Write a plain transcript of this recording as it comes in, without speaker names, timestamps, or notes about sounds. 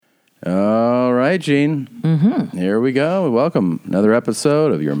All right, Gene. Mm-hmm. Here we go. Welcome. Another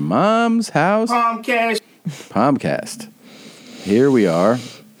episode of Your Mom's House. Pomcast. Here we are.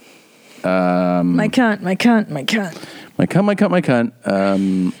 My cunt. My cunt. My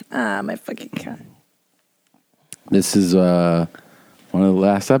fucking cunt. This is one of the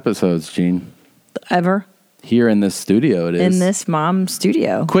last episodes, Gene. Ever. Here in this studio, it is. In this mom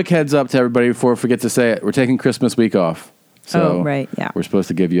studio. Quick heads up to everybody before I forget to say it. We're taking Christmas week off. So right, yeah. We're supposed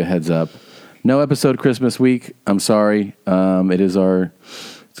to give you a heads up. No episode Christmas week. I'm sorry. It's going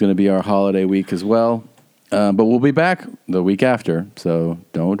to be our holiday week as well. But we'll be back the week after. So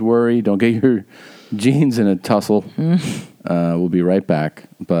don't worry. Don't get your jeans in a tussle. We'll be right back.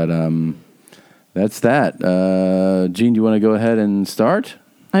 But that's that. Gene, do you want to go ahead and start?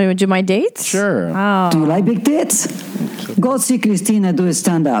 I would do my dates? Sure. Oh. Do you like big tits? Go see Christina do a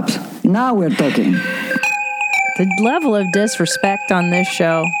stand-up. Now we're talking. The level of disrespect on this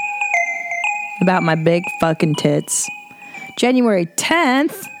show about my big fucking tits. January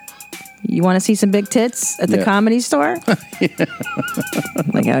 10th. You want to see some big tits at the Comedy Store?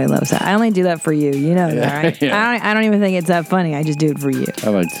 Like how he loves that. I only do that for you. You know that, right? Yeah. I don't even think it's that funny. I just do it for you. I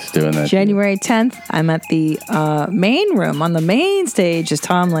like just doing that. January 10th, I'm at the main room, on the main stage, as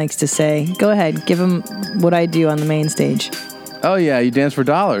Tom likes to say. Go ahead. Give him what I do on the main stage. Oh, yeah. You dance for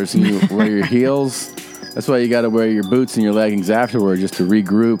dollars. And you wear your heels. That's why you got to wear your boots and your leggings afterward just to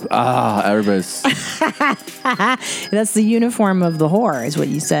regroup. Everybody's... That's the uniform of the whore, is what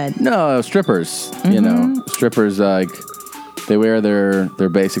you said. No, strippers. Mm-hmm. You know, strippers, like, they wear their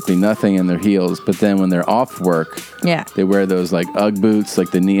basically nothing in their heels, but then when they're off work, they wear those, like, Ugg boots,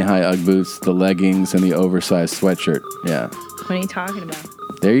 like the knee-high Ugg boots, the leggings, and the oversized sweatshirt. Yeah. What are you talking about?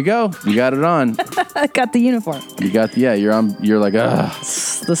 There you go. You got it on. I got the uniform. You got, you're like, the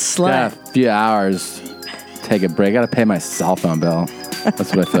slut. Yeah, a few hours. Take a break. I got to pay my cell phone bill.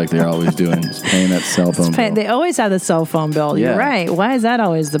 That's what I feel like they're always doing, is paying that cell phone bill. They always have the cell phone bill. You're right. Why is that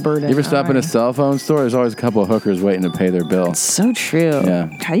always the burden? You ever stop in a cell phone store? There's always a couple of hookers waiting to pay their bill. It's so true. Yeah.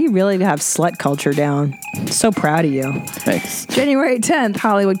 How you really have slut culture down. So proud of you. Thanks. January 10th,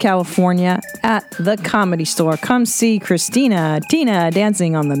 Hollywood, California, at the Comedy Store. Come see Christina, Tina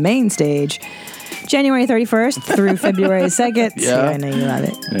dancing on the main stage. January 31st through February 2nd. Yeah. See, I know you love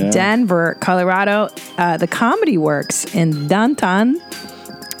it. Yeah. Denver, Colorado, the Comedy Works in downtown.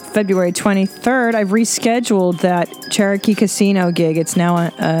 February 23rd. I've rescheduled that Cherokee Casino gig. It's now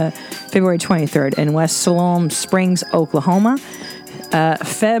on February 23rd in West Siloam Springs, Oklahoma.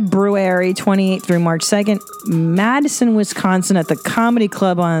 February 28th through March 2nd, Madison, Wisconsin at the Comedy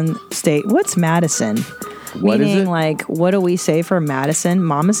Club on State. What's Madison? What Meaning, is it? like, what do we say for Madison?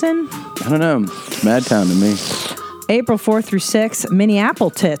 Mamison? I don't know. It's Madtown to me. April 4th through 6th,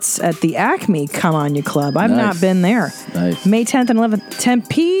 Minneapolis Tits at the Acme Come On You Club. I've not been there. Nice. May 10th and 11th,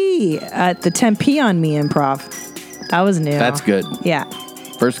 Tempe at the Tempe on Me Improv. That was new. That's good. Yeah.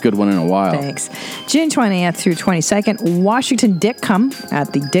 First good one in a while. Thanks. June 20th through 22nd, Washington Dick-Cum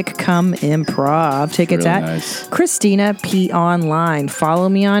at the Dick-Cum Improv. Tickets really at nice. Christina P. Online. Follow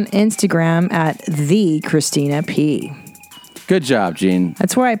me on Instagram at the Christina P. Good job, Gene.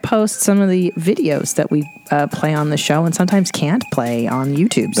 That's where I post some of the videos that we play on the show and sometimes can't play on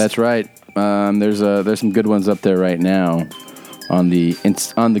YouTube. That's right. There's some good ones up there right now on the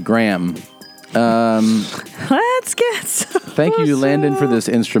gram. Let's get Thank you, Landon, for this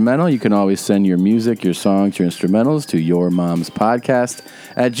instrumental. You can always send your music, your songs, your instrumentals to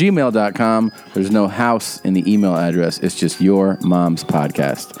yourmomspodcast@gmail.com. There's no house in the email address. It's just Your Mom's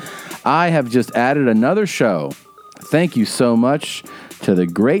Podcast. I have just added another show. Thank you so much to the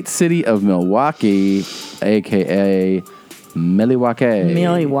great city of Milwaukee, a.k.a.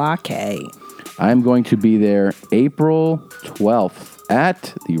 Milwaukee. I'm going to be there April 12th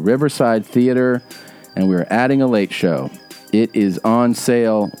at the Riverside Theater, and we're adding a late show. It is on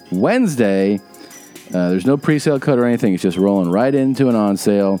sale Wednesday. There's no pre-sale code or anything. It's just rolling right into an on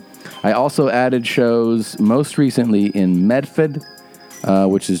sale. I also added shows most recently in Medford,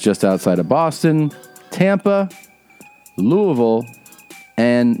 which is just outside of Boston, Tampa, Louisville,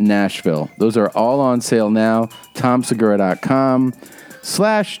 and Nashville. Those are all on sale now.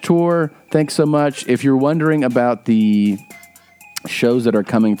 TomSegura.com/tour. Thanks so much. If you're wondering about the shows that are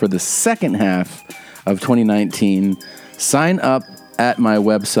coming for the second half of 2019, sign up at my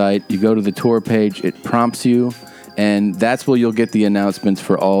website. You go to the tour page, it prompts you, and that's where you'll get the announcements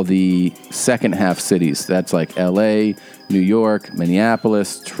for all the second half cities. That's like LA, New York,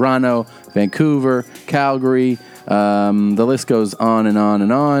 Minneapolis, Toronto, Vancouver, Calgary. The list goes on and on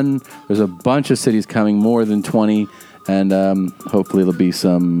and on. There's a bunch of cities coming, more than 20, and hopefully there'll be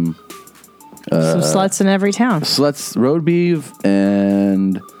some sluts in every town. Sluts, road beef,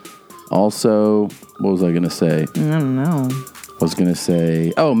 and Also, what was I going to say? I don't know. I was going to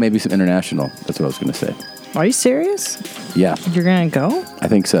say, maybe some international. That's what I was going to say. Are you serious? Yeah. You're going to go? I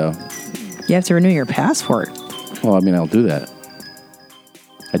think so. You have to renew your passport. Well, I mean, I'll do that.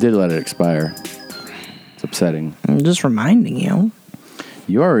 I did let it expire. It's upsetting. I'm just reminding you.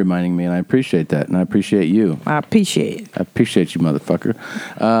 You are reminding me, and I appreciate that, and I appreciate you. I appreciate you, motherfucker.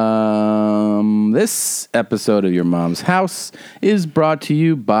 This episode of Your Mom's House is brought to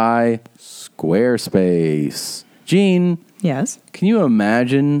you by Squarespace. Gene. Yes? Can you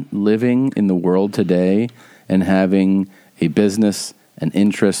imagine living in the world today and having a business, an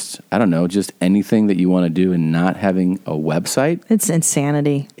interest, I don't know, just anything that you want to do and not having a website? It's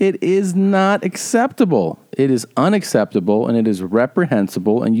insanity. It is not acceptable. It is unacceptable, and it is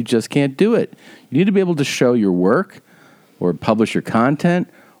reprehensible, and you just can't do it. You need to be able to show your work or publish your content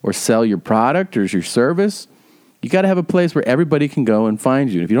or sell your product or your service. You got to have a place where everybody can go and find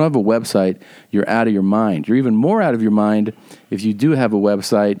you. If you don't have a website, you're out of your mind. You're even more out of your mind if you do have a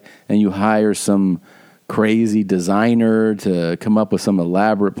website and you hire some crazy designer to come up with some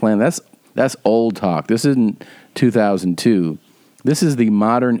elaborate plan. That's old talk. This isn't 2002. This is the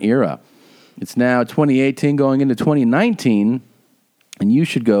modern era. It's now 2018 going into 2019, and you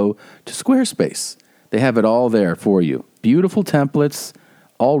should go to Squarespace. They have it all there for you. Beautiful templates,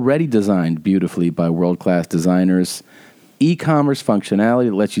 already designed beautifully by world-class designers. E-commerce functionality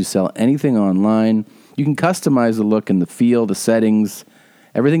that lets you sell anything online. You can customize the look and the feel, the settings.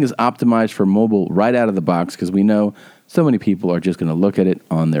 Everything is optimized for mobile right out of the box because we know so many people are just going to look at it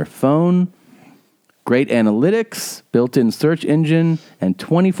on their phone. Great analytics, built-in search engine, and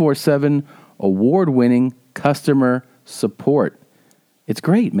 24/7 award-winning customer support. It's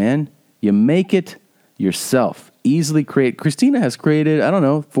great, man. You make it yourself. Easily create. Christina has created,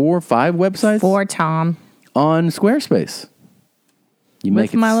 4 or 5 websites? 4, Tom. On Squarespace. You With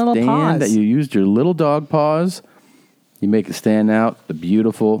make it my little stand paws. that you used your little dog paws. You make it stand out. The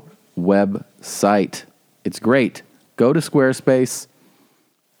beautiful website. It's great. Go to Squarespace.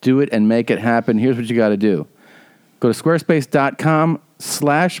 Do it and make it happen. Here's what you got to do. Go to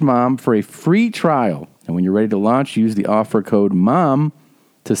squarespace.com/mom for a free trial. And when you're ready to launch, use the offer code MOM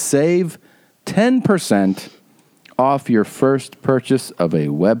to save 10% off your first purchase of a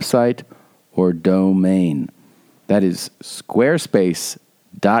website or domain. That is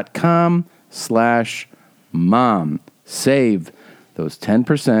squarespace.com/mom. Save those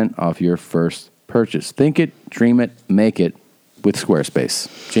 10% off your first purchase. Think it, dream it, make it with Squarespace.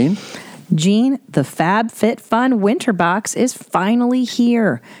 Gene, the FabFitFun Winter Box is finally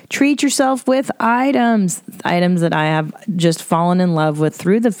here. Treat yourself with items that I have just fallen in love with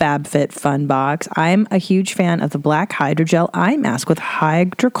through the FabFitFun box. I'm a huge fan of the black hydrogel eye mask with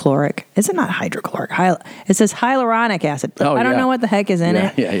hydrochloric. Is it not hydrochloric? It says hyaluronic acid. I don't know what the heck is in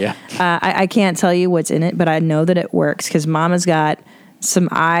it. Yeah. I can't tell you what's in it, but I know that it works because Mama's got some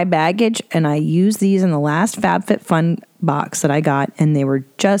eye baggage, and I used these in the last FabFitFun box that I got, and they were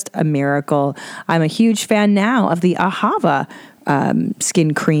just a miracle. I'm a huge fan now of the Ahava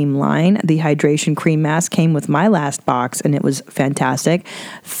skin cream line. The hydration cream mask came with my last box, and it was fantastic.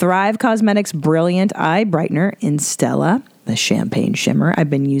 Thrive Cosmetics Brilliant Eye Brightener in Stella, the champagne shimmer. I've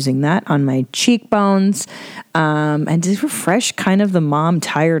been using that on my cheekbones and to refresh kind of the mom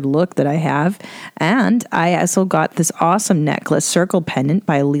tired look that I have. And I also got this awesome necklace circle pendant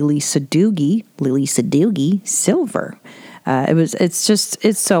by Lily Sadoogie Silver.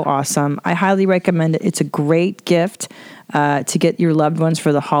 It's so awesome. I highly recommend it. It's a great gift to get your loved ones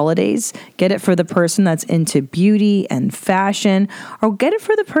for the holidays. Get it for the person that's into beauty and fashion, or get it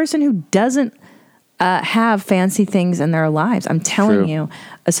for the person who doesn't have fancy things in their lives. I'm telling you,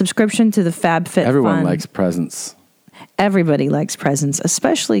 a subscription to the FabFitFun. Everyone likes presents. Everybody likes presents,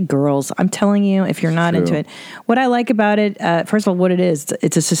 especially girls. I'm telling you, if you're not into it. What I like about it, first of all, what it is,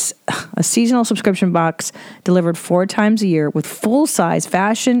 it's a seasonal subscription box delivered 4 times a year with full-size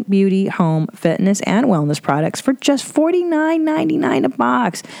fashion, beauty, home, fitness, and wellness products for just $49.99 a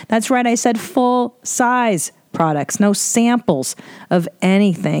box. That's right, I said full-size products, no samples of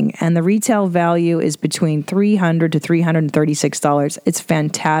anything. And the retail value is between $300 to $336. It's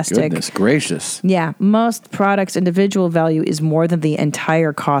fantastic. Goodness gracious. Yeah, most products' individual value is more than the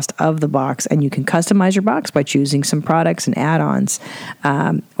entire cost of the box, and you can customize your box by choosing some products and add-ons.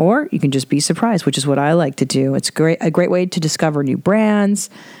 Or you can just be surprised, which is what I like to do. It's a great way to discover new brands.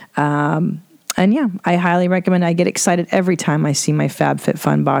 And yeah, I highly recommend. I get excited every time I see my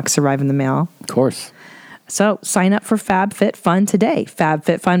FabFitFun box arrive in the mail. Of course. So sign up for FabFitFun today.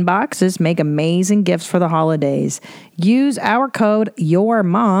 FabFitFun boxes make amazing gifts for the holidays. Use our code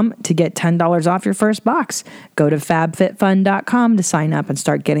YourMom to get $10 off your first box. Go to fabfitfun.com to sign up and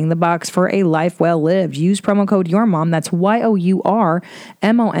start getting the box for a life well lived. Use promo code YourMom, that's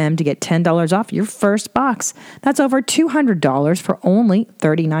YOURMOM, to get $10 off your first box. That's over $200 for only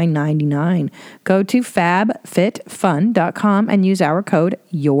 $39.99. Go to fabfitfun.com and use our code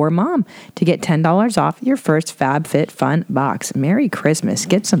YourMom to get $10 off your first FabFitFun box. Merry Christmas.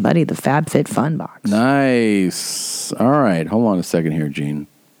 Get somebody the FabFitFun box. Nice. All right. Hold on a second here, Gene.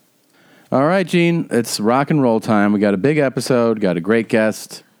 All right, Gene. It's rock and roll time. We got a big episode. Got a great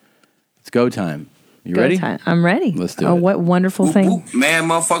guest. It's go time. You ready? Time. I'm ready. Let's do it. What wonderful thing. Man,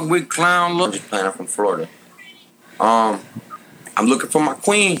 motherfucker, with clown look. Just playing from Florida. I'm looking for my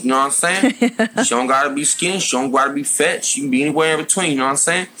queen, you know what I'm saying? She don't gotta be skinny, she don't gotta be fat, she can be anywhere in between, you know what I'm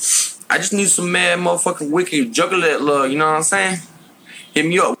saying? I just need some mad motherfucking wicked juggler love, you know what I'm saying? Hit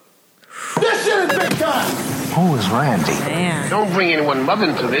me up. This shit is big time! Who is Randy? Man. Don't bring anyone mother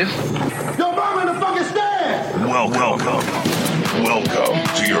into this. Yo, mom in the fucking stand! Welcome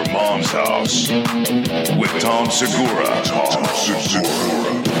to your mom's house with Tom Segura.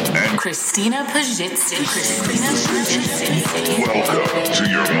 And Christina Pajitsin. welcome to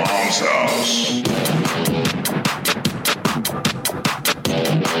your mom's house.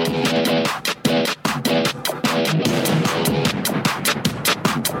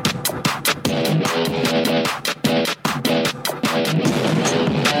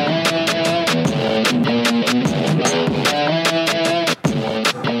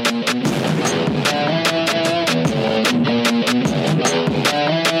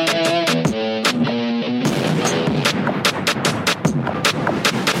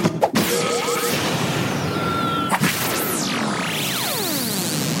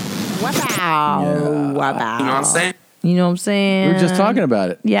 Wow. You know what I'm saying? You know what I'm saying? We were just talking about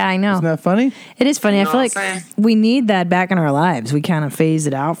it. Yeah, I know. Isn't that funny? It is funny. You I know feel what like I'm saying? we need that back in our lives. We kind of phase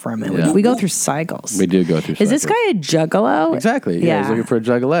it out for a minute. Yeah. We go through cycles. We do go through Is this cycles. guy a juggalo? Exactly. Yeah. He's looking for a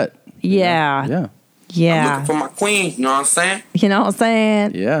juggalette. Yeah. Yeah. I'm Yeah. looking for my queen, you know what I'm saying? You know what I'm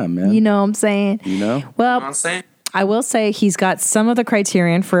saying? Yeah, man. You know what I'm saying? You know? You know what Well, I'm saying? I will say he's got some of the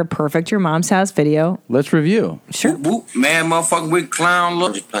criterion for a perfect Your Mom's House video. Let's review. Sure. Whoop, man, motherfucker, with clown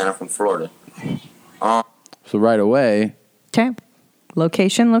look. Just playing from Florida. So right away, Okay.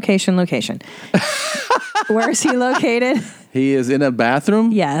 Location. Where is he located? he is in a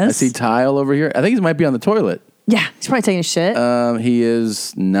bathroom. Yes. I see tile over here. I think he might be on the toilet. Yeah. He's probably taking a shit. He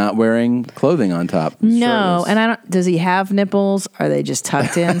is not wearing clothing on top. He's No, shirtless. and I don't. Does he have nipples? Are they just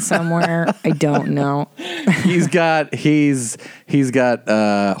tucked in somewhere? I don't know. he's got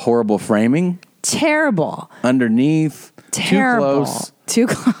horrible framing Terrible. underneath. Terrible. Too close. Too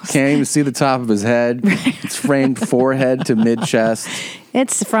close. Can't even see the top of his head. It's framed forehead to mid chest.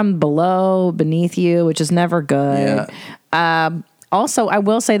 It's from below, beneath you, which is never good. Yeah. Also, I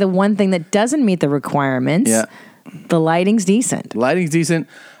will say the one thing that doesn't meet the requirements. Yeah. The lighting's decent. Lighting's decent.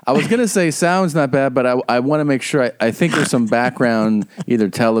 I was gonna say sound's not bad, but I want to make sure. I think there's some background, either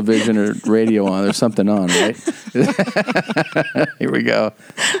television or radio on. There's something on, right? Here we go.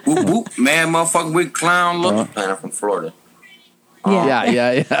 Whoop, man, motherfucker, with clown look. Just playing from Florida.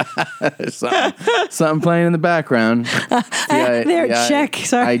 Yeah. There's something playing in the background. Check.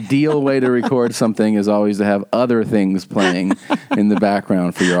 Sorry. Ideal way to record something is always to have other things playing in the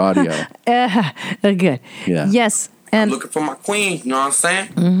background for your audio. Good. Yeah. Yes. I'm And looking for my queen, you know what I'm saying?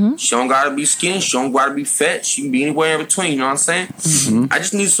 Mm-hmm. She don't gotta be skinny, she don't gotta be fat, she can be anywhere in between, you know what I'm saying? Mm-hmm. I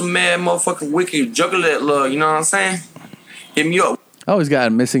just need some mad motherfucking wicked juggler love, you know what I'm saying? Hit me up. Oh, he's got a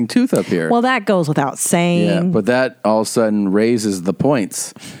missing tooth up here. well, that goes without saying. Yeah, but that all of a sudden raises the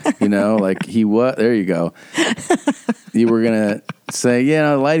points. You know, like there you go. You were going to say,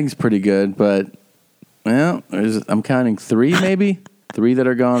 the lighting's pretty good, but, well, I'm counting 3 maybe. 3 that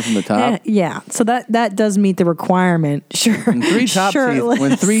are gone from the top. Yeah. So that does meet the requirement. Sure. And 3 top Shirtless. teeth.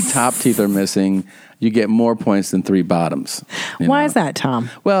 When 3 top teeth are missing, you get more points than 3 bottoms. Why is that, Tom?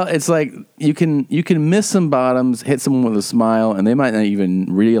 Well, it's like you can miss some bottoms, hit someone with a smile, and they might not even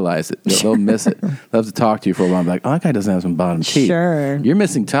realize it. They'll miss it. They'll have to talk to you for a while and be like, oh, that guy doesn't have some bottom teeth. Sure. You're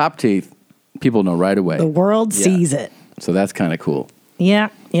missing top teeth. People know right away. The world sees it. So that's kind of cool. Yeah.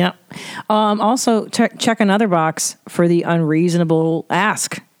 Also, check another box for the unreasonable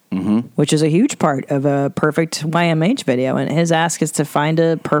ask, which is a huge part of a perfect YMH video. And his ask is to find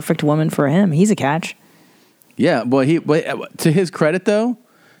a perfect woman for him. He's a catch. Yeah, but to his credit though,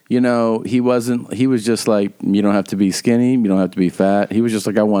 he was just like, you don't have to be skinny, you don't have to be fat. He was just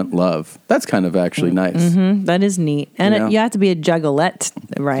like, I want love. That's kind of actually nice. Mm-hmm. That is neat. And you have to be a juggalette,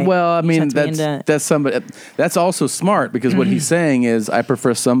 right? Well, I mean, that's somebody. That's also smart because what he's saying is, I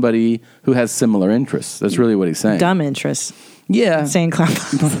prefer somebody who has similar interests. That's really what he's saying. Dumb interests. Yeah. Insane clown.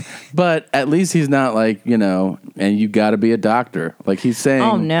 But at least he's not like, and you got to be a doctor. Like he's saying.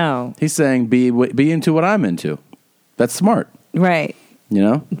 Oh, no. He's saying, be into what I'm into. That's smart. Right.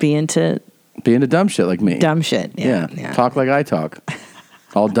 Be into dumb shit like me. Dumb shit. Yeah. Talk like I talk.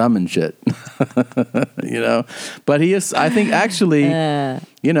 All dumb and shit. But he is, I think, actually,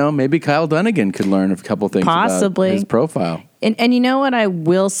 maybe Kyle Dunnigan could learn a couple things possibly about his profile. And you know what I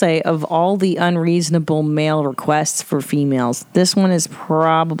will say, of all the unreasonable male requests for females, this one is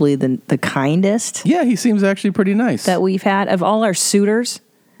probably the kindest. Yeah, he seems actually pretty nice. That we've had. Of all our suitors,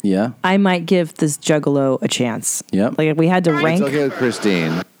 yeah, I might give this juggalo a chance. Yep. Like if we had to rank. Okay,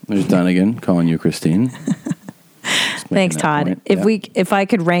 Christine. There's Dunnigan calling you Christine. Thanks, Todd. Point. If I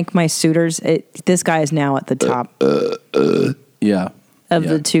could rank my suitors, this guy is now at the top. Of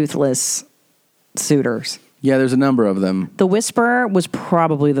the toothless suitors. Yeah, there's a number of them. The Whisperer was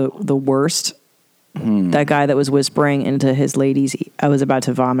probably the worst. That guy that was whispering into his ladies, I was about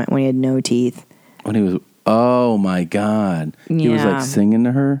to vomit when he had no teeth. When he was, oh my God. He was like singing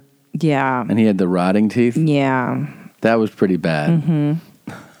to her? Yeah. And he had the rotting teeth? Yeah. That was pretty bad. Mm-hmm.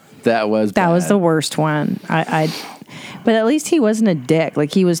 That was bad. That was the worst one. But at least he wasn't a dick.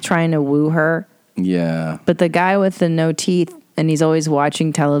 Like he was trying to woo her. Yeah. But the guy with the no teeth, and he's always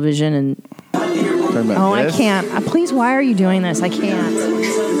watching television and... Oh, I can't. Please, why are you doing this? I can't.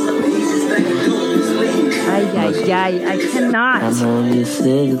 I cannot. I know you're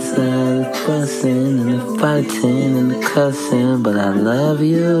sick and tired of fussing and the fighting and the cussing, but I love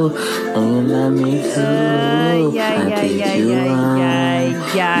you and you love me too. I did you wrong.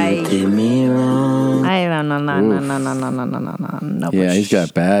 You did me wrong. No. Yeah, he's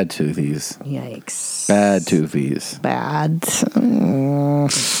got bad toothies. Yikes. Bad toothies. Bad.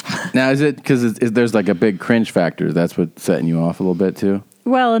 Now, is it because there's like a big cringe factor? That's what's setting you off a little bit too?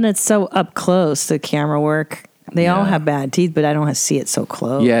 Well, and it's so up close, the camera work. They all have bad teeth, but I don't see it so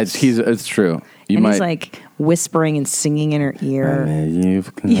close. Yeah, it's true. He's like whispering and singing in her ear.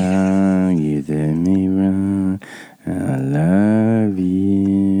 You've gone, you did me wrong. I love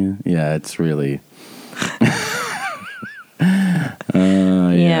you. Yeah, it's really.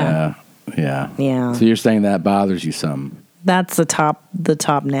 Yeah. So you're saying that bothers you some? That's the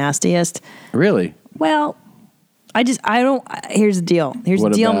top nastiest. Really? Well, I don't. Here's the deal.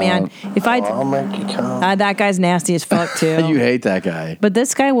 Man. If I'll make you come. That guy's nasty as fuck too. You hate that guy. But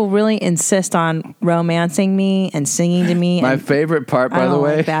this guy will really insist on romancing me and singing to me. My favorite part, by the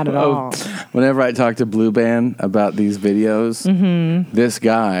way, like that at all. Whenever I talk to Blue Band about these videos, this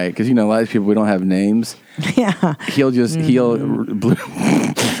guy, because a lot of people, we don't have names. Yeah.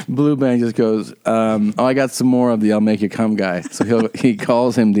 Blue Band just goes, I got some more of the I'll Make You Come guy. So he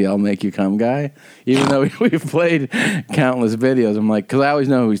calls him the I'll Make You Come guy, even though we've played countless videos. I'm like, because I always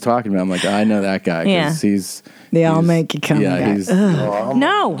know who he's talking about. I'm like, I know that guy. Yeah. He's the I'll Make You Come guy.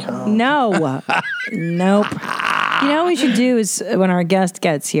 No. Nope. You know what we should do is when our guest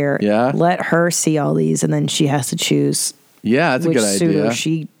gets here, let her see all these, and then she has to choose. Yeah, that's a good idea. Which suitor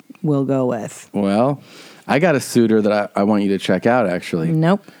she will go with. Well, I got a suitor that I want you to check out, actually.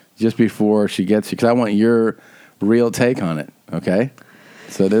 Nope. Just before she gets here, because I want your real take on it, okay?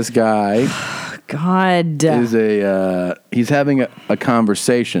 So this guy... God. is he's having a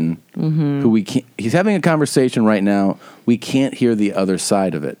conversation he's having a conversation right now. We can't hear the other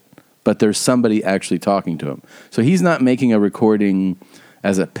side of it, but there's somebody actually talking to him. So he's not making a recording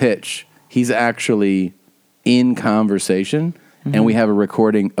as a pitch. He's actually in conversation, and we have a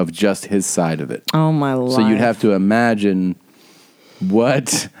recording of just his side of it. Oh, my life. So you'd have to imagine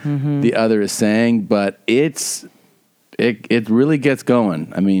what the other is saying, but it really gets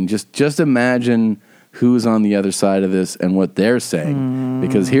going. I mean, just imagine who's on the other side of this and what they're saying,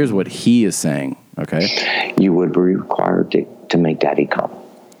 because here's what he is saying, okay? You would be required to make daddy come.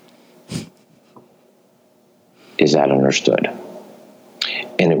 Is that understood?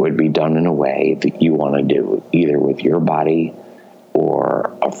 And it would be done in a way that you want to do, either with your body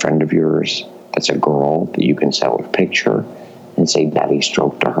or a friend of yours that's a girl that you can send a picture and say daddy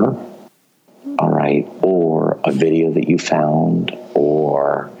stroke to her. All right, or a video that you found,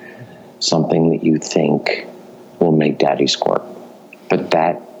 or something that you think will make daddy squirt. But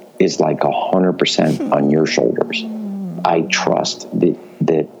that is like 100% on your shoulders. I trust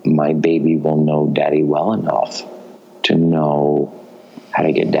that my baby will know daddy well enough to know how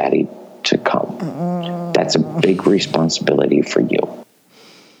to get daddy to come. That's a big responsibility for you.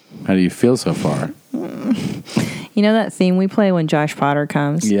 How do you feel so far? You know that theme we play when Josh Potter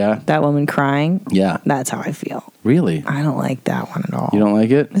comes? Yeah. That woman crying? Yeah. That's how I feel. Really? I don't like that one at all. You don't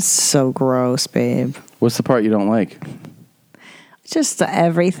like it? It's so gross, babe. What's the part you don't like? Just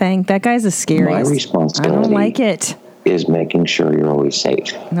everything. That guy's the scariest. My responsibility I don't like it. is making sure you're always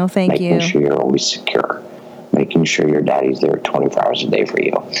safe. No, thank you. Making sure you're always secure. Making sure your daddy's there 24 hours a day for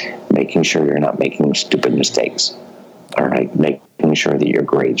you. Making sure you're not making stupid mistakes. All right? Making sure that your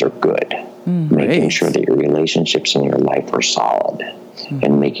grades are good. Making sure that your relationships in your life are solid.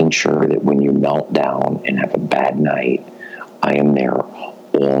 And making sure that when you melt down and have a bad night, I am there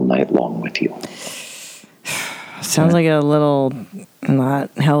all night long with you. Sounds like a little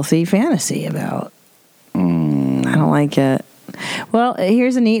not healthy fantasy about. I don't like it. Well,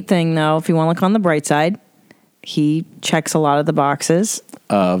 here's a neat thing, though. If you want to look on the bright side, he checks a lot of the boxes.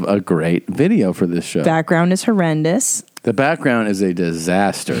 Of a great video for this show. Background is horrendous. The background is a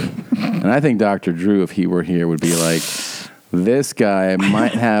disaster. And I think Dr. Drew, if he were here, would be like, this guy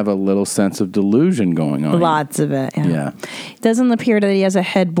might have a little sense of delusion going on. Lots of it. Yeah. It doesn't appear that he has a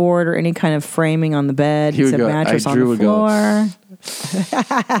headboard or any kind of framing on the bed. He It's would a go, mattress on Drew the would floor.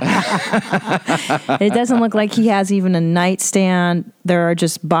 It doesn't look like he has even a nightstand. There are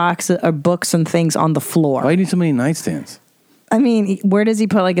just boxes or books and things on the floor. Why do you need so many nightstands? I mean, where does he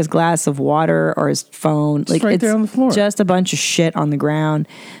put like his glass of water or his phone? Just right there on the floor. Just a bunch of shit on the ground.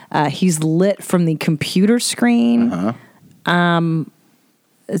 He's lit from the computer screen.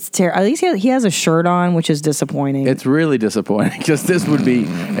 It's terrible. At least he has a shirt on, which is disappointing. It's really disappointing because this would be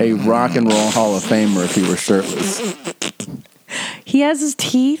a rock and roll Hall of Famer if he were shirtless. He has his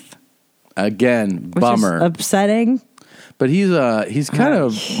teeth. Again, Which bummer. is upsetting. But he's kind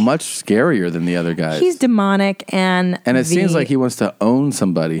of much scarier than the other guys. He's demonic, and it seems like he wants to own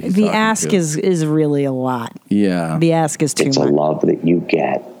somebody. The ask is really a lot. Yeah. The ask is too It's much. a love that you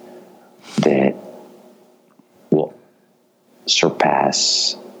get that will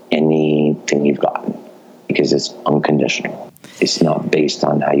surpass anything you've gotten because it's unconditional. It's not based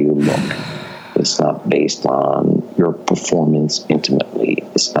on how you look. It's not based on your performance intimately.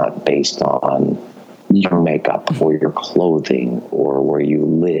 It's not based on your makeup or your clothing or where you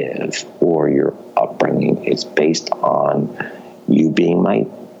live or your upbringing. It's based on you being my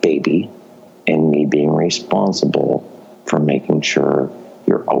baby and me being responsible for making sure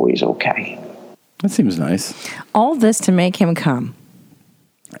you're always okay. That seems nice. All this to make him come.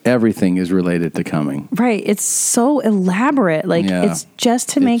 Everything is related to coming. Right. It's so elaborate. Like, it's just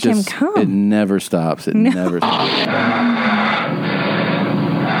to make him come. It never stops. It never stops.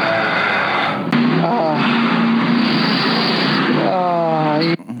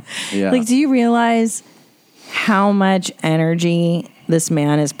 Yeah. Like, do you realize how much energy this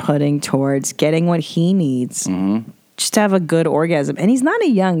man is putting towards getting what he needs just to have a good orgasm? And he's not a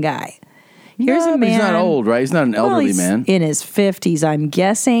young guy. Here's a man. He's not old, right? He's not an elderly he's man. In his 50s, I'm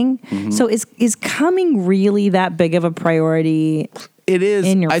guessing. So is coming really that big of a priority? It is.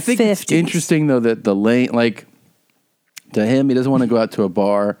 In your I think 50s. it's interesting though that the lane, like to him, he doesn't want to go out to a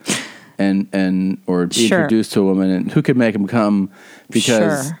bar and or be introduced to a woman, and who could make him come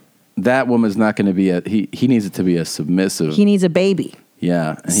because that woman's not going to be he needs it to be a submissive. He needs a baby.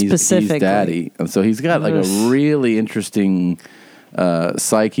 Yeah, and he's daddy, and so he's got like a really interesting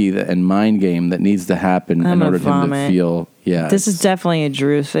psyche and mind game that needs to happen in order for him to feel. Yeah, this is definitely a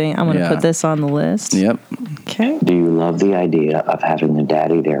Drew thing. I'm going to put this on the list. Yep. Okay. Do you love the idea of having a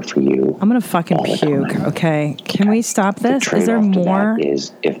daddy there for you? I'm going to fucking puke. Okay. Can we stop this? The Is there trade-off to more? that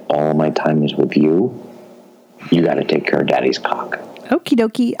is if all my time is with you, you got to take care of daddy's cock. Okie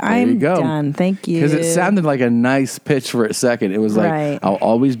dokie. I'm done. Thank you. Because it sounded like a nice pitch for a second. It was like, Right. I'll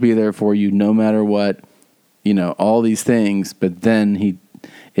always be there for you no matter what, all these things. But then he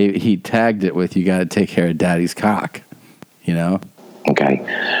tagged it with, you got to take care of daddy's cock, Okay.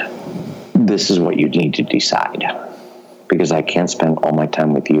 This is what you need to decide. Because I can't spend all my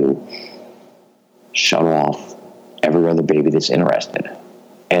time with you, shut off every other baby that's interested,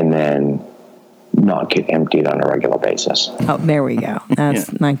 and then not get emptied on a regular basis. Oh, there we go.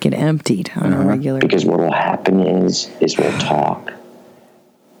 That's not get emptied on a regular. Because what will happen is we'll talk,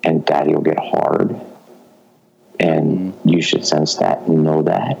 and daddy will get hard, and you should sense that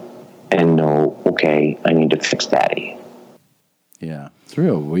and know, okay, I need to fix daddy. Yeah. It's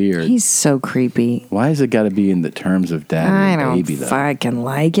real weird. He's so creepy. Why has it got to be in the terms of daddy I and don't baby, though? fucking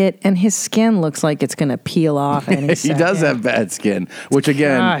like it. And his skin looks like it's going to peel off any He second. does have bad skin, which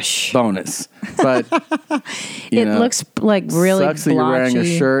again, Gosh. bonus. But It looks like really sucks that you're wearing a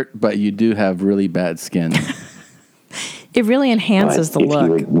blotchy. shirt, but you do have really bad skin. It really enhances But the if you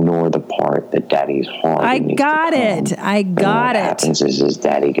look. ignore the part that daddy's hard, I and needs got to it. come, I then got what it. happens is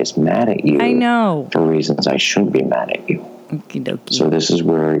daddy gets mad at you. I know. For reasons I shouldn't be mad at you. Okie dokie. So this is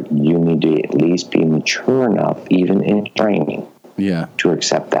where you need to at least be mature enough, even in training, to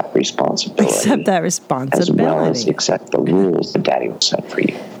accept that responsibility. Accept that As responsibility. well as accept the rules that daddy will set for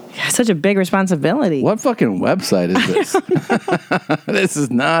you. Yeah, such a big responsibility. What fucking website is this? This is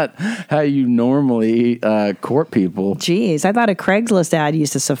not how you normally court people. Jeez, I thought a Craigslist ad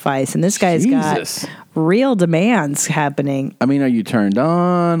used to suffice, and this guy's Jesus. got real demands happening. I mean, are you turned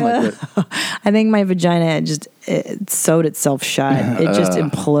on? Like I think my vagina it sewed itself shut. It just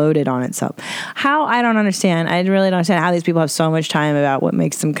imploded on itself. How? I don't understand. I really don't understand how these people have so much time about what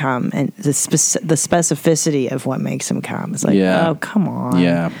makes them come and the specificity of what makes them come. It's like, oh, come on.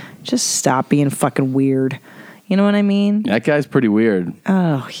 Yeah. Just stop being fucking weird. You know what I mean? That guy's pretty weird.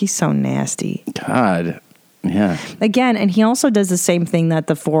 Oh, he's so nasty. God. Yeah. Again, and he also does the same thing that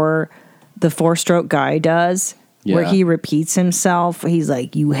the four-stroke guy does, where he repeats himself. He's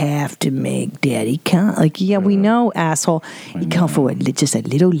like, you have to make daddy come. Like, yeah, we know, asshole. You come for just a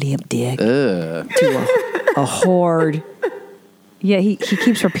little limp dick to a horde. Yeah, he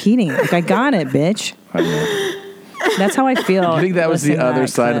keeps repeating it. Like, I got it, bitch. I know. That's how I feel. Do you think that was the listening to other that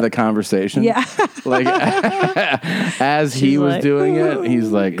side of the clip. conversation? Yeah. Like, as he She's was like, doing it, he's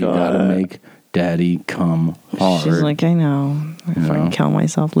like, you gotta make daddy come hard. She's like, I know. I fucking kill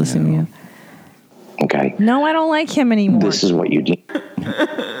myself listening to you. Okay. No, I don't like him anymore. This is what you need to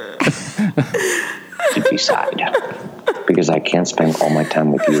decide. Because I can't spend all my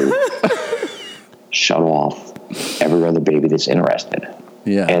time with you. Shut off every other baby that's interested.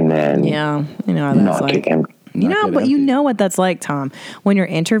 Yeah. And then Yeah, you know how that's not like. get empty. You know, but you know what that's like, Tom. When you're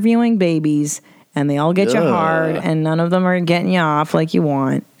interviewing babies and they all get you hard and none of them are getting you off like you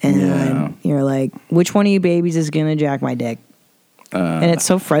want. And you're like, which one of you babies is going to jack my dick? And it's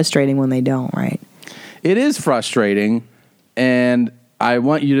so frustrating when they don't, right? It is frustrating. And I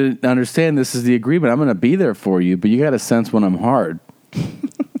want you to understand this is the agreement. I'm going to be there for you, but you got to sense when I'm hard.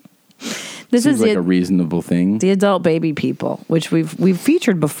 This Seems is like a reasonable thing. The adult baby people, which we've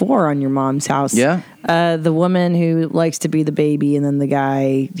featured before on Your Mom's House. Yeah. The woman who likes to be the baby, and then the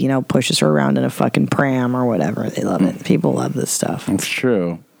guy, pushes her around in a fucking pram or whatever. They love it. People love this stuff. It's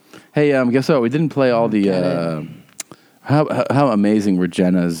true. Hey, guess what? We didn't play all the how amazing were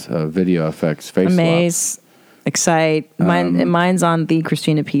Jenna's video effects, face Amaze, Excite. Mine's on the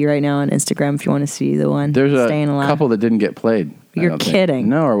Christina P right now on Instagram. If you want to see the one, There's Staying a Alive. couple that didn't get played. You're kidding.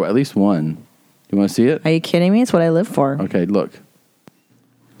 No, or at least one. You want to see it? Are you kidding me? It's what I live for. Okay, look.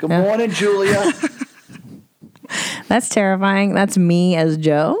 Good morning, Julia. That's terrifying. That's me as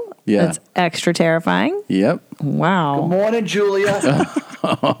Joe. Yeah. That's extra terrifying. Yep. Wow. Good morning, Julia.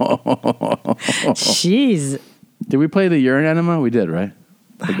 Jeez. Did we play the urine enema? We did, right?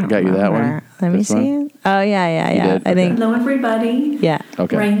 I got you that one. Let me This see one? it. Oh, yeah. did? I think. Hello, everybody. Yeah.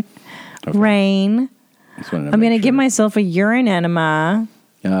 Okay. Rain. Rain. Just wanted to I'm make going to give myself a urine enema.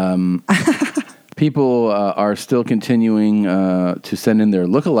 People are still continuing to send in their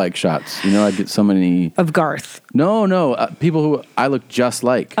lookalike shots. I get so many of Garth. No, people who I look just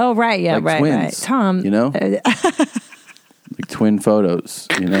like. Oh, right, yeah, like right, twins, right. Tom, like twin photos.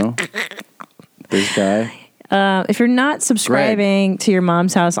 This guy. If you're not subscribing to Your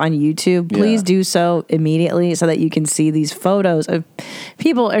Mom's House on YouTube, please do so immediately so that you can see these photos. Of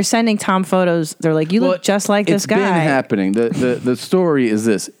people are sending Tom photos. They're like, you look just like this guy. It's been happening. The story is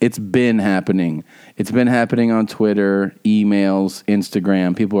this. It's been happening. It's been happening on Twitter, emails,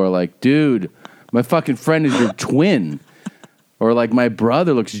 Instagram. People are like, dude, my fucking friend is your twin. Or like, my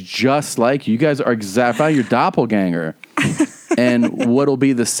brother looks just like you. You guys are I found your doppelganger. And what'll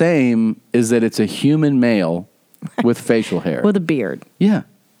be the same is that it's a human male with facial hair. With a beard. Yeah.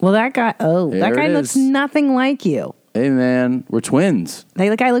 Well, that guy, that guy looks nothing like you. Hey, man, we're twins.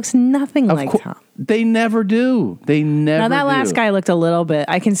 The guy looks nothing like Tom. They never do. They never Now, that do. last guy looked a little bit.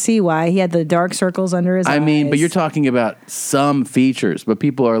 I can see why. He had the dark circles under his eyes. I mean, but you're talking about some features, but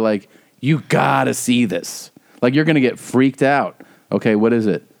people are like, you gotta see this. Like, you're gonna get freaked out. Okay, what is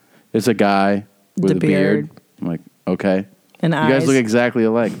it? It's a guy with a beard. I'm like, okay. And you eyes. guys look exactly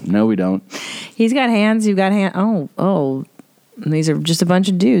alike. No, we don't. He's got hands. You've got hands. Oh. These are just a bunch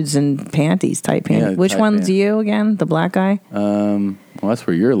of dudes in panties, tight panties. Yeah, Which tight one's pants. you again? The black guy? Well, that's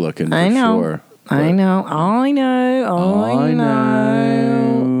where you're looking. For I know. Sure. I know. I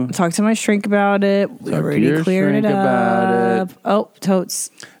know. Talk to my shrink about it. We already cleared it up. Oh,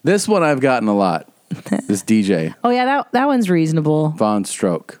 totes. This one I've gotten a lot. This DJ. Oh, yeah, that one's reasonable. Von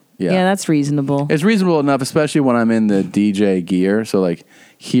Stroke. Yeah, that's reasonable. It's reasonable enough, especially when I'm in the DJ gear. So, like,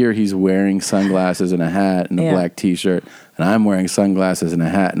 here he's wearing sunglasses and a hat and a black T-shirt, and I'm wearing sunglasses and a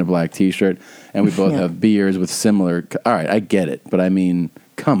hat and a black T-shirt, and we both have beards with similar... All right, I get it, but I mean,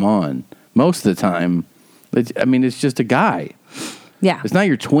 come on. Most of the time, it's just a guy. Yeah. It's not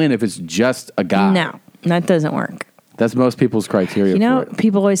your twin if it's just a guy. No, that doesn't work. That's most people's criteria for it.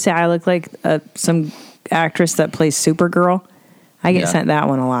 People always say I look like some actress that plays Supergirl. I get sent that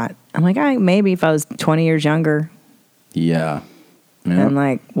one a lot. I'm like, maybe if I was 20 years younger. Yeah. And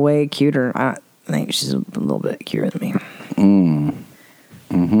like way cuter. I think she's a little bit cuter than me.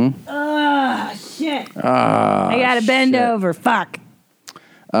 Oh, shit. I gotta bend over. Fuck.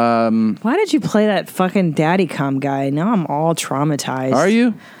 Why did you play that fucking daddy com guy? Now I'm all traumatized. Are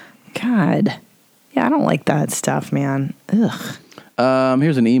you? God. Yeah, I don't like that stuff, man. Ugh.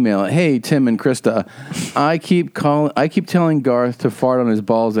 Here's an email. Hey, Tim and Krista. I keep telling Garth to fart on his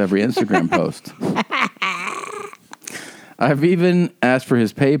balls every Instagram post. I've even asked for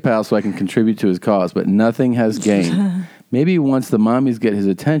his PayPal so I can contribute to his cause, but nothing has gained. Maybe once the mommies get his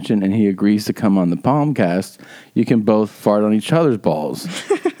attention and he agrees to come on the Palmcast, you can both fart on each other's balls.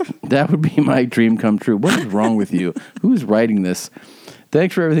 That would be my dream come true. What is wrong with you? Who's writing this?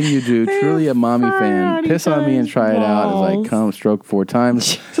 Thanks for everything you do. Truly a mommy fan. Piss on me and try it out as I come stroke 4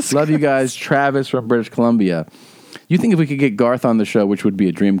 times. Love you guys. Travis from British Columbia. You think if we could get Garth on the show, which would be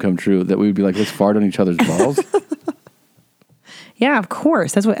a dream come true, that we would be like, let's fart on each other's balls? Yeah, of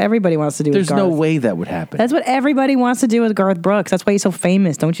course. That's what everybody wants to do with Garth. There's no way that would happen. That's what everybody wants to do with Garth Brooks. That's why he's so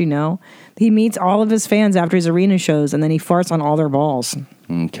famous, don't you know? He meets all of his fans after his arena shows, and then he farts on all their balls.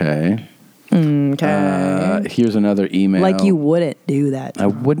 Okay. Here's another email. Like you wouldn't do that. I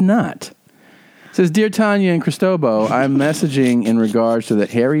would not. It says, Dear Tanya and Cristobo, I'm messaging in regards to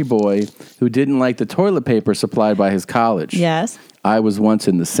that hairy boy who didn't like the toilet paper supplied by his college. Yes. I was once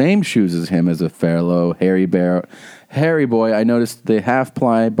in the same shoes as him as a fellow hairy boy. I noticed the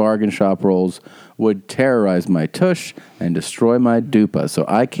half-ply bargain shop rolls would terrorize my tush and destroy my dupa. So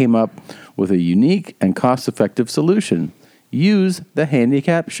I came up with a unique and cost-effective solution. Use the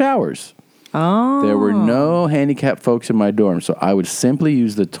handicap showers. Oh. There were no handicapped folks in my dorm, so I would simply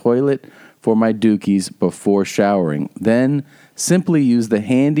use the toilet for my dookies before showering. Then simply use the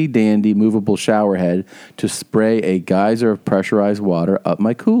handy-dandy movable shower head to spray a geyser of pressurized water up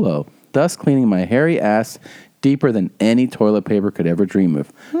my culo, thus cleaning my hairy ass deeper than any toilet paper could ever dream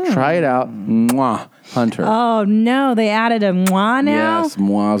of. Try it out. Mwah. Hunter. Oh, no. They added a mwah now? Yes,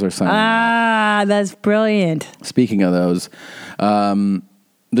 mwahs are signing. That's brilliant. Speaking of those,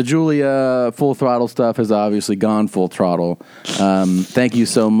 the Julia full throttle stuff has obviously gone full throttle. Thank you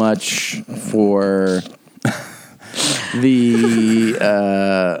so much for the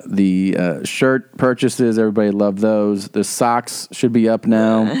shirt purchases. Everybody loved those. The socks should be up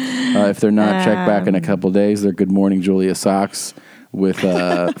now. If they're not, check back in a couple days. They're Good Morning Julia socks with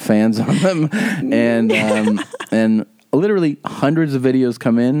fans on them, and literally hundreds of videos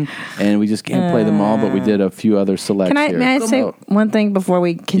come in, and we just can't play them all, but we did a few other selects here. May I say one thing before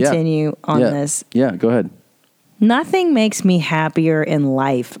we continue on this? Yeah, go ahead. Nothing makes me happier in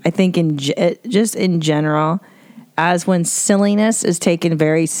life, I think, just in general, as when silliness is taken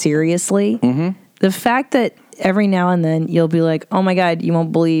very seriously. Mm-hmm. The fact that every now and then you'll be like, oh my God, you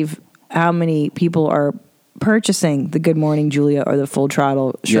won't believe how many people are purchasing the Good Morning Julia or the Full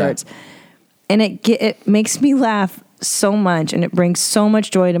Throttle shirts. Yeah. And it makes me laugh so much, and it brings so much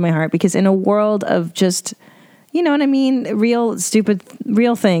joy to my heart, because in a world of just, you know what I mean, real stupid,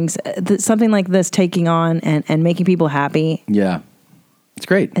 real things, something like this taking on and making people happy. Yeah. It's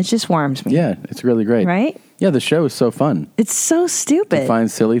great. It just warms me. Yeah, it's really great. Right? Yeah, the show is so fun. It's so stupid. To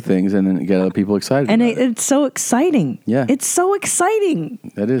find silly things and then get other people excited and about it. It's so exciting. Yeah. It's so exciting.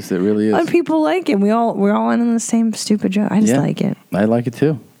 That is. It really is. And people like it. We're all in the same stupid joke. I just like it. I like it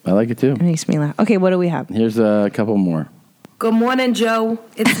too. It makes me laugh. Okay, what do we have? Here's a couple more. Good morning, Joe.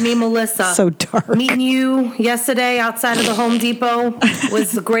 It's me, Melissa. So dark. Meeting you yesterday outside of the Home Depot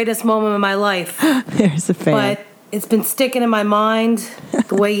was the greatest moment of my life. There's a fan. But it's been sticking in my mind,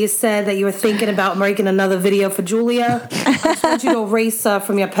 the way you said that you were thinking about making another video for Julia. I just want you to erase her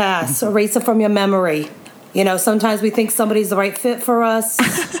from your past, erase her from your memory. You know, sometimes we think somebody's the right fit for us.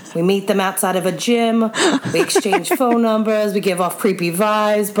 We meet them outside of a gym. We exchange phone numbers. We give off creepy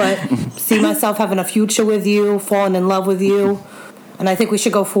vibes. But see myself having a future with you, falling in love with you. And I think we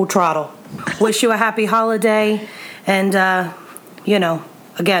should go full throttle. Wish you a happy holiday. And,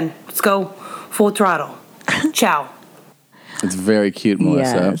 again, let's go full throttle. Ciao. It's very cute,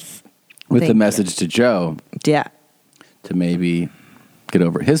 Melissa. Yes. With the message to Joe. Yeah. To maybe get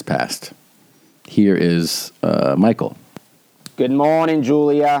over his past. Here is Michael. Good morning,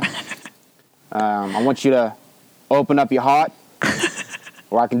 Julia. I want you to open up your heart,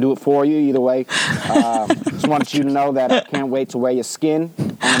 or I can do it for you. Either way. Just want you to know that I can't wait to wear your skin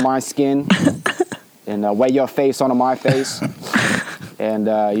onto my skin, and wear your face onto my face. And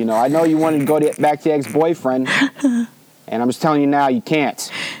I know you wanted to go back to your ex-boyfriend, and I'm just telling you now, you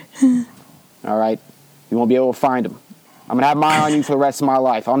can't. All right, you won't be able to find him. I'm gonna have my eye on you for the rest of my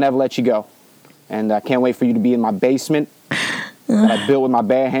life. I'll never let you go, and I can't wait for you to be in my basement that I built with my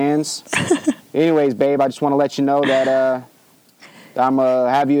bare hands. Anyways, babe, I just want to let you know that I'm gonna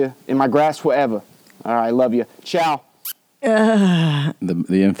have you in my grasp forever. All right, love you. Ciao. The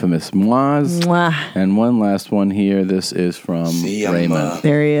infamous Moaz. Mwah. And one last one here. This is from Raymond.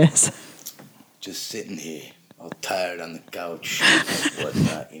 There he is. Just sitting here, all tired on the couch,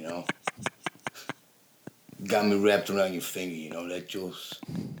 whatnot, Got me wrapped around your finger, that Jules.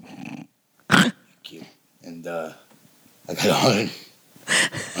 Thank you. And I got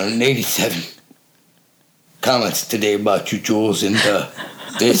 187 comments today about you, Jules, and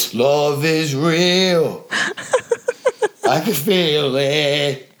this love is real. I can feel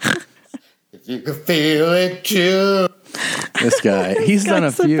it. If you can feel it too. This guy, he's done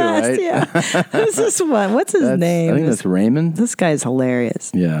a few, right? Yeah. Who's this one? What's his name? I think that's Raymond. This guy's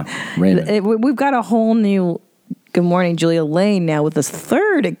hilarious. Yeah, Raymond. We've got a whole new Good Morning Julia Lane now with this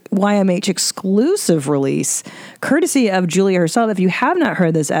third YMH exclusive release, courtesy of Julia herself. If you have not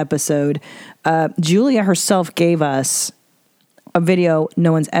heard this episode, Julia herself gave us a video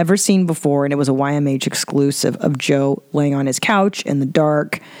no one's ever seen before, and it was a YMH exclusive of Joe laying on his couch in the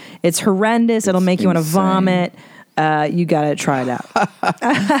dark. It's horrendous. It'll make you want to vomit. You got to try it out.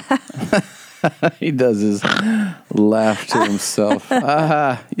 He does his laugh to himself.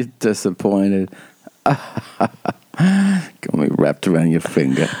 You're disappointed. Got me wrapped around your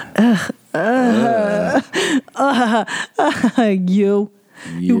finger. You're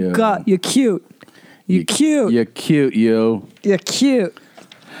cute. You're cute. You're cute, you. You're cute.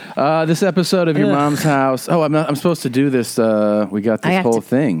 This episode of Your Mom's House. Oh, I'm supposed to do this. We got this whole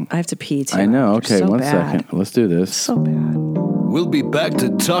thing. I have to pee too. I know. Okay, so one bad. second. Let's do this. So bad. We'll be back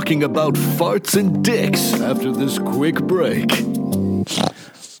to talking about farts and dicks after this quick break.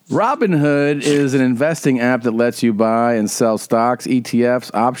 Robinhood is an investing app that lets you buy and sell stocks, ETFs,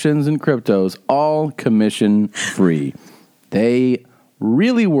 options, and cryptos, all commission free. They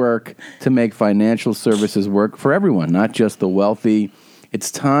really work to make financial services work for everyone, not just the wealthy. It's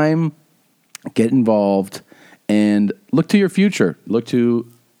time. Get involved and look to your future. Look to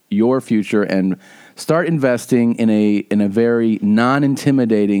your future and start investing in a very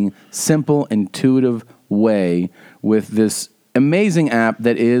non-intimidating, simple, intuitive way with this amazing app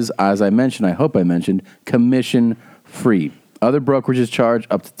that is, as I mentioned, I hope I mentioned, commission free. Other brokerages charge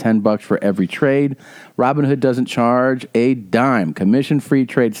up to $10 for every trade. Robinhood doesn't charge a dime. Commission-free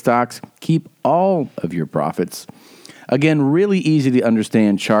trade stocks keep all of your profits. Again, really easy to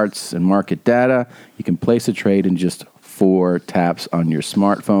understand charts and market data. You can place a trade in just 4 taps on your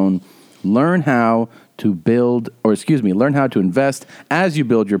smartphone. Learn how to invest as you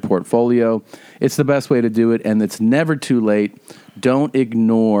build your portfolio. It's the best way to do it, and it's never too late. Don't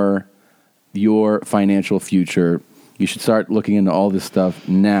ignore your financial future. You should start looking into all this stuff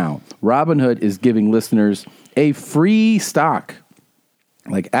now. Robinhood is giving listeners a free stock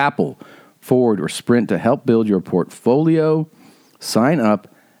like Apple, Ford, or Sprint to help build your portfolio. Sign up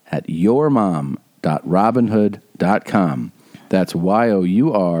at yourmom.robinhood.com. That's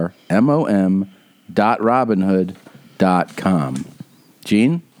yourmom.robinhood.com.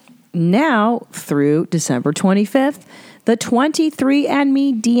 Gene? Now through December 25th, the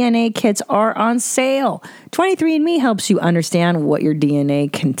 23andMe DNA kits are on sale. 23andMe helps you understand what your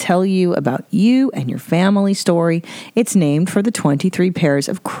DNA can tell you about you and your family story. It's named for the 23 pairs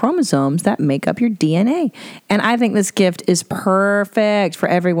of chromosomes that make up your DNA. And I think this gift is perfect for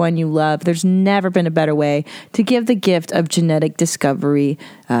everyone you love. There's never been a better way to give the gift of genetic discovery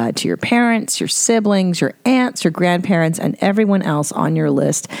to your parents, your siblings, your aunts, your grandparents, and everyone else on your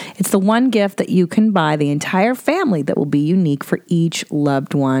list. It's the one gift that you can buy the entire family that will be unique for each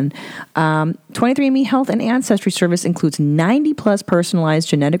loved one. 23andMe Health and Ancestry Service includes 90 plus personalized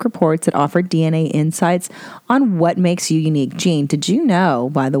genetic reports that offer DNA insights on what makes you unique. Gene, did you know,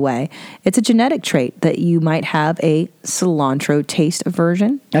 by the way, it's a genetic trait that you might have a cilantro taste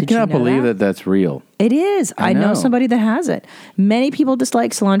aversion? I cannot believe that that's real. It is. I know somebody that has it. Many people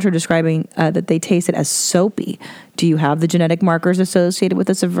dislike cilantro, describing that they taste it as soapy. Do you have the genetic markers associated with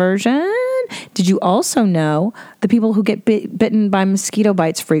this aversion? Did you also know the people who get bitten by mosquito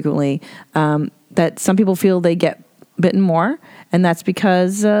bites frequently, that some people feel they get bitten more And that's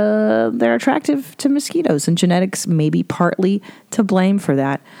because they're attractive to mosquitoes, and genetics may be partly to blame for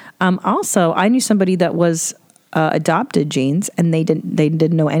that. Also, I knew somebody that was adopted genes, and they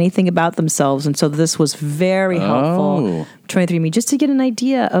didn't know anything about themselves, and so this was very helpful. 23andMe, just to get an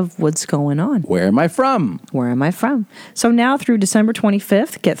idea of what's going on. Where am I from? Where am I from? So now through December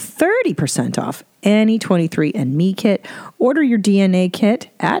 25th, get 30% off any 23andMe kit. Order your DNA kit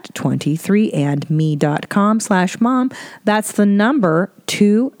at 23andme.com/mom. That's the number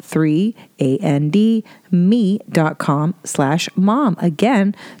 23andme.com/mom.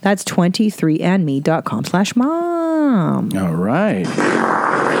 Again, that's 23andme.com/mom. All right.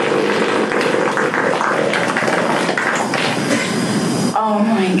 Oh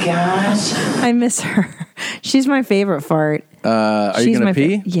my gosh. I miss her. She's my favorite fart. Are you gonna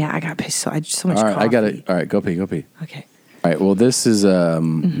pee? Yeah, I got to pee. So I just so much All right, coffee. I got it. All right, go pee. Okay. All right. Well, this is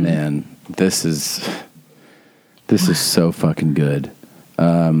man. This is so fucking good.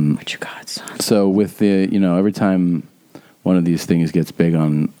 What you got, son? So with the every time one of these things gets big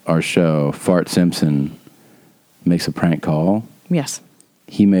on our show, Fart Simpson makes a prank call. Yes.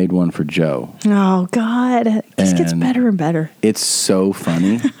 He made one for Joe. Oh God, this gets better and better. It's so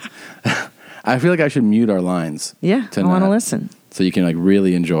funny. I feel like I should mute our lines. Yeah, I want to listen. So you can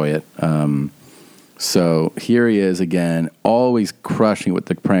really enjoy it. So here he is again, always crushing with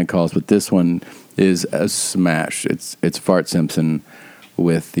the prank calls, but this one is a smash. It's Fart Simpson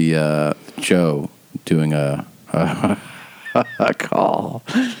with the Joe doing a call.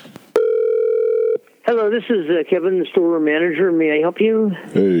 Hello, this is Kevin, the store manager. May I help you?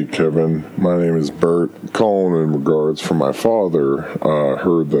 Hey, Kevin. My name is Bert. Calling in regards for my father.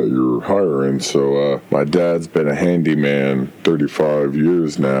 Heard that you're hiring, so my dad's been a handyman 35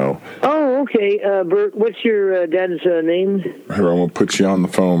 years now. Oh, okay. Bert, what's your dad's name? Here, I'm going to put you on the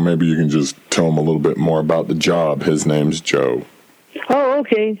phone. Maybe you can just tell him a little bit more about the job. His name's Joe. Oh,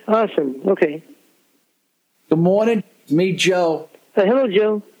 okay. Awesome. Okay. Good morning. Me, Joe. Hello,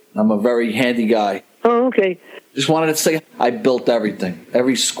 Joe. I'm a very handy guy. Oh, okay. Just wanted to say I built everything.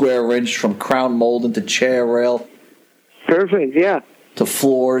 Every square inch, from crown molding to chair rail. Perfect, yeah. To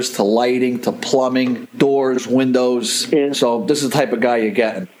floors, to lighting, to plumbing, doors, windows. Yeah. So this is the type of guy you're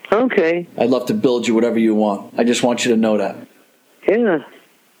getting. Okay. I'd love to build you whatever you want. I just want you to know that. Yeah.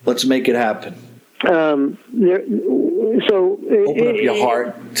 Let's make it happen. Open up your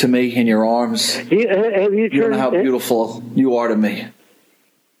heart to me and your arms. Have you You don't know how beautiful you are to me.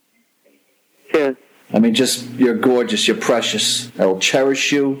 Yeah. I mean, you're gorgeous. You're precious. I will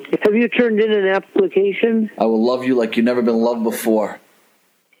cherish you. Have you turned in an application? I will love you like you've never been loved before.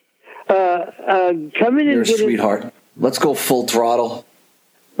 Come in You're and a sweetheart. Let's go full throttle.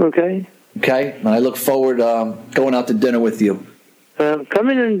 Okay. Okay? And I look forward going out to dinner with you. Come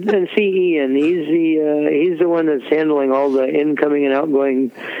in and see Ian. He's the one that's handling all the incoming and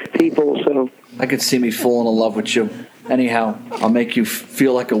outgoing people. So I could see me falling in love with you. Anyhow, I'll make you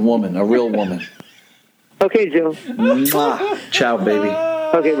feel like a woman, a real woman. Okay, Joe. Mwah. Ciao, baby.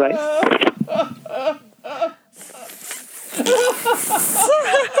 Okay, bye. Oh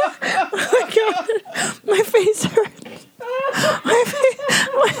my God, my face hurts. Oh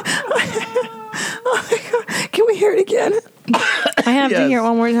my God, can we hear it again? I have to hear it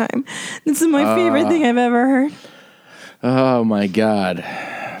one more time. This is my favorite thing I've ever heard. Oh my God,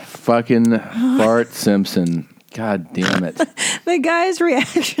 fucking Fart Simpson. God damn it. The guy's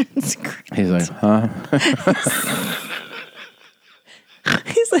reaction's great. He's like, huh?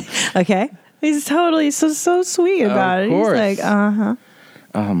 He's like, okay. He's totally so sweet about it. course. He's like, uh-huh.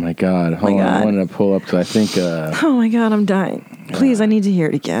 Oh my God. Hold on. I wanted to pull up because I think oh my God, I'm dying. Please, I need to hear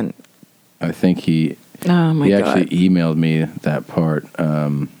it again. I think he actually emailed me that part.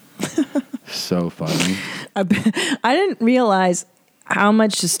 So funny. I didn't realize how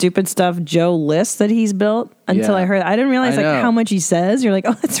much stupid stuff Joe lists that he's built until I heard. I didn't realize how much he says. You're like,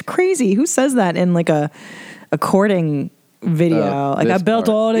 oh, that's crazy. Who says that in like a courting video? I built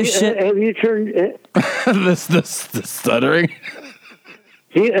all this shit. Have you turned the stuttering?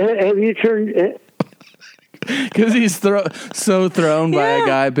 Have you turned? Because he's so thrown by a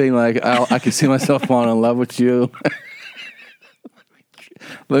guy being like, I can see myself falling in love with you.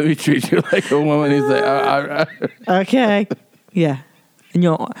 Let me treat you like a woman. He's like, okay, yeah. And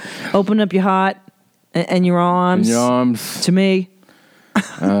you'll open up your heart and your arms. To me.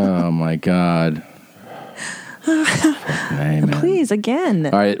 Oh my God. Hey, man. Please, again.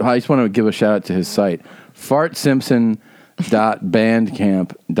 All right, I just want to give a shout out to his site,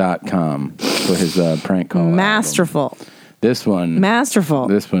 fartsimpson.bandcamp.com for his prank call. Masterful. Album. This one. Masterful.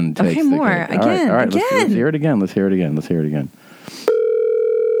 This one takes more. the cake. Again. All right. Again. Let's hear it again. Let's hear it again.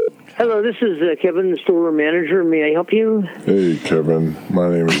 Hello, this is Kevin, the store manager. May I help you? Hey, Kevin.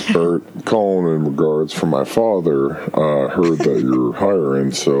 My name is Bert. Calling in regards for my father. Heard that you're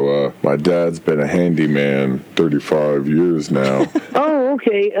hiring, so my dad's been a handyman 35 years now. Oh,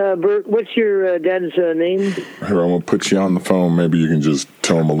 okay. Bert, what's your dad's name? Here, I'm going to put you on the phone. Maybe you can just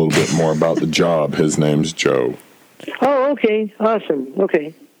tell him a little bit more about the job. His name's Joe. Oh, okay. Awesome.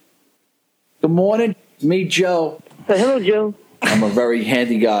 Okay. Good morning. Me, Joe. Hello, Joe. I'm a very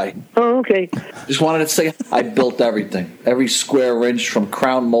handy guy. Oh, okay. Just wanted to say I built everything. Every square inch from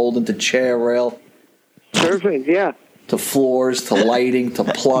crown molding to chair rail. Perfect, yeah. To floors, to lighting, to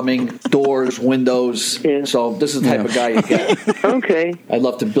plumbing, doors, windows. Yeah. So this is the type of guy you get. Okay. I'd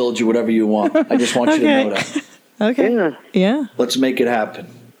love to build you whatever you want. I just want you to know that. Okay. Yeah. Let's make it happen.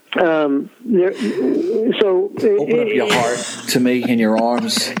 Open up your heart to me in your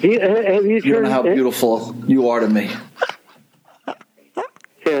arms. Have you You don't know how beautiful you are to me.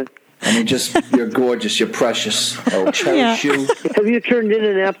 Yeah. I mean, you're gorgeous. You're precious. I will cherish you. Have you turned in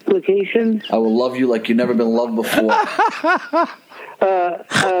an application? I will love you like you've never been loved before.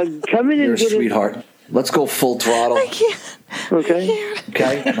 Come in You're and a get sweetheart. Let's go full throttle. I can't. Okay.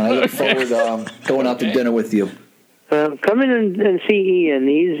 Okay? And I look forward to going out to dinner with you. Come in and see Ian.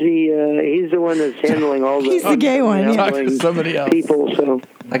 He's the one that's handling all the. He's the gay one. Yeah. Talk to somebody else. People. So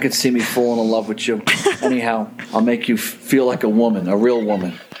I could see me falling in love with you. Anyhow, I'll make you feel like a woman, a real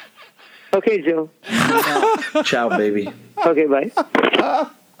woman. Okay, Joe. Ciao, baby. Okay, bye.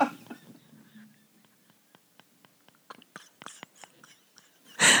 A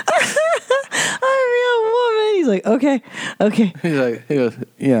real woman. He's like, okay. He goes,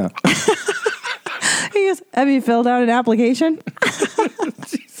 yeah. He goes, have you filled out an application?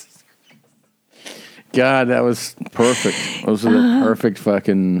 God, that was perfect. Those are the perfect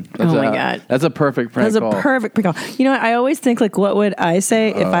fucking. Oh my God. That's a perfect prank call. That's a perfect prank call. You know what? I always think, like, what would I say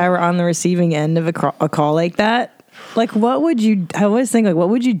if I were on the receiving end of a call like that? Like, what would you, I always think, like, what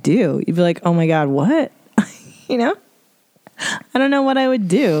would you do? You'd be like, oh my God, what? You know? I don't know what I would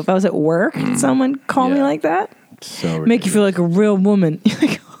do if I was at work and someone called me like that. So ridiculous. Make you feel like a real woman. You're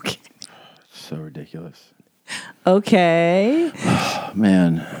like, okay. So ridiculous. Okay.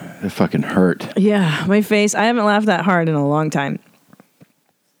 Man, it fucking hurt. Yeah, my face. I haven't laughed that hard in a long time.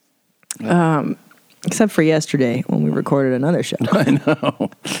 Except for yesterday when we recorded another show. I know.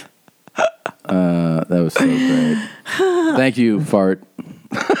 That was so great. Thank you, Fart.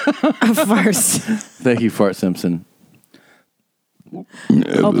 Farce. Thank you, Fart Simpson.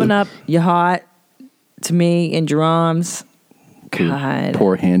 Open up your heart to me in your arms. God.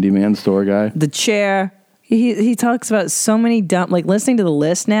 Poor handyman store guy. The chair. He talks about so many dumb, like listening to the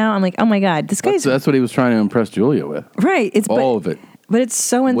list now. I'm like, oh my God, this guy's. That's what he was trying to impress Julia with. Right. It's all of it. But it's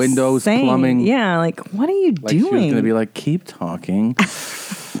so insane. Windows, plumbing. Yeah, like, what are you doing? She was going to be like, keep talking.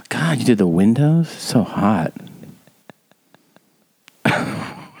 God, you did the windows? So hot.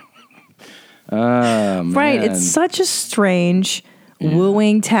 Man. Right. It's such a strange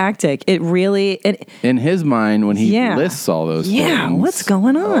wooing tactic. It really... in his mind, when he lists all those things... Yeah, what's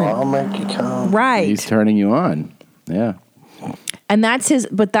going on? I'll make you come. Right. He's turning you on. Yeah. And that's his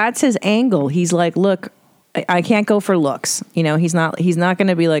angle. He's like, look, I can't go for looks. You know, he's not going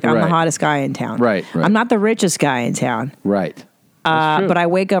to be like, I'm the hottest guy in town. Right. I'm not the richest guy in town. Right. But I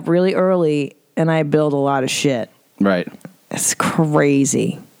wake up really early and I build a lot of shit. Right. It's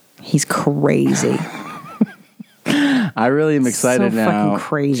crazy. He's crazy. I really am excited now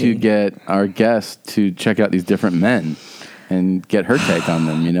crazy. to get our guest to check out these different men and get her take on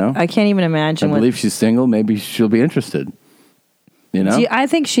them, you know? I can't even imagine. I believe she's single. Maybe she'll be interested. You know? I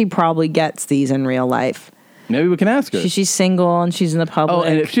think she probably gets these in real life. Maybe we can ask her. She's single and she's in the public. Oh,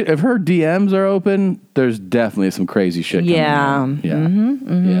 and if her DMs are open, there's definitely some crazy shit coming on. Yeah.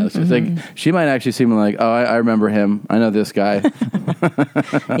 Yeah. So like, she might actually seem like, oh, I remember him. I know this guy.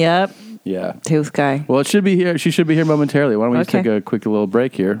 Yep. Yeah. Tooth guy. Well, it should be here. She should be here momentarily. Why don't we just take a quick little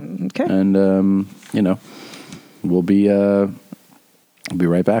break here? Okay. And, you know, we'll be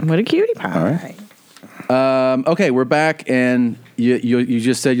right back. What a cutie pie. All right. Okay, we're back, and you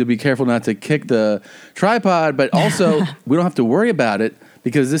just said you'll be careful not to kick the tripod, but also we don't have to worry about it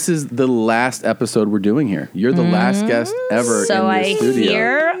because this is the last episode we're doing here. You're the last guest ever so in this studio. So I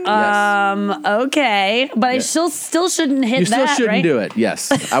hear. Okay, but I still shouldn't hit that. You still shouldn't right? do it.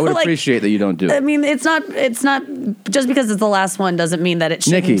 Yes, I would Like, appreciate that you don't do it. I mean, it's not just because it's the last one doesn't mean that it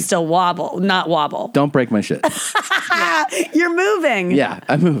shouldn't Nikki, still not wobble. Don't break my shit. You're moving. Yeah,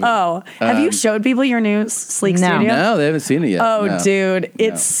 I'm moving. Oh, have you showed people your new sleek studio? No, they haven't seen it yet. Oh, No. dude,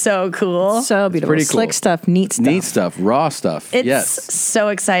 it's so cool. So beautiful. Pretty cool. Slick stuff, neat stuff. Neat stuff, raw stuff. It's yes. so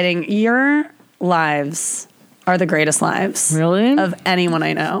exciting. Your lives are the greatest lives of anyone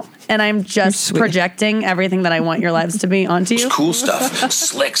I know. And I'm just projecting everything that I want your lives to be onto you. Cool stuff,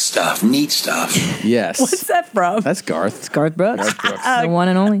 slick stuff, neat stuff. Yes. What's that from? That's Garth. It's Garth Brooks. The one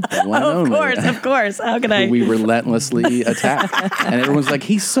and only. The one and only. Of course. How can I? We relentlessly attack. And everyone's like,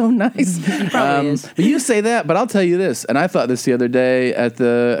 he's so nice. But you say that, but I'll tell you this. And I thought this the other day at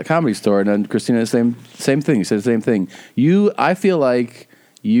the Comedy Store. And then Christina, same thing. You said the same thing. I feel like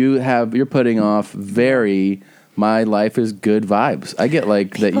you're putting off my life is good vibes. I get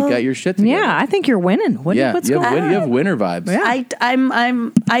like that you got your shit together. Yeah, I think you're winning. What's going on? You have winner vibes. Yeah.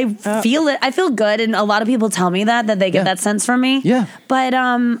 I feel it. I feel good, and a lot of people tell me that they get that sense from me. Yeah. But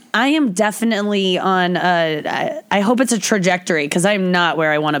I am definitely on. I hope it's a trajectory because I'm not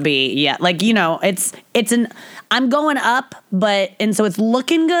where I want to be yet. Like I'm going up, so it's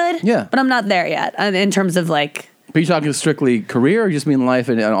looking good. Yeah. But I'm not there yet in terms of like. But you're talking strictly career, or you just mean life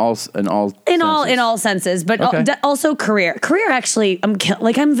in all senses, but Okay. also career. Career, actually, I'm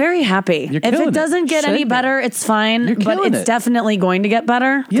very happy. You're If killing it doesn't get any better, it's fine. You're But killing it's it. definitely going to get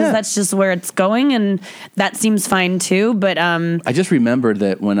better because Yeah. that's just where it's going, and that seems fine too. But I just remembered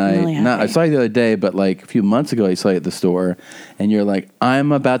that when I saw you the other day, but like a few months ago, I saw you at the store, and you're like,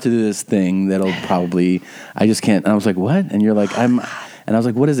 I'm about to do this thing that'll probably, I just can't. And I was like, what? And you're like, and I was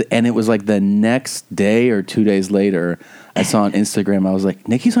like, what is it? And it was like the next day or 2 days later, I saw on Instagram, I was like,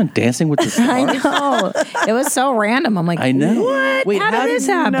 Nikki's on Dancing with the Stars? I know. It was so random. I'm like, I know. What? Wait, how did this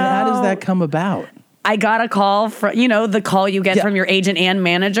happen? How does that come about? I got a call from, the call you get from your agent and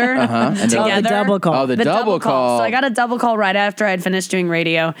manager And together. the double call. Oh, the double call. So I got a double call right after I had finished doing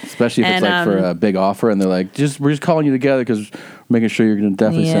radio. Especially if it's like for a big offer, and they're like, we're just calling you together because we're making sure you're going to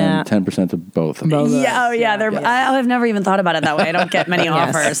definitely send 10% to both. I've never even thought about it that way. I don't get many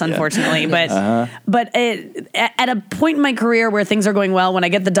Yes. offers, unfortunately. Yes. But at a point in my career where things are going well, when I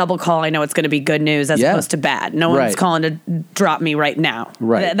get the double call, I know it's going to be good news as opposed to bad. No one's calling to drop me right now.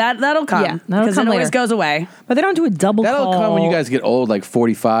 Right. That'll come. Yeah, that'll because come it always later. goes away. But they don't do a double That'll call. come when you guys get old, like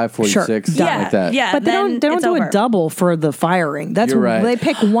 45, 46, something like that. Yeah, But they don't it's do over. a double for the firing. That's You're right. They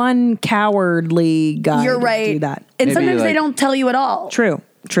pick one cowardly guy You're to right. do that. And Maybe sometimes they like- don't tell you at all. True.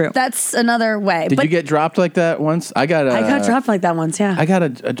 That's another way. Did but you get dropped like that once? I got dropped like that once, yeah. I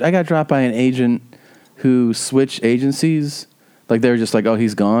got dropped by an agent who switched agencies. Like they were just like, oh,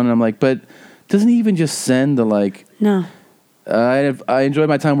 he's gone. And I'm like, but doesn't he even just send the like? No. I enjoyed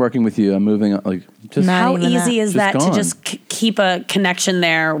my time working with you. I'm moving on. Like, just How easy is that to gone. just keep a connection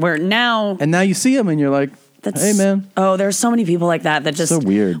there? Where now, And now you see him, and you're like, hey, man. Oh, there's so many people like that just So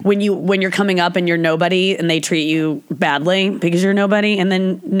weird. when you're coming up and you're nobody and they treat you badly because you're nobody, and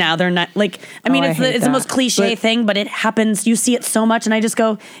then now they're not like. I mean, I it's hate the that. most cliche thing, but it happens. You see it so much, and I just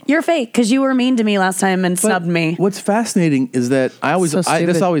go, "You're fake because you were mean to me last time and snubbed me." What's fascinating is that So stupid.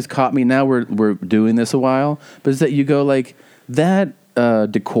 this always caught me. Now we're doing this a while, but is that you go like that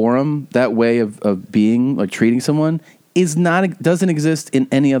decorum, that way of being, like treating someone, doesn't exist in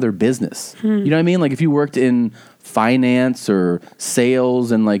any other business. You know what I mean? Like if you worked in finance or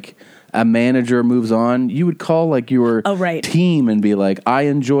sales and like a manager moves on, you would call like your team and be like, I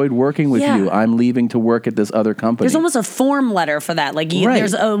enjoyed working with Yeah. you. I'm leaving to work at this other company. There's almost a form letter for that. Like Right.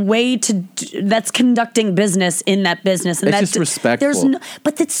 there's a way that's conducting business in that business, and It's that's just respectful.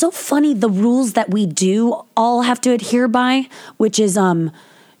 But it's so funny. The rules that we do all have to adhere by, which is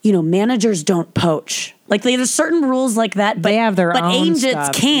managers don't poach. Like there's certain rules like that, but They have their but own agents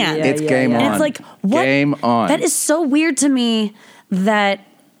stuff. can't. Yeah, It's game And on. it's like what? Game on. That is so weird to me that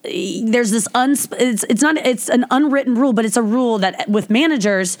there's this it's an unwritten rule, but it's a rule that with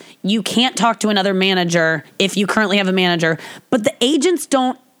managers you can't talk to another manager if you currently have a manager, but the agents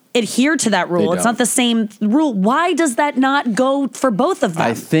don't adhere to that rule. They It's don't. not the same rule. Why does that not go for both of them?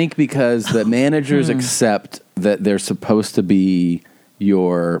 I think because the managers accept that they're supposed to be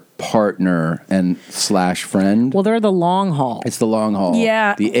your partner and / friend. Well, they're the long haul. It's the long haul.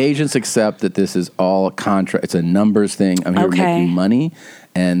 Yeah. The agents accept that this is all a contract. It's a numbers thing. I'm here to Okay. make you money,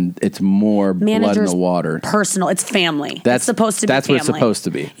 and it's more blood in Managers the water. personal. It's family. That's it's supposed to be That's family. what it's supposed to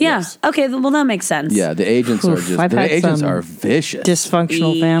be. Yeah. Okay. Well, that makes sense. Yeah, the agents are Oof, just I've had the agents some are vicious.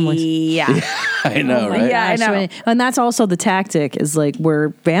 Dysfunctional families. Yeah. I know, right? Yeah, I know. And that's also the tactic is like we're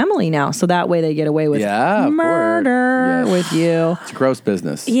family now, so that way they get away with Yeah, of course. murder Yes. with you. It's gross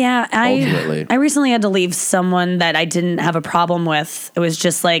business. Yeah, Ultimately. I recently had to leave someone that I didn't have a problem with. It was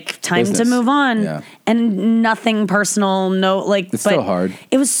just like time Business. to move on, Yeah. and nothing personal. No, like It's but still hard.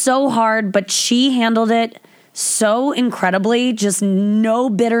 It was so hard, but she handled it so incredibly, just no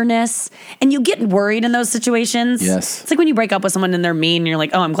bitterness. And you get worried in those situations. Yes. It's like when you break up with someone and they're mean and you're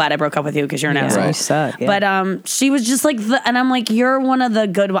like, oh, I'm glad I broke up with you because you're an asshole. You suck. Yeah. But she was just like, and I'm like, you're one of the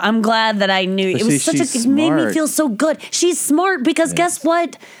good ones. I'm glad that I knew. But it was it made me feel so good. She's smart because guess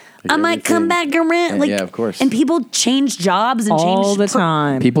what? I might come back around. Like, yeah, of course. And people change jobs and all the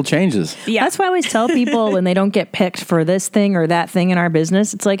time. People changes. Yeah. That's why I always tell people when they don't get picked for this thing or that thing in our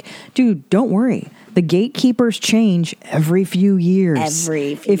business, it's like, dude, don't worry. The gatekeepers change every few years.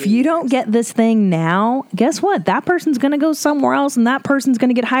 If you don't get this thing now, guess what? That person's going to go somewhere else and that person's going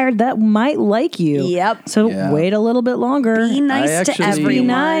to get hired that might like you. Yep. So wait a little bit longer. Be nice to everyone. Be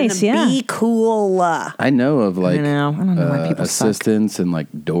nice, yeah. Be cool. I know of like I don't know why people assistants and like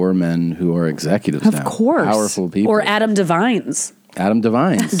doormen who are executives now. Of course. Powerful people. Or Adam Devines. Adam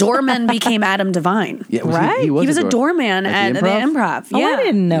Devines. Doorman became Adam Devine. Yeah, right? He was a doorman at the improv. Oh, I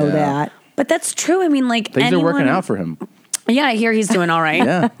didn't know that. But that's true. I mean, like Things are working out for him. Yeah, I hear he's doing all right.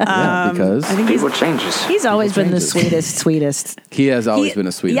 Yeah, because I think people changes. He's always been the sweetest. He has always been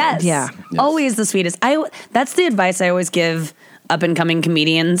a sweetheart. Yes. Always the sweetest. That's the advice I always give up and coming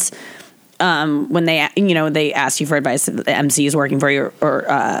comedians. When they ask you for advice, the MC is working for you or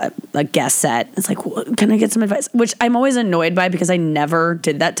a guest set. It's like, can I get some advice? Which I'm always annoyed by because I never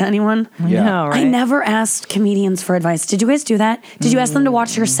did that to anyone. Yeah. know, right? I never asked comedians for advice. Did you guys do that? Did you ask them to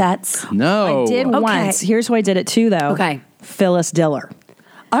watch your sets? No. I did once. Here's who I did it to, though. Okay. Phyllis Diller.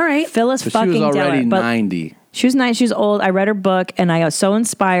 All right. Phyllis But fucking she was Diller. already But 90. she was nice. She was old. I read her book, and I was so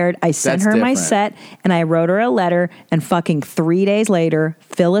inspired. I sent That's her my different. set, and I wrote her a letter. And fucking 3 days later,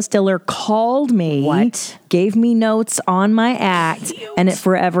 Phyllis Diller called me, gave me notes on my act, and it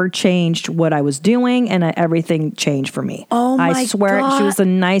forever changed what I was doing, and everything changed for me. Oh my I swear, God. she was the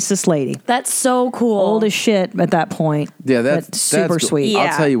nicest lady. That's so cool. Old as shit at that point. Yeah, but super cool. sweet.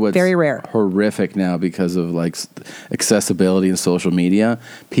 I'll tell you what's very rare. horrific now because of like accessibility and social media.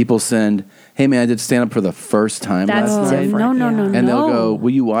 People send, hey man, I did stand up for the first time last night. No. And they'll go, will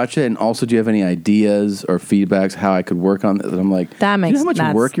you watch it? And also, do you have any ideas or feedbacks how I could work on this? And I'm like, that makes do you know how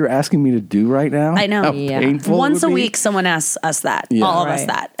much work you're asking me to do right now? I know. How painful it Once a would be? week, someone asks us that. Yeah. All of us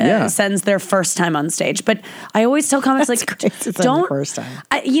that. Sends their first time on stage. But I always tell comics, don't. First time.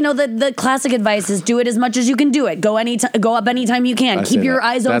 The classic advice is do it as much as you can do it. Go up anytime you can. I Keep say your that.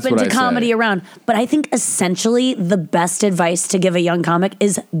 eyes That's open what to I say. comedy around. But I think essentially the best advice to give a young comic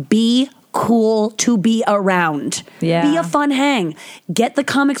is be cool to be around. Yeah. Be a fun hang. Get the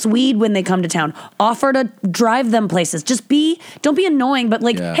comics weed when they come to town. Offer to drive them places. Don't be annoying, but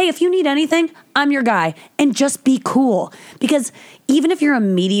hey, if you need anything, I'm your guy. And just be cool. Because even if you're a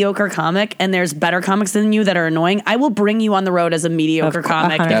mediocre comic and there's better comics than you that are annoying, I will bring you on the road as a mediocre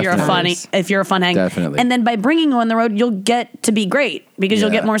comic if you're a fun hang. Definitely. And then by bringing you on the road, you'll get to be great because you'll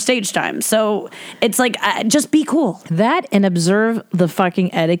get more stage time. So it's like, just be cool. That and observe the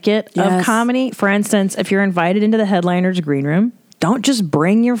fucking etiquette of comedy. For instance, if you're invited into the headliner's green room, don't just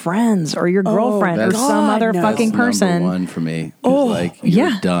bring your friends or your girlfriend or some other fucking person. Number one for me.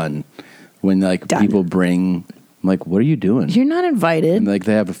 You're done. When people bring, I'm like, what are you doing? You're not invited. And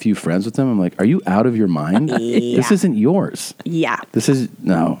they have a few friends with them. I'm like, are you out of your mind? This isn't yours. Yeah. This is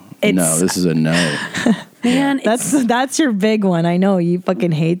this is a no. Man, that's your big one. I know you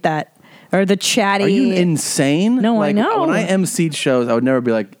fucking hate that. Or the chatty. Are you insane? No, I know. When I emceed shows, I would never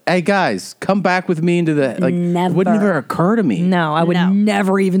be like, hey guys, come back with me into the, Never. It would never occur to me. No, I would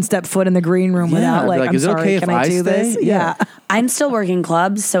never even step foot in the green room without I'd be I'm is it sorry, okay can if I do stay? this? Yeah. I'm still working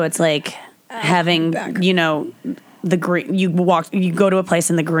clubs, so it's like having, the green. You go to a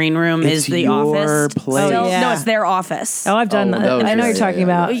place in the green room It's is the your office. place. No, it's their office. Oh, I've done that. I know what you're talking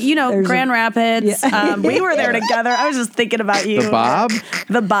about. There's Grand Rapids. We were there together. I was just thinking about you.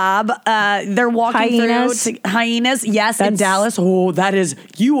 The Bob? They're walking Hyenas? through Hyenas. Yes, in Dallas. Oh, that is,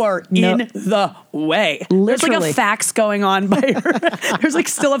 you are in the way. There's like Literally. a fax going on by her. There's like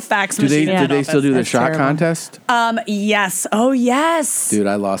still a fax Do machine. they still do the shot contest? Yes. Oh, yes. Dude,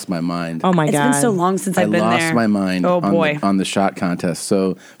 I lost my mind. Oh my It's God. been so long since I've been there. I lost my mind on the shot contest.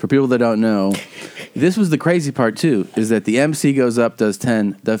 So for people that don't know, this was the crazy part too, is that the MC goes up, does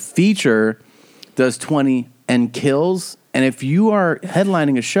 10, the feature does 20 and kills. And if you are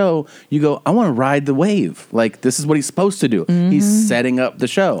headlining a show, you go, I want to ride the wave. Like, this is what he's supposed to do. Mm-hmm. He's setting up the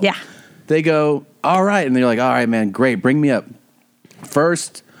show. Yeah. They go, all right. And they're like, all right, man, great. Bring me up.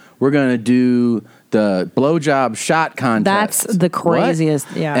 First, we're going to do the blowjob shot contest. That's the craziest.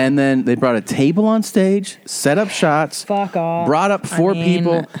 What? Yeah. And then they brought a table on stage, set up shots. Fuck off. Brought up 4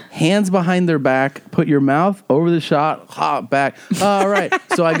 people, hands behind their back, put your mouth over the shot, hop back. All right.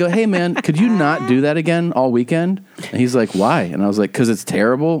 So I go, hey, man, could you not do that again all weekend? And he's like, why? And I was like, because it's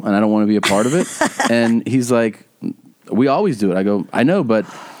terrible and I don't want to be a part of it. And he's like, we always do it. I go, I know, but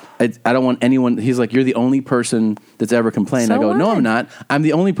I don't want anyone. He's like, you're the only person that's ever complained. So I go, what? no, I'm not. I'm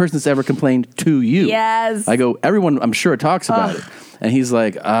the only person that's ever complained to you. Yes. I go, everyone, I'm sure, talks about it. And he's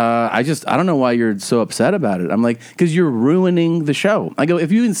like, I don't know why you're so upset about it. I'm like, because you're ruining the show. I go,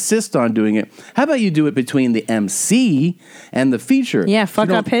 if you insist on doing it, how about you do it between the MC and the feature? Yeah, So you fuck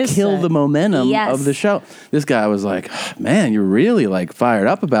don't up his kill set. the momentum Yes. of the show. This guy was like, man, you're really like fired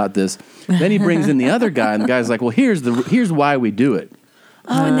up about this. Then he brings in the other guy, and the guy's like, well, here's why we do it.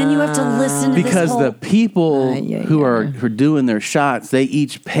 Oh, and then you have to listen to Because this the people who are doing their shots, they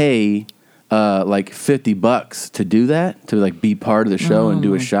each pay like $50 to do that, to like be part of the show and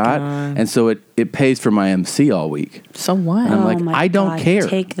do a shot. And so it pays for my MC all week. So what? And I'm like, my I don't God, care.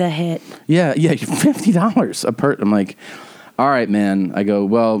 Take the hit. Yeah, $50 a per. I'm like, all right, man. I go,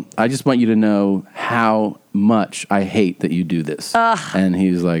 well, I just want you to know how much I hate that you do this. And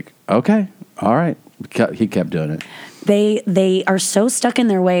he's like, okay, all right. He kept doing it. They are so stuck in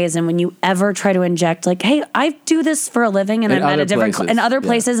their ways, and when you ever try to inject, like, hey, I do this for a living, and In I'm at other a different places, in other yeah.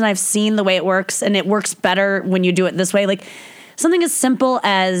 places, and I've seen the way it works, and it works better when you do it this way. Like something as simple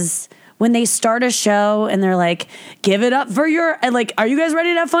as when they start a show and they're like, give it up for your, and like, are you guys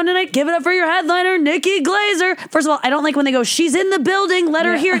ready to have fun tonight? Give it up for your headliner, Nikki Glaser. First of all, I don't like when they go, she's in the building, let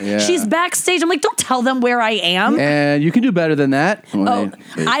her hear it. Yeah. She's backstage. I'm like, don't tell them where I am. And you can do better than that.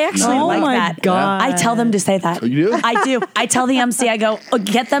 I actually Oh like my that. God. I tell them to say that. You do? I do. I tell the MC, I go,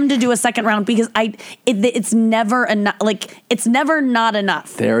 get them to do a second round because it's never enough. Like, it's never not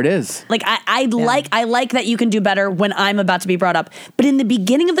enough. There it is. Like I like that you can do better when I'm about to be brought up. But in the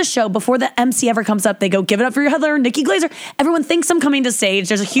beginning of the show, before the MC ever comes up, they go, give it up for your headliner, Nikki Glaser. Everyone thinks I'm coming to stage.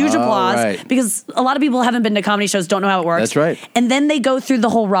 There's a huge applause right. because a lot of people haven't been to comedy shows, don't know how it works. That's right. And then they go through the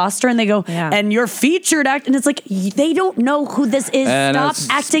whole roster and they go, and your featured act, and it's like, they don't know who this is. And Stop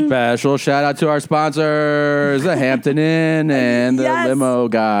a acting. Special shout out to our sponsors, the Hampton Inn and the Yes. limo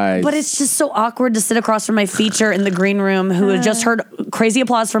guys. But it's just so awkward to sit across from my feature in the green room who had just heard crazy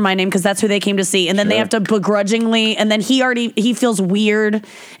applause for my name because that's who they came to see. And then they have to begrudgingly, and then he feels weird.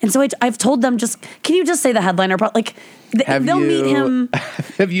 And so I've told them, can you just say the headliner part? Like, they'll meet him.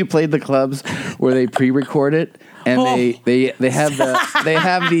 Have you played the clubs where they pre-record it and they have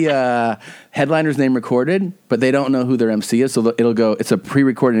the headliner's name recorded, but they don't know who their MC is, so it'll go. It's a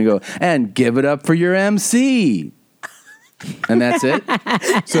pre-recording. And go and give it up for your MC. And that's it.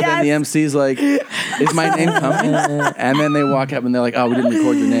 So then the MC's like, is my name coming? And then they walk up and they're like, oh, we didn't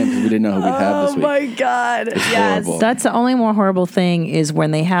record your name because we didn't know who we have this week. Oh my God. It's horrible. That's the only more horrible thing is when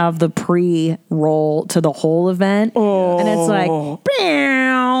they have the pre-roll to the whole event. And it's like,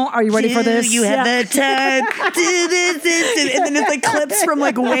 "Bam, are you ready for this? You have the time. Do this. And then it's like clips from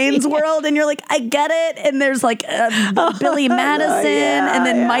like Wayne's World. And you're like, I get it. And there's like Billy Madison and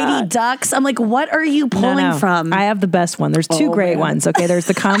then Mighty Ducks. I'm like, what are you pulling from? I have the best one. There's two great ones. Okay, there's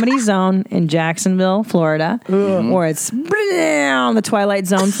the Comedy Zone in Jacksonville, Florida, or it's the Twilight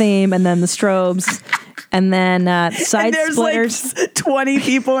Zone theme, and then the Strobes, and then Side and there's Splitters. like 20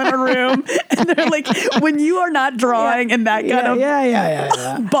 people in a room, and they're like, when you are not drawing in that kind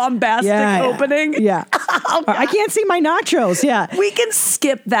of bombastic opening. Yeah. I can't see my nachos. Yeah. We can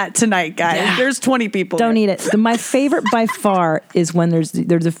skip that tonight, guys. Yeah. There's 20 people. Don't eat it. My favorite by far is when there's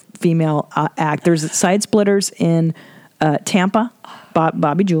a female act. There's Side Splitters in Tampa,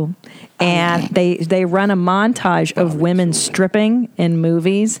 Bobby Jewell, and they run a montage of women stripping in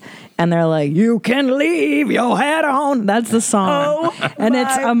movies, and they're like, "You can leave your hat on." That's the song, and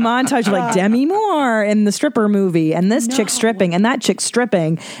it's a montage of like Demi Moore in the stripper movie, and this chick stripping, and that chick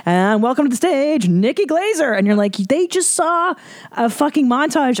stripping, and welcome to the stage, Nikki Glaser, and you're like, they just saw a fucking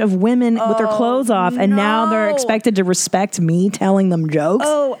montage of women with their clothes off, and now they're expected to respect me telling them jokes.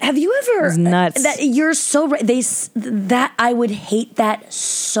 Oh, have you ever? It's nuts. That you're so right. That I would hate that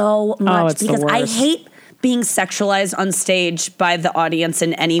so much it's the because I worst. hate being sexualized on stage by the audience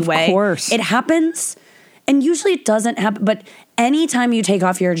in any way. Of course. It happens, and usually it doesn't happen. But anytime you take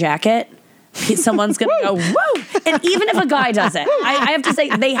off your jacket, someone's gonna go woo. And even if a guy does it, I have to say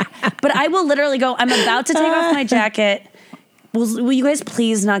but I will literally go, I'm about to take off my jacket. will you guys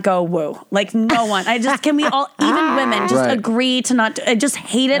please not go woo? Like, no one. Can we all, even women, just agree to not, I just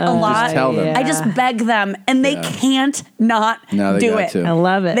hate it a lot. Just tell them. I just beg them, and they can't not do it. I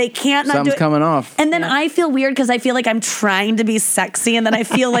love it. They can't not Something's do it. coming off. And then I feel weird because I feel like I'm trying to be sexy, and then I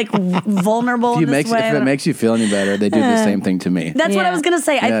feel like vulnerable in this way. If it makes you feel any better, they do the same thing to me. That's what I was going to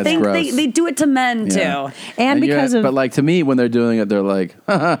say. I think they do it to men, too. And because of... But like to me, when they're doing it, they're like,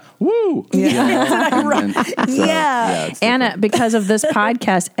 woo. Anna, because of this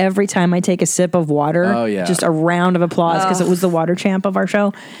podcast, every time I take a sip of water, just a round of applause because it was the water champ of our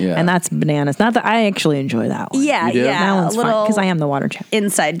show. Yeah. And that's bananas. Not that I actually enjoy that one. Yeah. That one's fun because I am the water champ.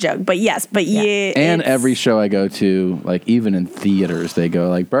 Inside joke. But yes, And every show I go to, like even in theaters, they go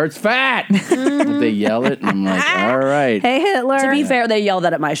like, Bert's fat. They yell it, and I'm like, all right. Hey, Hitler. To be fair, they yell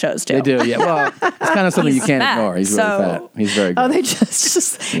that at my shows, too. They do, yeah. Well, it's kind of something you can't ignore. He's really fat. He's very good. Oh, they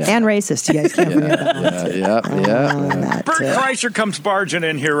just and racist. You guys can't forget that one. Yeah. Bert Kreischer comes barging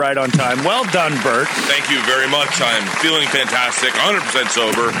in here right on time. Well done, Bert. Thank you very much. I'm feeling fantastic, 100%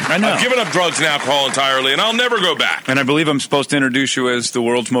 sober. I know. I've given up drugs and alcohol entirely, and I'll never go back. And I believe I'm supposed to introduce you as the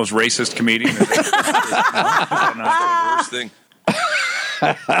world's most racist comedian. Worst thing.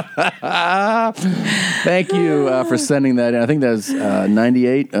 Thank you for sending that in. I think that's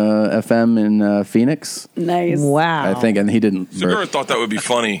 98 FM in Phoenix. Nice. Wow. I think, and he didn't. Segura thought that would be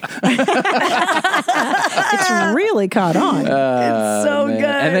funny. It's really caught on. It's so good.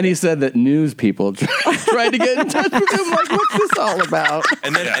 And then he said that news people tried to get in touch with him. Like, what's this all about?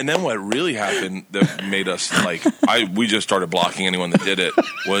 And then what really happened that made us we just started blocking anyone that did it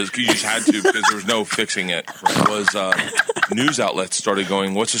was you just had to because there was no fixing it. Was news outlets started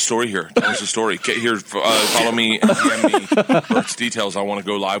going, what's the story here? Tell us the story. Get here, follow me and DM me Bert's details. I want to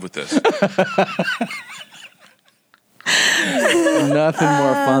go live with this. Nothing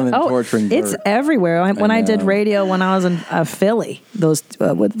more fun than torturing Bert. It's everywhere. When I did radio when I was in Philly, those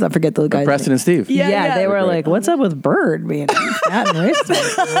I forget those guys. Preston and Steve. Yeah, they were like, "What's up with Bird being fat and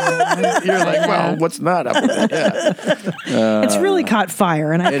racist?" You're like, "Well, what's not up with it?" Yeah. It's really caught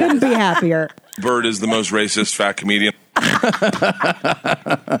fire, and I couldn't be happier. Bert is the most racist fat comedian. He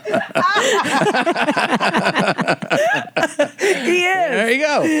is. There you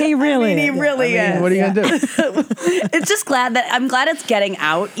go. He really is. What are you gonna do? It's just I'm glad it's getting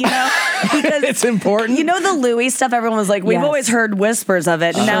out, because it's important. The Louis stuff, everyone was like, we've always heard whispers of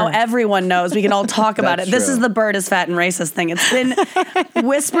it, and now everyone knows. We can all talk about it. This is the Bert is fat and racist thing. It's been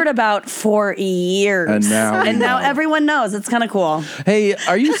whispered about for years. And now everyone knows. It's kind of cool. Hey,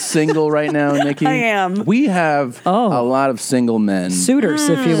 are you single right now, Nikki? I am. We have a lot of single men. Suitors,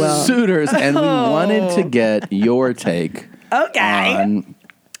 if you will. Suitors, and we wanted to get your take on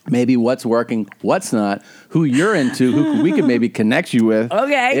maybe what's working, what's not, who you're into, who we could maybe connect you with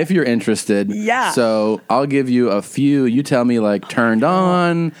if you're interested. Yeah. So I'll give you a few. You tell me, like, turned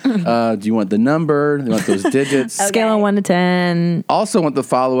on. Do you want the number? Do you want those digits? Scale of 1 to 10. Also want the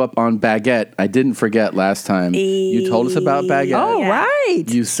follow-up on Baguette. I didn't forget last time. You told us about Baguette. Oh, right.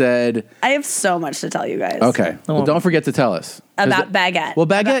 You said... I have so much to tell you guys. Okay. Well, don't forget to tell us. About Baguette. Well,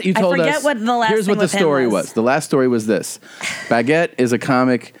 Baguette, you told us... I forget what the last Here's thing what the story was. The last story was this. Baguette is a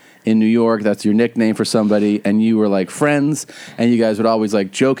comic in New York. That's your nickname for somebody. And you were like friends. And you guys would always like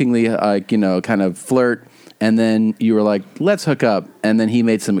jokingly, kind of flirt. And then you were like, let's hook up. And then he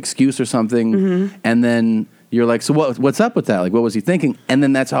made some excuse or something. Mm-hmm. And then you're like, so what's up with that? Like, what was he thinking? And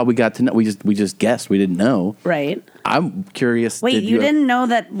then that's how we got to know. We just guessed. We didn't know. Right. I'm curious. Wait, you didn't know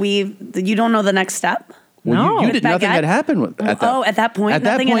that you don't know the next step? Well, no. You did. Nothing had happened at that. Oh, at that point? At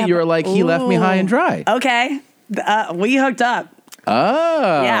that point, you were like, he left me high and dry. Okay. We hooked up.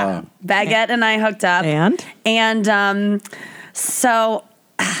 Oh. Yeah. Baguette and I hooked up. And so,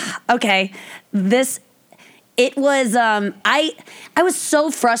 okay. It was, I was so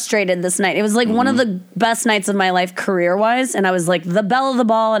frustrated this night. It was like one of the best nights of my life career-wise, and I was like the belle of the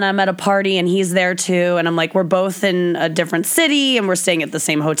ball, and I'm at a party, and he's there too, and I'm like, we're both in a different city, and we're staying at the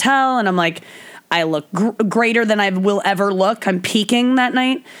same hotel, and I'm like, I look greater than I will ever look. I'm peaking that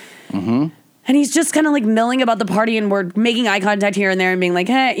night. Mm-hmm. And he's just kind of like milling about the party, and we're making eye contact here and there and being like,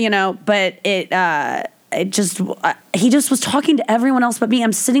 hey, but he just was talking to everyone else but me.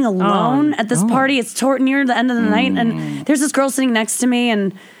 I'm sitting alone at this party. It's near the end of the night, and there's this girl sitting next to me,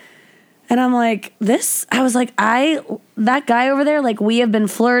 and I'm like, that guy over there, like, we have been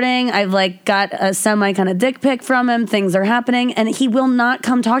flirting. I've like got a semi kind of dick pic from him. Things are happening, and he will not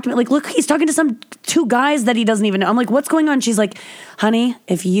come talk to me. Like, look, he's talking to two guys that he doesn't even know. I'm like, what's going on? She's like, honey,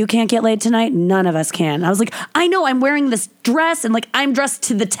 if you can't get laid tonight, none of us can. I was like, I know, I'm wearing this dress, and like, I'm dressed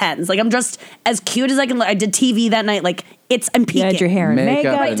to the tens. Like, I'm dressed as cute as I can. I did TV that night. Like, I'm peaking. You had your hair and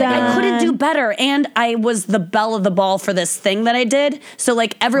makeup done. I couldn't do better. And I was the belle of the ball for this thing that I did. So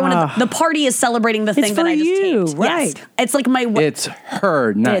like everyone, the party is celebrating the thing that I just taped. Right. Yes. It's like It's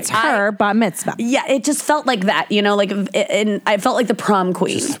her night. It's her bat mitzvah. Yeah, it just felt like that, like, and I felt like the prom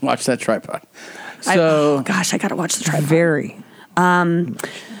queen. Just watch that tripod. So, gosh, I got to watch the tripod. Very.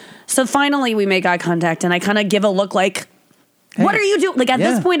 So finally we make eye contact and I kind of give a look like, what are you doing? Like at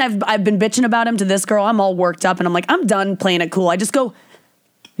this point, I've been bitching about him to this girl. I'm all worked up and I'm like, I'm done playing it cool. I just go,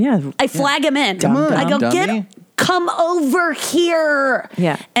 I flag him in. I go, come over here.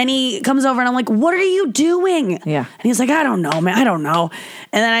 Yeah. And he comes over and I'm like, what are you doing? Yeah. And he's like, I don't know, man. I don't know.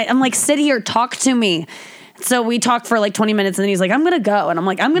 And then I'm like, sit here, talk to me. So we talked for like 20 minutes and then he's like, I'm going to go. And I'm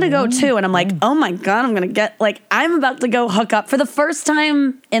like, I'm going to go too. And I'm like, oh my God, I'm going to get I'm about to go hook up for the first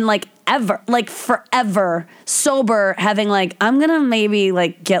time in forever sober, having I'm going to maybe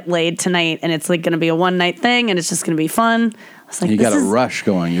get laid tonight and it's going to be a one night thing and it's just going to be fun. I was like, you got a rush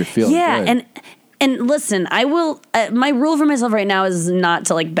going. You're feeling good. And listen, I will, my rule for myself right now is not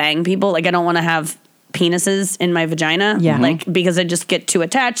to bang people. I don't want to have penises in my vagina. Yeah. Because I just get too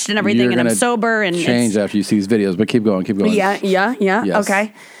attached and everything and I'm sober and change after you see these videos, but keep going. Yeah. Yes.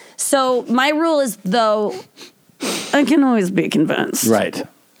 Okay. So my rule is though, I can always be convinced. Right.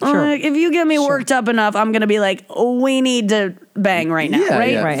 Sure. If you get me worked up enough, I'm going to be like, we need to bang right now,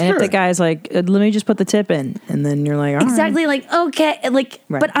 right? Right. And if the guy's like, let me just put the tip in, and then you're like, all exactly, right. okay,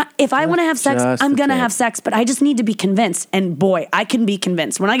 but if I want to have sex, I'm going to have sex, but I just need to be convinced. And boy, I can be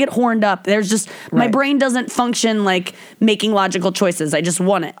convinced. When I get horned up, there's just, my brain doesn't function like making logical choices. I just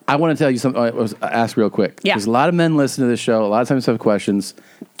want it. I want to tell you something. I was ask real quick. Yeah. Because a lot of men listen to this show. A lot of times have questions.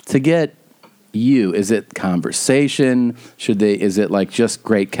 To get you, is it conversation? Is it just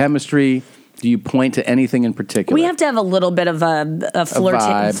great chemistry? Do you point to anything in particular? We have to have a little bit of a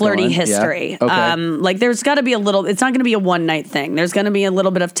flirty history. Yeah. Okay. There's got to be a little, it's not going to be a one night thing. There's going to be a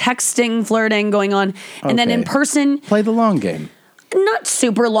little bit of texting, flirting going on. And then in person. Play the long game. Not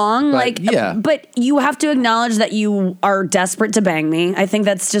super long, but, but you have to acknowledge that you are desperate to bang me. I think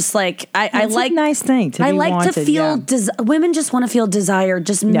that's just I like a nice thing to I be like wanted, to feel women just want to feel desire.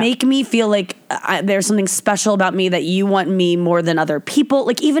 Just make me feel like there's something special about me, that you want me more than other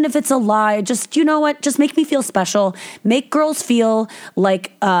people. Even if it's a lie, just you know what? Just make me feel special. Make girls feel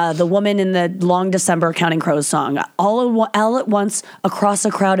like the woman in the Long December Counting Crows song. All at once across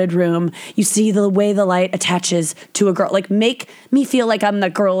a crowded room, you see the way the light attaches to a girl. Make me feel like I'm the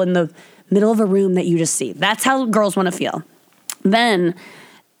girl in the middle of a room that you just see. That's how girls want to feel. Then,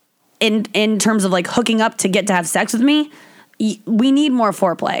 in terms of hooking up to get to have sex with me, we need more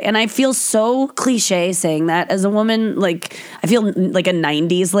foreplay. And I feel so cliche saying that as a woman. I feel like a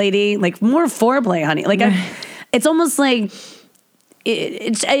 90s lady. More foreplay, honey. It's almost like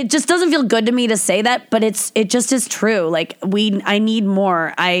it just doesn't feel good to me to say that, but it just is true. I need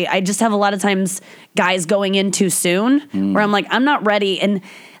more. I just have a lot of times guys going in too soon where I'm like, I'm not ready. And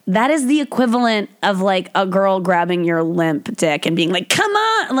that is the equivalent of a girl grabbing your limp dick and being like, come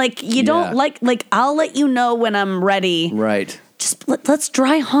on. You don't I'll let you know when I'm ready. Right. Just let's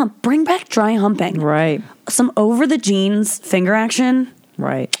dry hump. Bring back dry humping. Right. Some over the jeans finger action.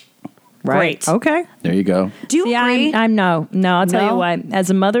 Right. Great. Okay. There you go. Do you agree? I'm no. I'll tell you what. As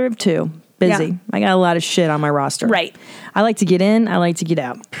a mother of two, busy. Yeah. I got a lot of shit on my roster. Right. I like to get in. I like to get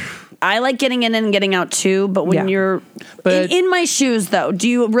out. I like getting in and getting out too, but when you're in my shoes, though, do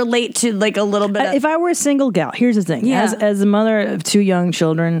you relate to a little bit? If I were a single gal, here's the thing. Yeah. As a mother of two young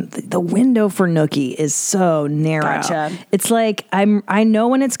children, the window for nookie is so narrow. Gotcha. It's I know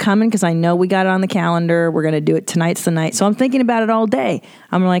when it's coming because I know we got it on the calendar. We're gonna do it tonight's the night. So I'm thinking about it all day.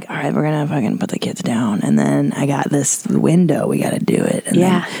 I'm like, all right, we're gonna fucking put the kids down, and then I got this window. We got to do it. And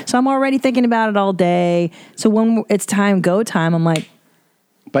then, so I'm already thinking about it all day. So when it's go time, I'm like.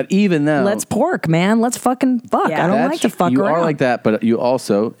 But even though let's pork, man. Let's fucking fuck. Yeah. I don't like to fuck you around. You are like that, but you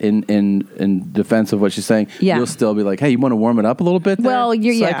also, in defense of what she's saying, you'll still be like, hey, you want to warm it up a little bit there, well,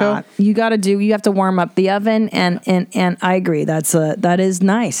 you have to warm up the oven, and I agree. That is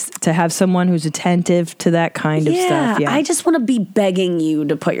nice to have someone who's attentive to that kind of stuff. Yeah, I just want to be begging you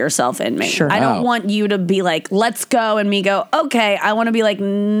to put yourself in me. Sure. I don't want you to be like, let's go, and me go, okay. I want to be like,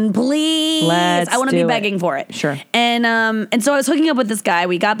 please. I want to be begging for it. Sure. And so I was hooking up with this guy.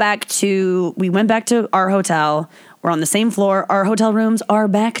 We went back to our hotel. We're on the same floor. Our hotel rooms are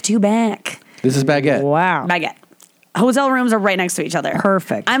back to back. This is Baguette. Wow. Baguette. Hotel rooms are right next to each other.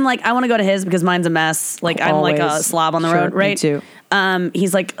 Perfect. I'm like, I want to go to his because mine's a mess. I'm like a slob on the road, right? Me too.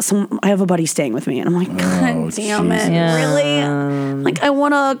 he's like, I have a buddy staying with me. And I'm like, God damn it. Really? Like, I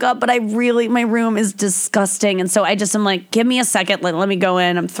want to hook up, but my room is disgusting. And so I just am like, give me a second. Let me go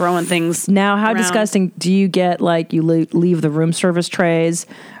in. I'm throwing things. Now, how around. disgusting do you get? Like, you leave the room service trays?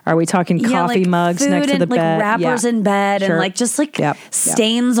 Are we talking coffee mugs next to the bed? Like wrappers in bed and like just like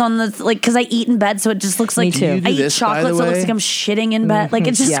stains on the, like, because I eat in bed. So it just looks like I eat chocolate. So it looks like I'm shitting in bed. Like,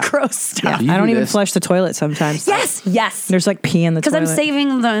 it's just gross stuff. I don't even flush the toilet sometimes. Yes. There's like pee in the toilet. Because I'm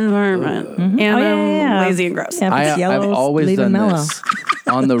saving the environment. And I'm lazy and gross. Yeah, I've always done this.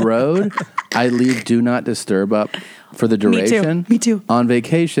 On the road, I leave Do Not Disturb up for the duration. Me too. On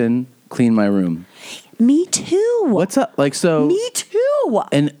vacation, clean my room. Me too. What's up? Like, so. Me too.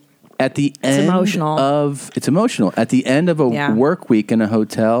 And at the end it's emotional. At the end of a work week in a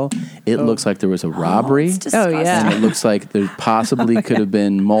hotel, it looks like there was a robbery. And it looks like there possibly could have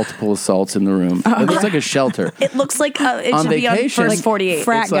been multiple assaults in the room. It looks like a shelter. It looks like it should be on First 48.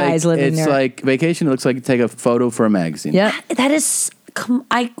 Frat guys living there. It's like vacation. It looks like you take a photo for a magazine. Yeah, that is.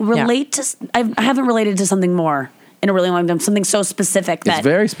 I relate to. I haven't related to something more in a really long time. Something so specific that it's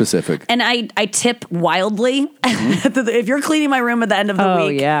very specific. And I tip wildly. If you're cleaning my room at the end of the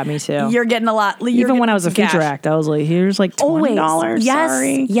week, yeah, me too. You're getting a lot. Even when I was a feature act, I was like, "Here's like $20." Yes,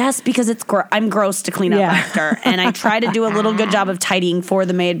 sorry. Yes, because I'm gross to clean up after, and I try to do a little good job of tidying for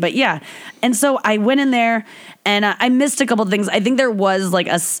the maid. But yeah, and so I went in there. And I missed a couple of things. I think there was like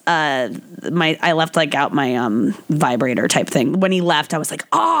I left like out my vibrator type thing. When he left, I was like,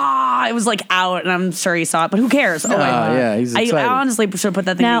 it was like out, and I'm sure he saw it, but who cares? He's excited. I honestly should have put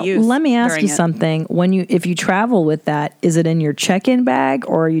that thing now, to use. Let me ask you something. If you travel with that, is it in your check-in bag,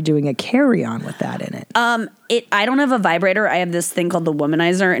 or are you doing a carry-on with that in it? I don't have a vibrator. I have this thing called the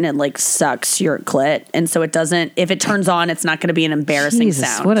womanizer, and it like sucks your clit, and so it doesn't. If it turns on, it's not going to be an embarrassing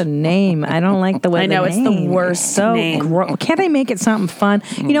sound. What a name! I don't like the way. I know it's the worst. So name. Can't they make it something fun?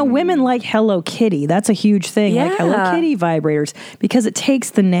 You know, women like Hello Kitty. That's a huge thing. Like Hello Kitty vibrators, because it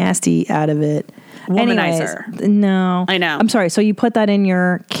takes the nasty out of it. Womanizer. Anyways, no, I know. I'm sorry. So you put that in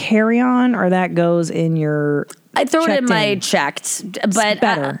your carry-on, or that goes in your? I throw it in my checked, but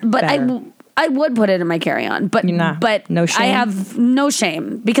better. I would put it in my carry-on, but no shame. I have no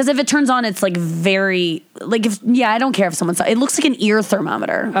shame, because if it turns on, it's like very like I don't care if someone saw it. Looks like an ear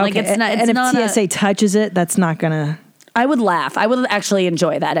thermometer. Okay. Like it's not. It's and not if TSA touches it, that's not gonna. I would laugh. I would actually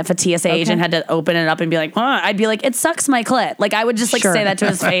enjoy that if a TSA agent had to open it up and be like, I'd be like, it sucks my clit. Like, I would just like say that to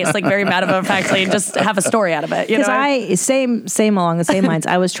his face, like very matter of factly, and just have a story out of it. Because same along the same lines.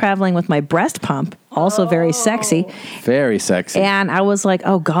 I was traveling with my breast pump, also very sexy. Very sexy. And I was like,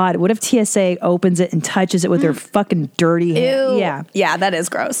 oh God, what if TSA opens it and touches it with their fucking dirty hand? Yeah. Yeah, that is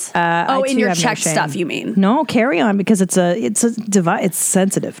gross. In your checked stuff, you mean? No, carry on, because it's a device. It's a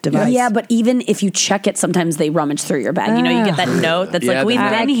sensitive device. Yeah, but even if you check it, sometimes they rummage through your bag. You know, you get that note that's like, we've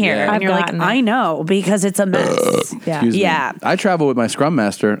been here. And you're like, I know, because it's a mess. Yeah. I travel with my Scrum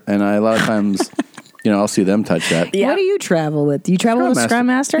Master, and a lot of times, I'll see them touch that. Yeah. What do you travel with? Do you travel with Scrum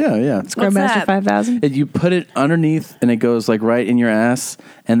Master? Yeah. Scrum Master 5000? You put it underneath, and it goes like right in your ass,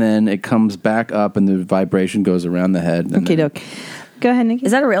 and then it comes back up, and the vibration goes around the head. Okay, doke. Go ahead, Nikki.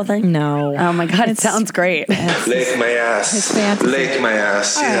 Is that a real thing? No. Oh my God, it sounds great. Lick my ass. Lick my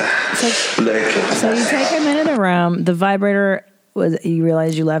ass. Yeah. Lick it. So you take him into the room. The vibrator you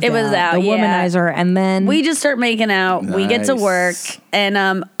realize you left it was out. The womanizer, and then we just start making out. Nice. We get to work, and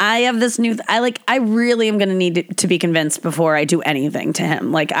I have this new. I really am going to need to be convinced before I do anything to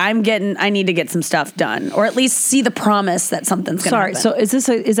him. Like I need to get some stuff done, or at least see the promise that something's going to happen.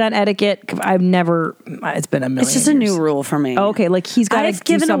 So is that etiquette? I've never. It's been a million. It's just a new rule for me. Oh, okay, like he's got to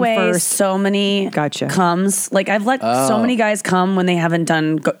given away first. So many. Comes. Like I've let so many guys come when they haven't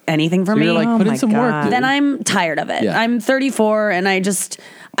done anything for me. You're like, put in some work. Dude. Then I'm tired of it. Yeah. I'm 34. And just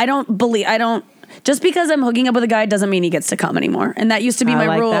because I'm hooking up with a guy doesn't mean he gets to come anymore. And that used to be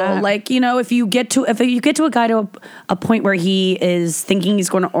my rule. That. Like, if you get to a guy to a point where he is thinking he's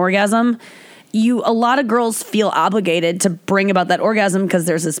going to orgasm, a lot of girls feel obligated to bring about that orgasm because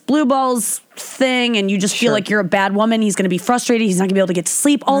there's this blue balls thing, and you just feel like you're a bad woman. He's going to be frustrated. He's not going to be able to get to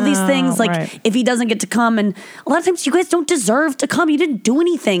sleep. All these things, like if he doesn't get to come, and a lot of times you guys don't deserve to come. You didn't do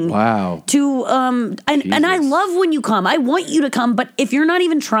anything. Wow. And I love when you come. I want you to come, but if you're not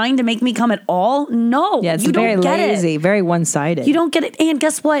even trying to make me come at all, no. Yeah, it's you very don't get lazy, very one-sided. You don't get it. And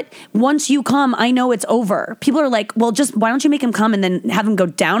guess what? Once you come, I know it's over. People are like, well, just why don't you make him come and then have him go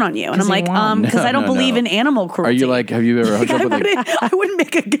down on you? And I'm like, because I don't believe in animal cruelty. Are you like, have you ever hooked up with I wouldn't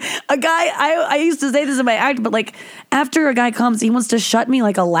make a guy. I used to say this in my act, but like after a guy comes, he wants to shut me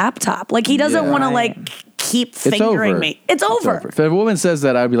like a laptop. Like he doesn't want to like keep fingering me. It's over. If a woman says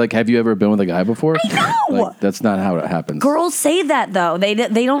that, I'd be like, have you ever been with a guy before? I know. Like, that's not how it happens. Girls say that though. They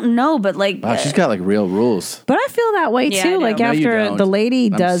don't know, but like, Wow, she's got like real rules. But I feel that way Yeah, too. I Like do. No, you after don't. the lady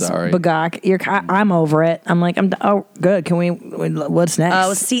I'm does sorry. bagak, I'm over it. I'm like, oh, good. Can we? What's next?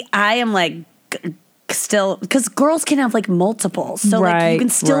 oh, see, I am like still because girls can have like multiples, so like you Right, can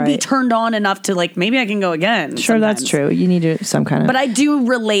still be right. turned on enough to like maybe I can go again. Sure, that's sometimes. true. You need some kind of. But I do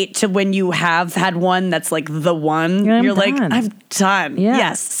relate to when you have had one that's like the one. Yeah, I'm You're like, done. I'm done. Yeah.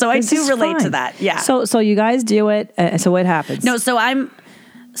 Yes. So I This do is relate to fine. that. Yeah. So you guys do it. So what happens? No,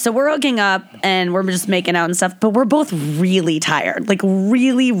 so we're hooking up and we're just making out and stuff, but we're both really tired. Like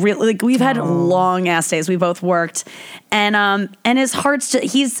really, like we've had long ass days. We both worked. And his heart's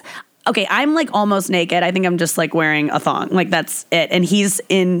just, okay, I'm like almost naked. I think I'm just like wearing a thong. Like that's it. And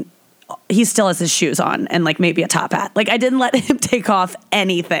he still has his shoes on and like maybe a top hat. Like I didn't let him take off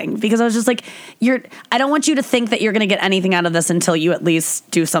anything because I was just like, I don't want you to think that you're going to get anything out of this until you at least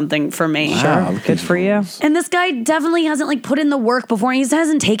do something for me. Sure. Good for you. And this guy definitely hasn't like put in the work before. He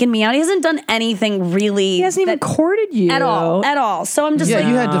hasn't taken me out. He hasn't done anything really. He hasn't even courted you at all. So I'm just Yeah, like,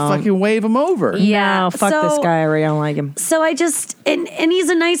 you had to fucking wave him over. Yeah, No, fuck so- this guy. I don't like him. So I just and he's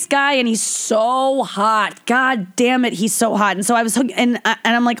a nice guy and he's so hot. God damn it, he's so hot. And so I was hooked, and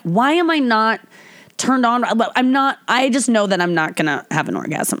I'm like, why am I not turned on? I'm not. I just know that I'm not gonna have an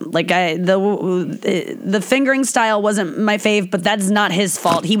orgasm. Like the fingering style wasn't my fave, but that's not his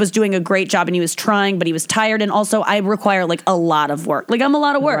fault. He was doing a great job and he was trying, but he was tired. And also, I require like a lot of work. Like I'm a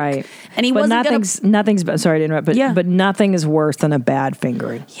lot of work, Right. And he but wasn't nothing's. Sorry to interrupt, but nothing is worse than a bad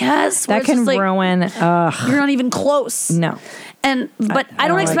fingering. Yes, where That it's can just like, ruin. You're not even close. No. And but I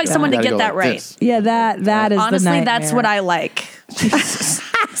don't like expect that. someone to Gotta get go that like right. this. Yeah, that is Honestly, the that's what I like.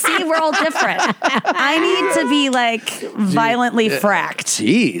 See, we're all different. I need to be like violently fracked.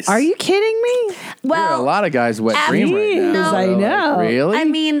 Jeez. Are you kidding me? There are a Well, lot of guys wet dream right now. no. I So, like, know. really? I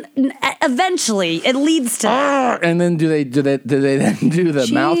mean, eventually it leads to that. And then do they then do the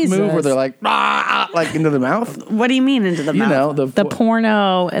mouth move where Jesus. they're like into the mouth? What do you mean into the You mouth? know The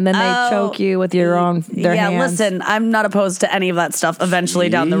porno, and then they choke you with their their yeah, hands. listen, I'm not opposed to any of that stuff eventually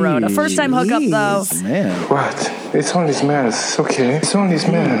down the road. A first time hookup though. Man. What? It's only manners. It's okay. It's only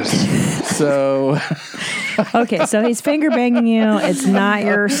manners. So Okay, so he's finger banging you. It's not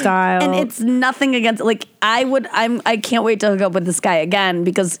your style. And it's nothing against like I can't wait to hook up with this guy again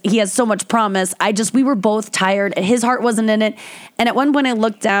because he has so much promise. We were both tired. His heart wasn't in it. And at one point I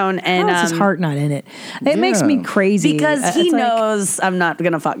looked down and How is his heart not in it? It makes me crazy because he It's like- knows I'm not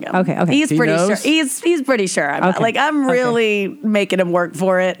gonna fuck him. Okay. He's He pretty knows? sure. He's pretty sure. I'm Okay. really making him work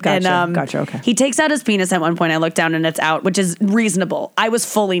for it. Gotcha, And gotcha, okay. He takes out his penis at one point. I look down and it's out, which is reasonable. I was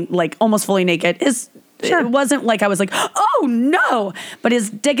fully like almost fully naked. It wasn't like I was like, oh no, but his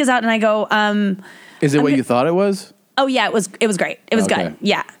dick is out and I go, is it what you thought it was? oh yeah, it was great. It was Okay. good.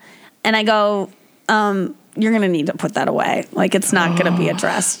 Yeah. And I go, you're gonna need to put that away. Like it's not gonna be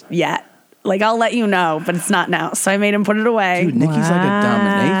addressed yet. Like I'll let you know, but it's not now. So I made him put it away. Dude, Nikki's like a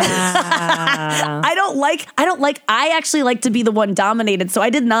dominatrix. I actually like to be the one dominated, so I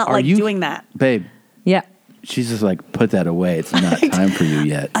did not like doing that. Babe, Yeah. she's just like, put that away. It's not time for you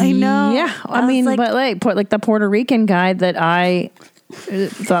yet. I know. Yeah. I mean, but like the Puerto Rican guy that I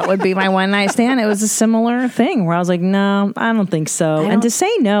thought would be my one night stand, it was a similar thing where I was like, no, I don't think so. And to say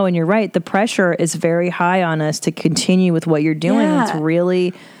no, and you're right, the pressure is very high on us to continue with what you're doing. Yeah. It's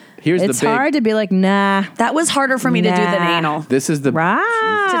really, Here's it's the big, hard to be like, nah. That was harder for me to do than anal. This is the To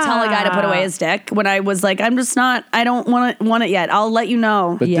tell a guy to put away his dick when I was like, I'm just not, I don't want it yet. I'll let you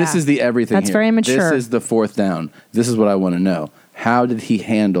know. But this is the everything. That's here. very mature. This is the fourth down. This is what I want to know. How did he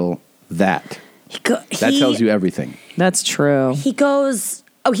handle that? That tells you everything. That's true. He goes,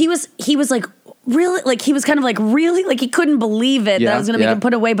 he was like, really, like he was kind of like really, like he couldn't believe it that I was going to make him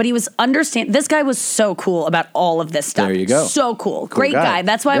put away, but he was this guy was so cool about all of this stuff. There you go. So cool. Great guy.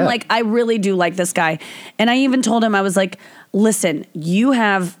 That's why I'm Yeah. like, I really do like this guy. And I even told him, I was like, listen, you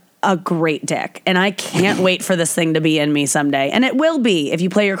have a great dick and I can't wait for this thing to be in me someday. And it will be if you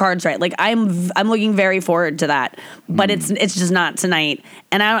play your cards right. Like I'm looking very forward to that, but it's just not tonight.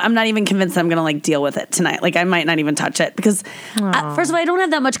 And I'm not even convinced I'm going to like deal with it tonight. Like I might not even touch it because first of all, I don't have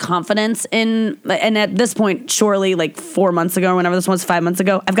that much confidence and at this point, surely like 4 months ago, whenever this was 5 months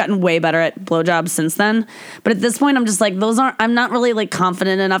ago, I've gotten way better at blowjobs since then. But at this point, I'm just like, I'm not really like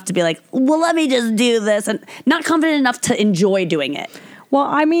confident enough to be like, well, let me just do this and not confident enough to enjoy doing it. Well,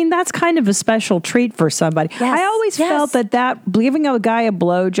 I mean, that's kind of a special treat for somebody. Yes, I always felt that giving a guy a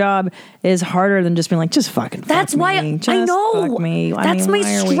blowjob is harder than just being like, just fucking That's fuck why me. I Just know. fuck me. That's my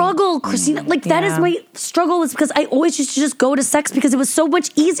struggle, Christina. Like, that is my struggle, is because I always used to just go to sex because it was so much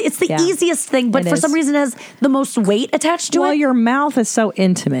easier. It's the easiest thing, but It for is. some reason it has the most weight attached to Well, it. your mouth is so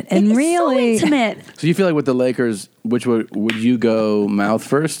intimate. And really. So intimate. So you feel like with the Lakers, which would you go mouth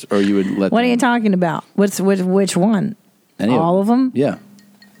first, or you would let? What are you talking about? Which one? All of them? Yeah.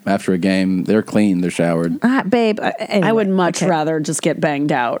 After a game, they're clean, they're showered. Babe, I would much rather just get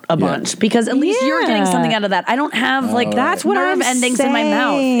banged out a bunch because at least you're getting something out of that. I don't have like That's what nerve I'm endings in my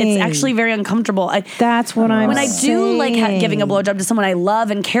mouth. It's saying. actually very uncomfortable. That's what I'm when I do like saying. giving a blowjob to someone I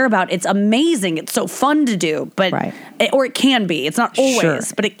love and care about. It's amazing. It's so fun to do, but or it can be. It's not always, Sure.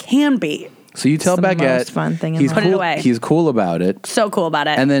 but it can be. So you tell the Baguette most fun thing in he's life. Put it cool, away. He's cool about it. So cool about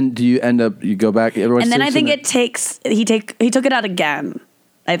it. And then do you end up you go back? Everyone And then I sleeps think in it takes he took it out again.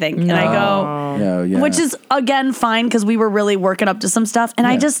 I think, and I go, Yeah. which is again fine because we were really working up to some stuff, and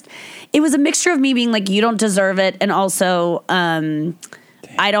it was a mixture of me being like, you don't deserve it, and also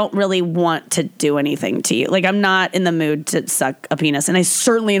I don't really want to do anything to you. Like, I'm not in the mood to suck a penis, and I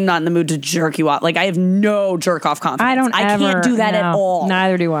certainly am not in the mood to jerk you off. Like, I have no jerk off confidence. I can't do that at all.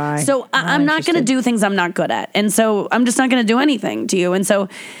 Neither do I. So I'm not going to do things I'm not good at, and so I'm just not going to do anything to you, and so.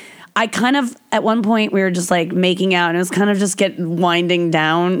 I kind of, at one point, we were just like making out, and it was kind of just winding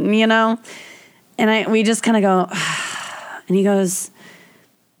down, you know? And we just kind of go, and he goes,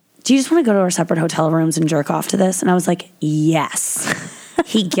 do you just want to go to our separate hotel rooms and jerk off to this? And I was like, yes.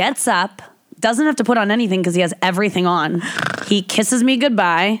 He gets up, doesn't have to put on anything because he has everything on. He kisses me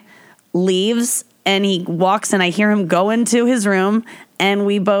goodbye, leaves, and he walks, and I hear him go into his room, and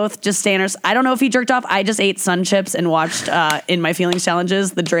we both just stay in our... I don't know if he jerked off. I just ate Sun Chips and watched In My Feelings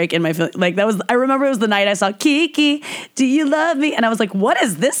Challenges, the Drake In My Feelings... Like, that was... I remember it was the night I saw Kiki, Do You Love Me? And I was like, what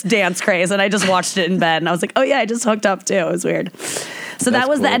is this dance craze? And I just watched it in bed, and I was like, oh yeah, I just hooked up too. It was weird. So that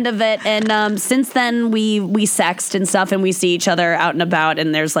was the end of it, and since then we sexed and stuff, and we see each other out and about,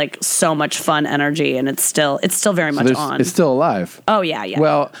 and there's like so much fun energy, and it's still very much on. It's still alive. Oh yeah.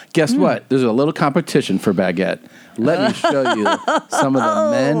 Well, guess what? There's a little competition for Baguette. Let me show you some of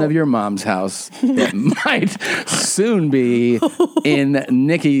the men of your mom's house that might soon be in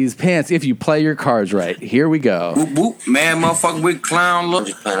Nikki's pants if you play your cards right. Here we go. Whoop, whoop. Mad motherfucker with clown look.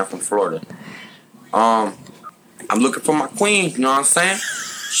 Just playing from Florida. I'm looking for my queen, you know what I'm saying?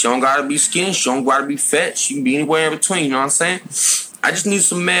 She don't gotta be skinny, she don't gotta be fat, she can be anywhere in between, you know what I'm saying? I just need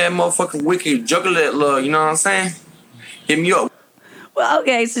some mad motherfucking wicked juggler love, you know what I'm saying? Hit me up. Well,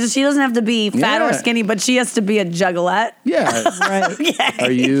 okay, so she doesn't have to be fat or Yeah. skinny, but she has to be a juggalette. Yeah. Right. Okay. Are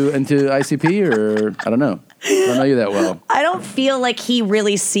you into ICP or I don't know? I don't know you that well. I don't feel like he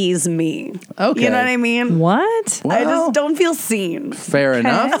really sees me. Okay. You know what I mean? What? I just don't feel seen. Fair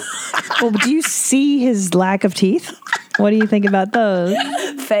enough. Well, do you see his lack of teeth? What do you think about those?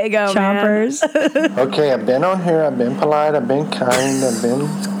 Fago, Chompers. Okay, I've been on here, I've been polite, I've been kind, I've been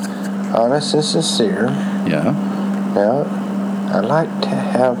honest and sincere. Yeah. Now, I'd like to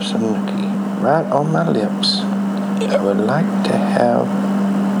have some nookie right on my lips. I would like to have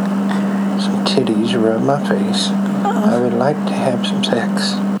some titties rub my face. I would like to have some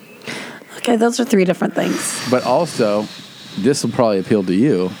sex. Okay, those are three different things. But also, this will probably appeal to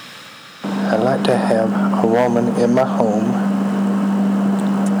you. I'd like to have a woman in my home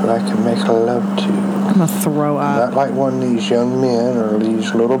that I can make love to. I'm going to throw up. Not like one of these young men or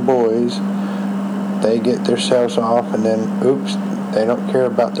these little boys. They get themselves off and then, oops, they don't care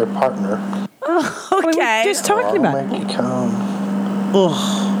about their partner. Okay. Just talking I'll about make you come.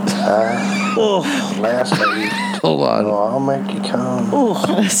 Last lady. Hold on. I'll make you come.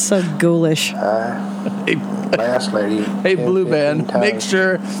 Oh, so ghoulish. Last lady. Hey, Blue Band, make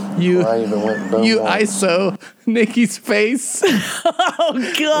sure you ISO Nikki's face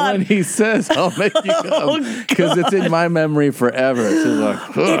Oh God! when he says, "I'll make you come," because it's in my memory forever. She's like,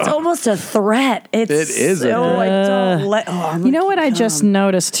 It's almost a threat. It is a so threat. I don't let. Oh, You know what I just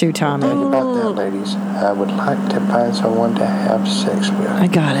noticed too, Tommy? Think about that, ladies. I would like to find someone to have sex with. I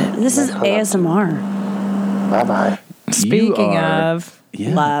got it. This is ASMR. Bye-bye. Speaking of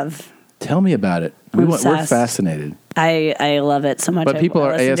love, tell me about it. We're Obsessed. fascinated. I love it so much. But people I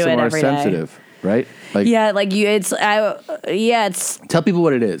are listen to it ASMR every day. sensitive, right? Like, Yeah, like you. It's tell people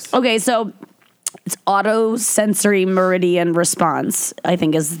what it is. okay. So it's auto-sensory meridian response, I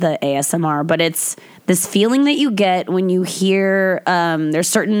think, is the ASMR. But it's this feeling that you get when you hear there's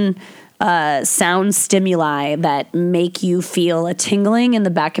certain sound stimuli that make you feel a tingling in the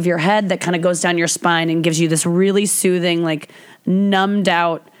back of your head that kind of goes down your spine and gives you this really soothing, like numbed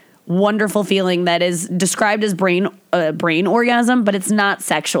out wonderful feeling that is described as brain orgasm, but it's not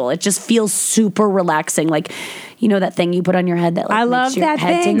sexual. It just feels super relaxing. Like, you know that thing you put on your head that like I makes love your that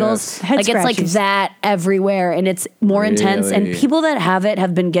head thing. tingles? Yes. Head Like it's like scratches. that everywhere, and it's more intense. And people that have it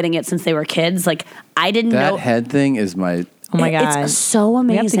have been getting it since they were kids. Like I didn't That know. head thing is my. Oh my God. It's so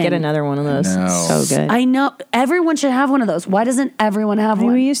amazing. We have to get another one of those. I know. It's so good. I know. Everyone should have one of those. Why doesn't everyone have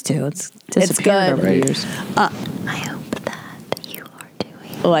one? We used to. It's good. disappeared over the years. I hope that you are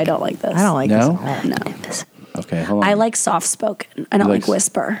doing. Oh, I don't like this. I don't like No? this. No. Okay, hold on. I like soft spoken. I don't You like like-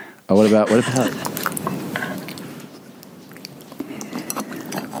 whisper. Oh, what about?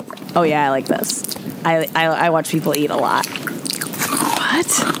 Oh yeah, I like this. I watch people eat a lot.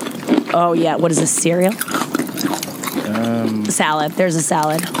 What? Oh yeah. What is this, cereal? Salad. There's a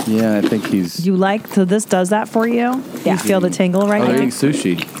salad. Yeah, I think he's. You like, so this does that for you? Yeah. You feel the tingle right Oh, they're now? eating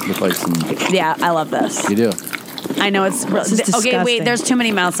sushi with like some. Yeah, I love this. You do. I know it's This is okay. Wait, disgusting. there's too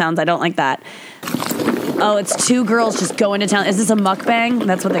many mouth sounds. I don't like that. Oh, it's two girls just going to town. Is this a mukbang?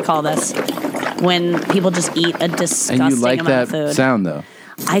 That's what they call this. When people just eat a disgusting And you like amount that of food. sound though.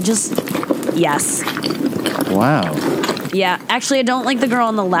 Yes. Wow. Yeah, actually, I don't like the girl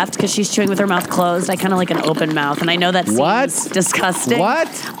on the left because she's chewing with her mouth closed. I kind of like an open mouth, and I know that seems disgusting. What?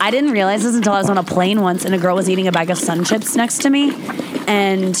 I didn't realize this until I was on a plane once, and a girl was eating a bag of Sun Chips next to me,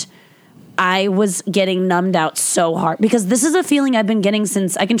 and I was getting numbed out so hard because this is a feeling I've been getting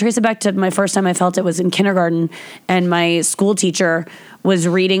since I can trace it back to my first time I felt it was in kindergarten, and my school teacher was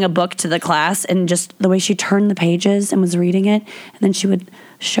reading a book to the class, and just the way she turned the pages and was reading it, and then she would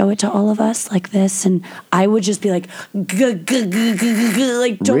show it to all of us like this, and I would just be like,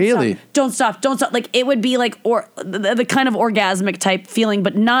 like don't stop. Like it would be like the kind of orgasmic type feeling,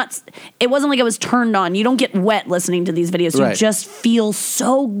 but not. It wasn't like I was turned on. You don't get wet listening to these videos. You Right. just feel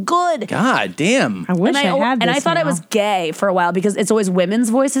so good. God damn. I wish I had this And I thought I now. was gay for a while because it's always women's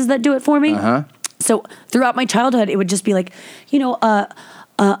voices that do it for me. Uh-huh. So throughout my childhood, it would just be like, you know,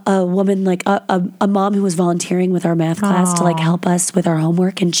 a woman, like a mom who was volunteering with our math class to like help us with our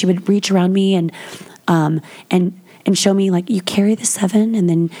homework, and she would reach around me and show me like, you carry the 7 and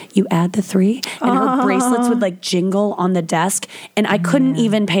then you add the 3, and her bracelets would like jingle on the desk, and I couldn't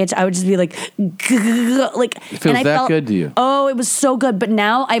even pay attention. I would just be like, like It feels and I that good to you. Oh, it was so good. But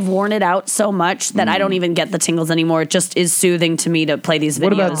now I've worn it out so much that I don't even get the tingles anymore. It just is soothing to me to play these videos.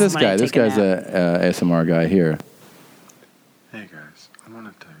 What about this when I guy? This take a guy's nap. a ASMR guy here. Hey guys, I want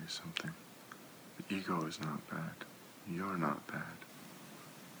to tell you something. The ego is not bad. You're not bad.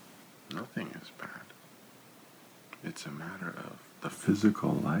 Nothing is bad. It's a matter of the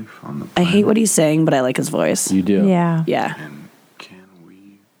physical life on the I planet. hate what he's saying, but I like his voice. You do. Yeah. Yeah. And can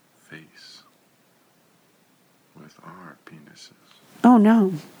we face with our penises Oh,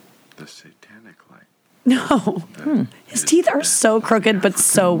 no. the satanic light? No. His teeth are so crooked, but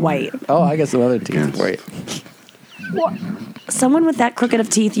so white. Oh, I got some other teeth for you. Someone with that crooked of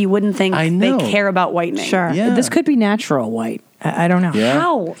teeth, you wouldn't think they care about whitening. Sure. This could be natural white. I don't know. Yeah.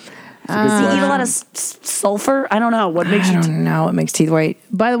 How? Does he eat a lot of sulfur? I don't know. What makes I don't know what makes teeth white.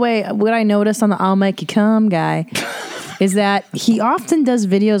 By the way, what I noticed on the I'll Make You Come guy is that he often does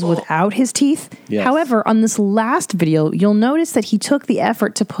videos without his teeth. Yes. However, on this last video, you'll notice that he took the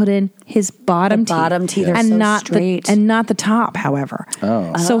effort to put in his bottom teeth. Bottom teeth are and so not straight. not the top, however.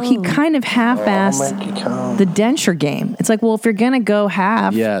 Oh. So he kind of half-assed the denture game. It's like, well, if you're going to go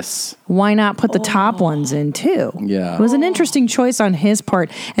half, Yes. why not put the top ones in too? Yeah. It was an interesting choice on his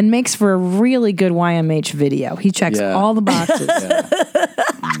part and makes for a really good YMH video. He checks Yeah. all the boxes.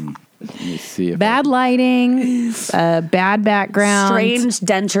 Let me see if Bad lighting, bad background, strange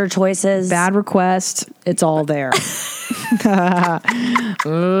denture choices, bad request. It's all there.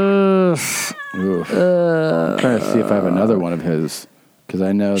 Oof. I'm trying to see if I have another one of his because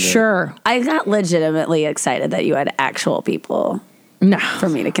I know that. Sure. I got legitimately excited that you had actual people No. for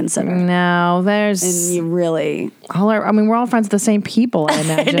me to consider. No, there's. And you really. We're all friends with the same people, I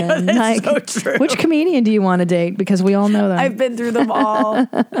imagine. that's so true. Which comedian do you want to date? Because we all know them. I've been through them all.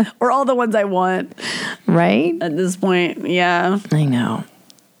 Or all the ones I want. Right? At this point, yeah. I know.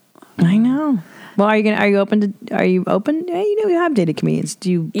 Well, are you open? Yeah, you know you have dated comedians. Do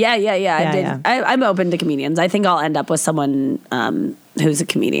you? Yeah. Yeah. I'm open to comedians. I think I'll end up with someone who's a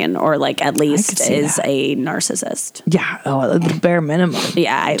comedian or like at least is a narcissist. Yeah. Oh, the bare minimum.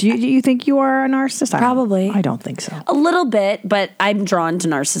 Yeah. Do you think you are a narcissist? Probably. I don't think so. A little bit, but I'm drawn to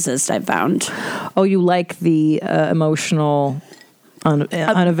narcissists, I've found. Oh, you like the emotional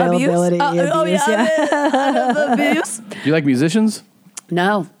unavailability. Abuse, Abuse. Do you like musicians?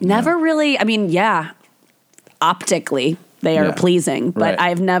 No, never really. I mean, yeah, optically they are pleasing, but Right.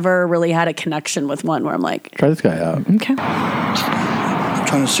 I've never really had a connection with one where I'm like, Try this guy out. Okay.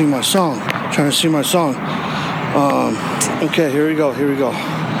 trying to sing my song. Okay, here we go.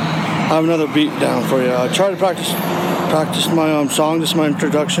 I have another beat down for you. I try to practice my song. This is my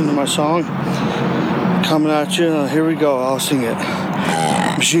introduction to my song. Coming at you. Here we go. I'll sing it.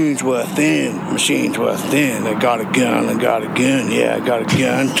 Machines within. I got a gun. Yeah, I got a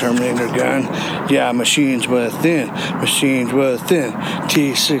gun. Terminator gun. Yeah, machines within.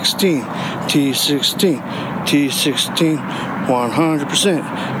 T16. 100%.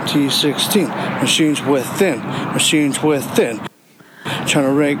 T16. Machines within. Trying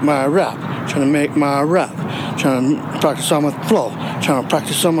to rank my rap. Trying to make my rap. Trying to practice on my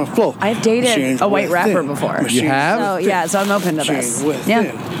flow. I've dated a white rapper before. You have? So I'm open to this.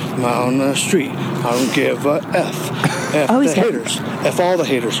 Yeah. I'm out on the street. I don't give a F. F the haters. F all the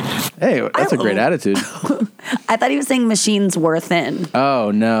haters. Hey, that's a great attitude. I thought he was saying machines within. Oh,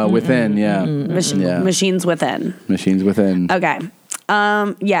 no, within, yeah. Machines within. Machines within. Okay.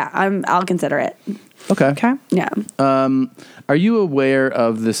 I'll consider it. Okay. Yeah. Are you aware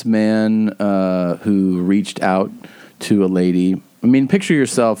of this man who reached out to a lady? I mean, picture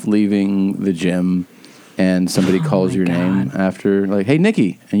yourself leaving the gym and somebody calls your name after, like, hey,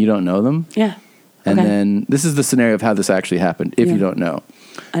 Nikki, and you don't know them. Yeah. And then this is the scenario of how this actually happened, if you don't know.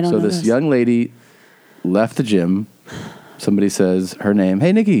 I don't know this young lady left the gym. Somebody says her name,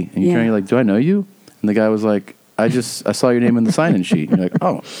 hey, Nikki. And you're like, do I know you? And the guy was like, I saw your name in the sign-in sheet. And you're like,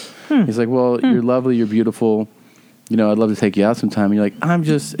 oh. He's like, well, you're lovely, you're beautiful. You know, I'd love to take you out sometime. And you're like,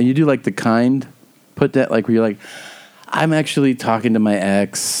 and you do like the kind, put that, like, where you're like, I'm actually talking to my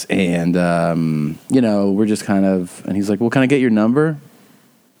ex, and, we're just kind of, and he's like, well, can I get your number?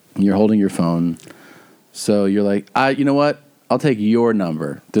 And you're holding your phone. So you're like, you know what? I'll take your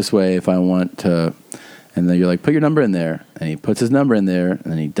number this way if I want to. And then you're like, put your number in there. And he puts his number in there, and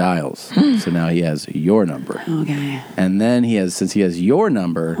then he dials. So now he has your number. Okay. And then since he has your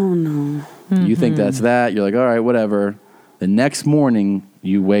number, oh no, you think that's that. You're like, all right, whatever. The next morning,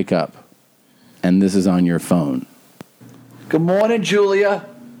 you wake up, and this is on your phone. Good morning, Julia.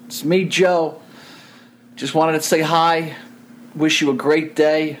 It's me, Joe. Just wanted to say hi. Wish you a great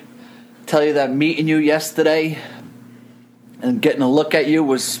day. Tell you that meeting you yesterday and getting a look at you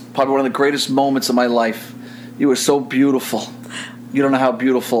was probably one of the greatest moments of my life. You were so beautiful. You don't know how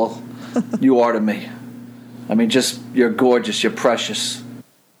beautiful you are to me. I mean, you're gorgeous. You're precious.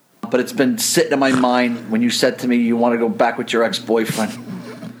 But it's been sitting in my mind when you said to me you want to go back with your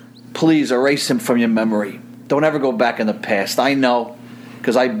ex-boyfriend. Please erase him from your memory. Don't ever go back in the past. I know,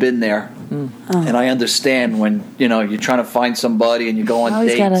 because I've been there. And I understand when, you're trying to find somebody and you go on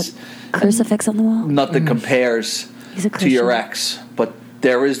dates. He's got a crucifix on the wall. Nothing compares to your ex. But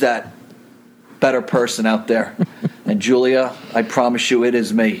there is that better person out there. And Julia, I promise you it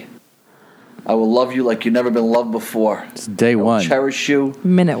is me. I will love you like you've never been loved before. It's day one. I'll cherish you.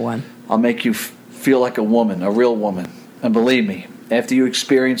 Minute one. I'll make you feel like a woman, a real woman. And believe me, after you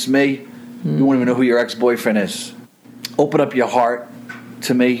experience me, you won't even know who your ex-boyfriend is. Open up your heart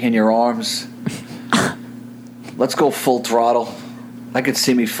to me in your arms. Let's go full throttle. I could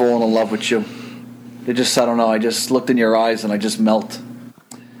see me falling in love with you. I don't know. I just looked in your eyes and I just melt.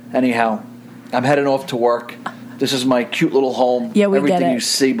 Anyhow, I'm heading off to work. This is my cute little home. Yeah, we Everything get it. you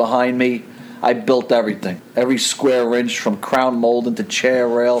see behind me, I built everything. Every square inch, from crown molding to chair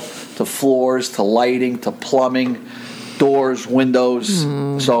rail to floors to lighting to plumbing, doors, windows.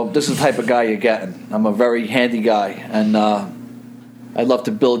 So this is the type of guy you're getting. I'm a very handy guy, and I'd love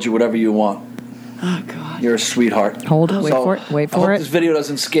to build you whatever you want. Oh, God. You're a sweetheart. Hold it. Wait for it. I hope this video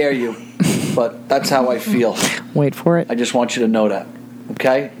doesn't scare you, but that's how I feel. Wait for it. I just want you to know that,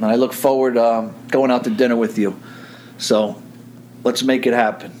 okay? And I look forward going out to dinner with you. So let's make it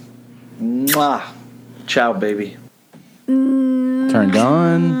happen. Mwah. Ciao, baby. Turned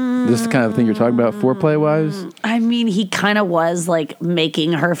on. This is the kind of thing you're talking about foreplay-wise? I mean, he kind of was like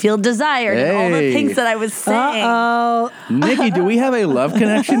making her feel desired and all the things that I was saying. Uh-oh. Nikki, do we have a love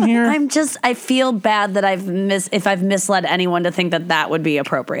connection here? I feel bad that if I've misled anyone to think that would be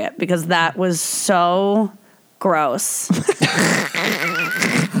appropriate, because that was so gross.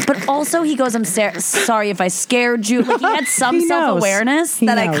 But also he goes, I'm sorry if I scared you. Like, he had some self-awareness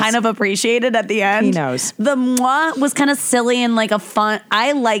that I kind of appreciated at the end. He knows. The moi was kind of silly and like a fun.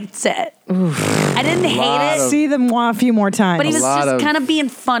 I liked it. I didn't hate it. See the moi a few more times. But he was just kind of being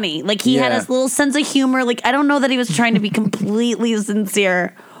funny. Like, he had his little sense of humor. Like, I don't know that he was trying to be completely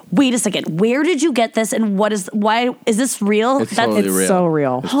sincere. Wait a second. Where did you get this? And why is this real? It's totally real. So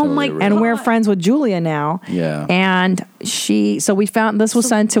real. It's oh totally my real. God. And we're friends with Julia now. Yeah. And we found, this was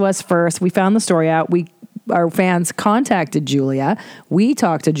sent to us first. We found the story out. We our fans contacted Julia. We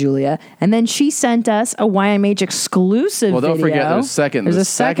talked to Julia, and then she sent us a YMH exclusive Well, video. don't forget, there's a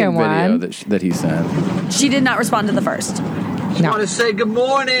second video one. that he sent. She did not respond to the first. I want to say good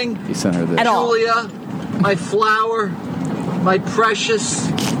morning. He sent her this. At all. Julia, my flower, my precious,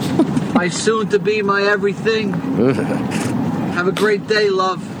 my soon-to-be, my everything. Have a great day,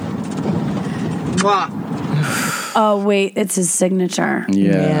 love. Mwah. Oh wait, it's his signature.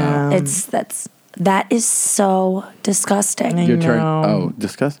 Yeah. That is so disgusting. Your turn. Oh,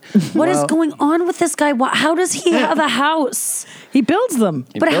 disgusting. What is going on with this guy? How does he have a house? He builds them.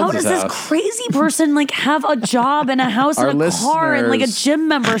 But how does this crazy person have a job and a house Our and a car and a gym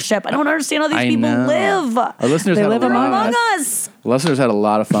membership? I don't understand how these people live. Our listeners They had live a lot. among us. Listeners had a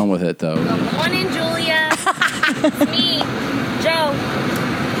lot of fun with it, though. Good morning, Julia. It's me, Joe.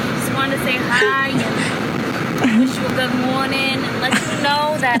 Just wanted to say hi and wish you a good morning. Let you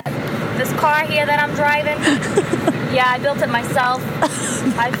know that this car here that I'm driving, yeah, I built it myself.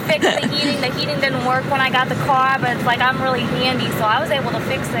 I fixed the heating. The heating didn't work when I got the car, but it's like I'm really handy, so I was able to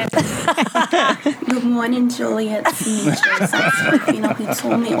fix it. Good morning, Julia. It's me, Jason. You know, he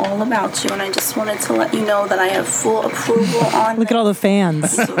told me all about you, and I just wanted to let you know that I have full approval on Look at all the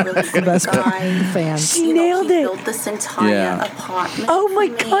fans. He's a really The best guy. fans. She nailed it. He built this entire apartment. Oh my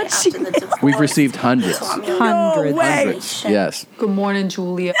God, We've received hundreds. Hundreds. Yes. Good morning,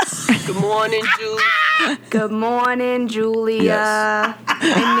 Julia. Good morning, Julia. Good morning, Julia. Yes.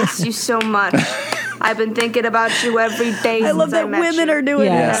 I miss you so much. I've been thinking about you every day. I love since that I met women you. are doing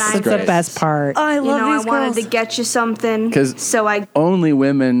Yes, Yes, that's great. the best part. I You love know, these I wanted girls. to get you something. Because So I only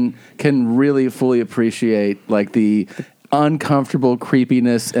women can really fully appreciate the uncomfortable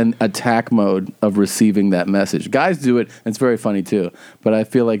creepiness and attack mode of receiving that message. Guys do it, and it's very funny too. But I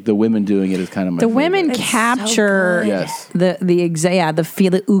feel like the women doing it is kind of my The favorite. women capture Yes. the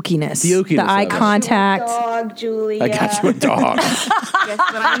ookiness, The ookiness eye of it. contact. dog, Julia. I got you a dog. Guess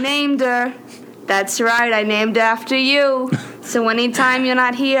what I named her? That's right, I named her after you. So anytime you're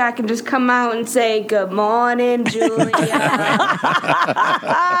not here, I can just come out and say, good morning, Julia.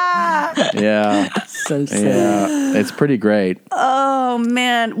 Yeah. So sad. Yeah. It's pretty great. Oh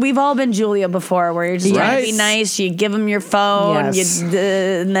man, we've all been Julia before, where you're just trying to be Right. nice. You give them your phone, Yes.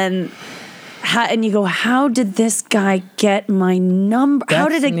 and then. And you go, how did this guy get my number? How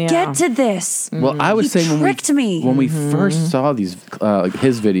did it get to this? Well, I was saying tricked me. when we first saw these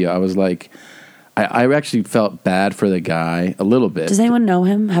his video, I was like, I actually felt bad for the guy a little bit. Does anyone know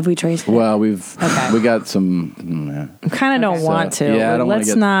him? Have we traced it? Well, we got some. I kind of don't want to. Yeah, I don't Let's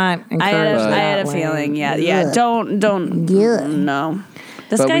wanna get- not encourage I had that a way. feeling. Yeah. Don't. No.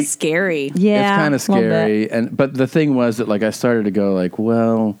 This But guy's we- scary. Yeah, it's kind of a little scary. But the thing was that I started to go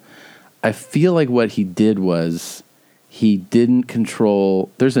well, I feel like what he did was he didn't control.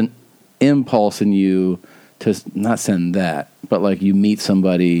 There's an impulse in you to not send that, but you meet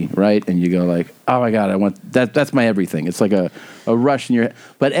somebody, right? And you go oh my God, I want that. That's my everything. It's like a rush in your head.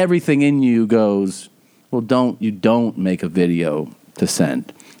 But everything in you goes, well, don't make a video to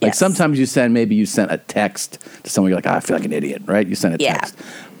send. Yes. Sometimes you sent a text to someone, you're I feel like an idiot, right? You sent a text.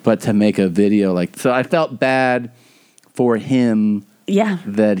 But to make a video so I felt bad for him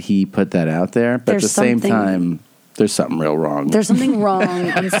that he put that out there. But at the same time, there's something real wrong. There's something wrong.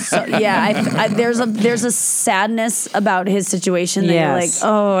 There's a sadness about his situation that you're Yes.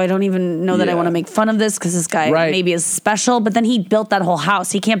 I don't even know that I want to make fun of this because this guy maybe is special. But then he built that whole house.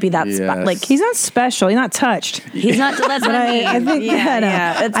 He can't be that he's not special. He's not touched. He's not. That's what I mean. I think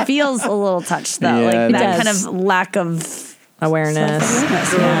It feels a little touched though. Yeah, it that does. kind of lack of awareness.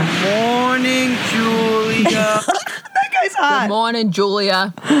 Morning, Julia. Good morning,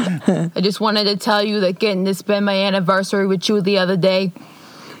 Julia. I just wanted to tell you that getting to spend my anniversary with you the other day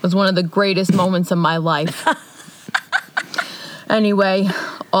was one of the greatest moments of my life. Anyway,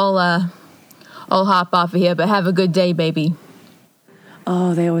 I'll hop off of here, but have a good day, baby.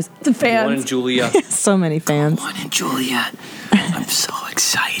 Oh, they always the fans. Morning, Julia. So many fans. Morning, Julia. I'm so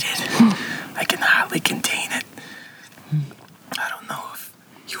excited. I can hardly contain it. I don't know if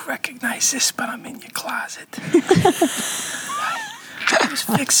you recognize this, but I'm in your closet. I was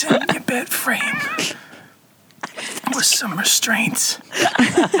fixing your bed frame with some restraints.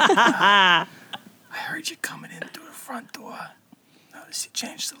 I heard you coming in through the front door. Notice you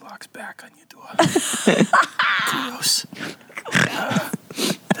changed the locks back on your door. Kudos.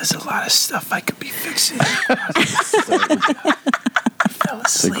 There's a lot of stuff I could be fixing. I fell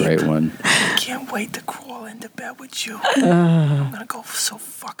It's a asleep. great one. I can't wait to crawl into bed with you. I'm gonna go so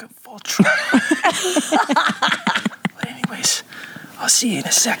fucking full throttle. But anyways, I'll see you in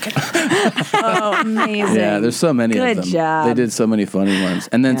a second. Oh, amazing. Yeah, there's so many Good of them. job. They did so many funny ones.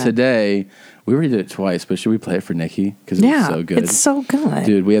 And then Yeah. today, we already did it twice, but should we play it for Nikki? Because it was so good. It's so good.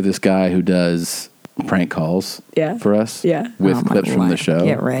 Dude, we have this guy who does prank calls for us with Oh, my clips from the Lord. show.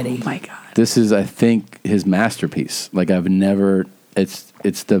 Get ready. Oh, my God. This is, I think, his masterpiece. Like, I've never,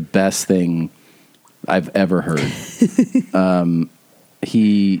 it's the best thing I've ever heard.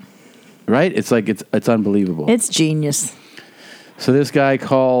 Right? It's like, it's unbelievable. It's genius. So this guy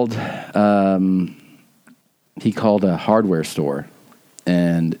called, he called a hardware store,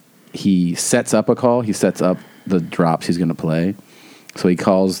 and he sets up a call. He sets up the drops he's going to play. So he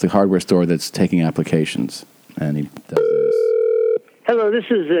calls the hardware store that's taking applications, and he does this. Hello, this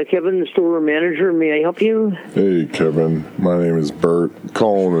is Kevin, the store manager. May I help you? Hey, Kevin. My name is Bert.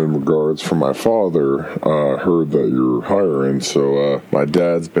 Calling in regards for my father. Heard that you're hiring, so my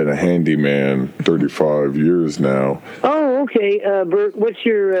dad's been a handyman 35 years now. Oh, okay. Bert, what's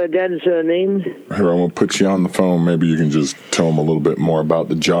your dad's name? Here, I'm going to put you on the phone. Maybe you can just tell him a little bit more about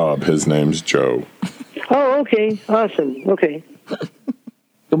the job. His name's Joe. Oh, okay. Awesome. Okay.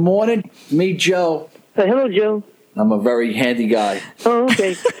 Good morning. Me, Joe. Hello, Joe. I'm a very handy guy. Oh,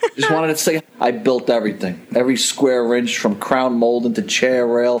 okay. Just wanted to say I built everything. Every square inch from crown molding to chair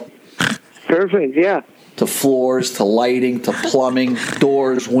rail. Perfect, yeah. To floors, to lighting, to plumbing,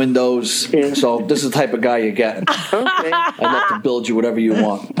 doors, windows. Yeah. So this is the type of guy you're getting. Okay. I'd love to build you whatever you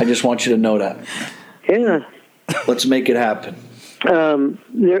want. I just want you to know that. Yeah. Let's make it happen. Open up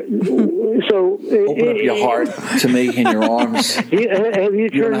your heart to me in your arms. Have you You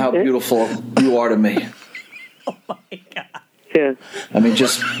don't know how beautiful you are to me. Yeah. I mean,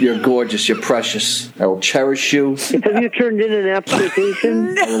 just, you're gorgeous. You're precious. I will cherish you. Have you turned in an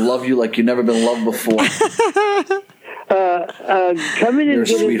application? I will love you like you've never been loved before. Come in You're and a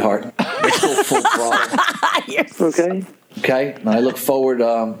sweetheart. Let's go full throttle. Okay. Okay? And I look forward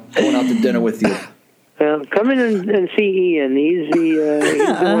going out to dinner with you. Come in and see Ian. He's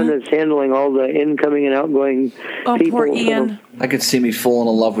the one that's handling all the incoming and outgoing people. Poor Ian. I could see me falling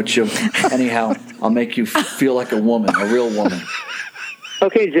in love with you. Anyhow, I'll make you feel like a woman, a real woman.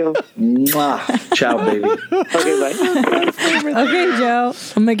 Okay, Joe. Mwah. Ciao, baby. Okay, bye. Okay, Joe.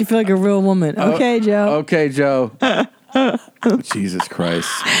 I'll make you feel like a real woman. Okay, Joe. Okay, Joe. Jesus Christ.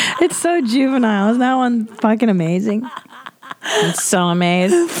 It's so juvenile. Isn't that one fucking amazing? I'm so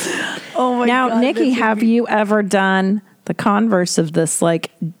amazed. Oh my now, God. Nikki, have you ever done the converse of this? Like,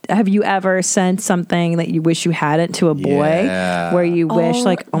 have you ever sent something that you wish you hadn't to a boy, where you wish,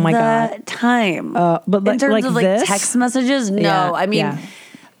 like, oh my God, time. But in terms of like this? text messages, no. Yeah, I mean,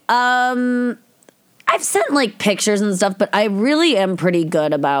 I've sent like pictures and stuff, but I really am pretty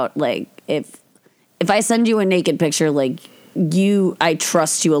good about like if I send you a naked picture, like. I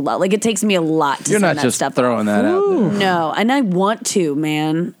trust you a lot. Like, it takes me a lot to You're send not that just stuff throwing that out there. No, and I want to,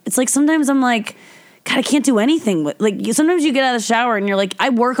 man. It's like sometimes I'm like, God, I can't do anything with. Like, sometimes you get out of the shower and you're like, I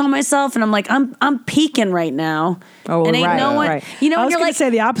work on myself, and I'm like, I'm peaking right now. Oh, and ain't right, no one. right. You know, I was you're going like, to say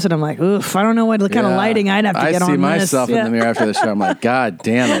the opposite. I'm like, oof, I don't know what kind of lighting I'd have to get on I see this. myself in the mirror after the show. I'm like, God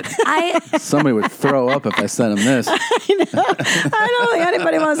damn it. Somebody would throw up if I sent him this. I don't think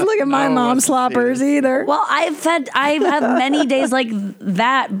anybody wants to look at my mom's sloppers either. Well, I've had many days like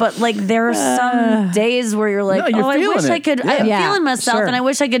that, but like there are some days where you're like, No, you're I wish feeling I it. could. Yeah. I'm Yeah, feeling myself, sure. and I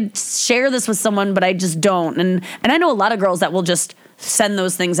wish I could share this with someone, but I just don't. And I know a lot of girls that will just send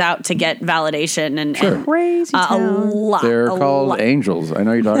those things out to get validation and crazy a lot. They're a called lot. angels. I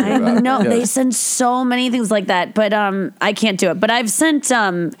know you're talking about. No, Yeah. they send so many things like that, but I can't do it. But I've sent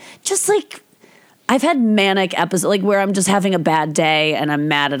just like I've had manic episodes, like where I'm just having a bad day and I'm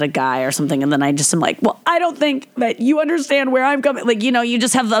mad at a guy or something, and then I just am like, well, I don't think that you understand where I'm coming. Like, you know, you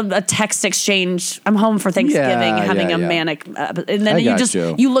just have a text exchange. I'm home for Thanksgiving, having a manic, and then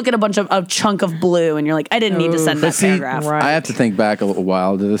you look at a bunch of a chunk of blue, and you're like, I didn't need to send that paragraph. I have to think back a little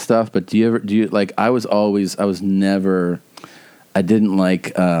while to this stuff, but do you like? I didn't like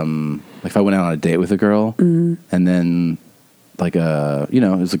if I went out on a date with a girl, and then like it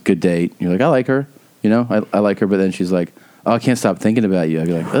was a good date. You're like, I like her, I like her, but then she's like, oh, I can't stop thinking about you. I'd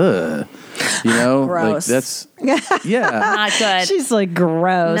be like, ugh, Gross. like that's Not good. She's like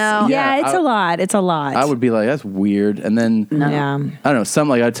gross. No. Yeah, it's a lot. It's a lot. I would be like, that's weird, and then Yeah. I don't know. Some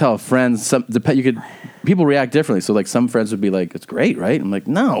like I tell friends, people react differently. So like some friends would be like, it's great, right? I'm like,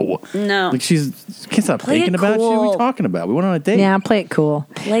 no, like she can't stop Play thinking it about you. What are cool. you talking about? We went on a date. Yeah, play it cool.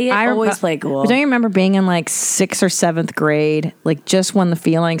 Always play it cool. Don't you remember being in like 6th or 7th grade, like just when the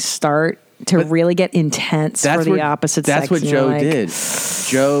feelings start to really get intense for the opposite sex? That's what and you're Joe like, did.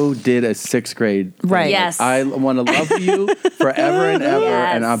 Joe did a 6th grade thing. Right. Like, Yes. I want to love you forever and ever,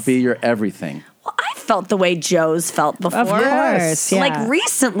 Yes. and I'll be your everything. felt the way Joe's felt before. Of course, yeah. Like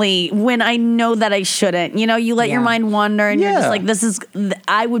recently, when I know that I shouldn't, you let your mind wander, and you're just like,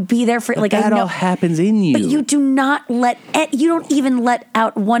 I would be there for. But like, that I know all happens in you. but you do not you don't even let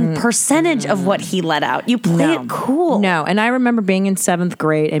out 1% of what he let out. You play it cool. No, and I remember being in 7th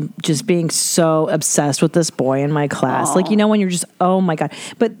grade and just being so obsessed with this boy in my class. Aww. Like, when you're just, oh my God.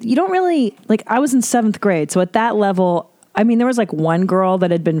 But you don't really, like, I was in 7th grade. So at that level, I mean, there was like one girl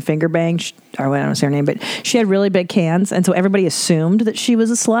that had been finger banged, or I don't say her name, but she had really big cans. And so everybody assumed that she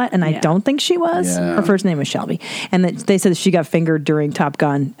was a slut. And I don't think she was. Yeah. Her first name was Shelby. And that they said that she got fingered during Top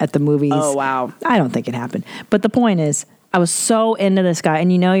Gun at the movies. Oh, wow. I don't think it happened. But the point is, I was so into this guy,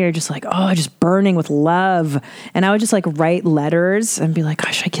 and you're just like, oh, just burning with love. And I would just like write letters and be like,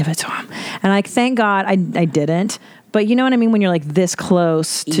 gosh, should I give it to him? And like, thank God I didn't. But you know what I mean? When you're like this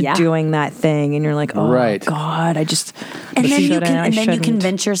close to doing that thing, and you're like, oh God, I just. And then you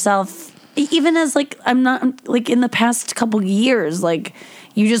convince yourself, even as like, I'm not like in the past couple years, like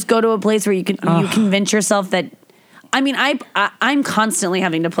you just go to a place where you convince yourself that. I mean, I'm constantly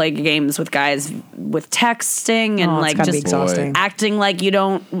having to play games with guys with texting and like just acting like you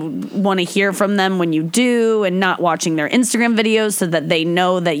don't want to hear from them when you do, and not watching their Instagram videos so that they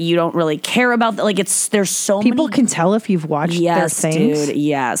know that you don't really care about that. Like there's so people many can tell if you've watched their things. Dude,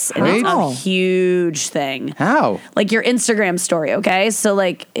 yes, and it's a huge thing. How? Like your Instagram story, okay? So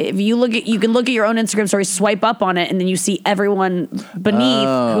like if you can look at your own Instagram story, swipe up on it, and then you see everyone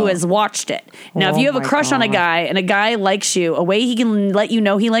beneath who has watched it. Now, if you have a crush on a guy and a guy likes you, a way he can let you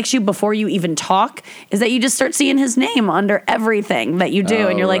know he likes you before you even talk is that you just start seeing his name under everything that you do,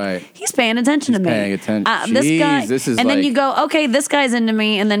 and you're like, he's paying attention to me. Paying attention. This guy, this is and then you go, okay, this guy's into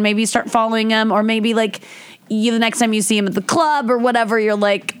me, and then maybe you start following him, or maybe like the next time you see him at the club or whatever, you're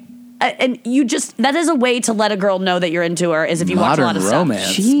like. And you just, that is a way to let a girl know that you're into her, is if you watch a lot of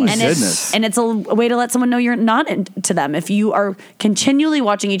romance. stuff. My And goodness. it's a way to let someone know you're not into them. If you are continually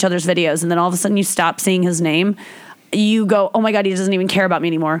watching each other's videos and then all of a sudden you stop seeing his name, you go, oh my God, he doesn't even care about me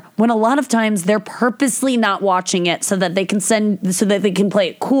anymore. When a lot of times they're purposely not watching it so that they can play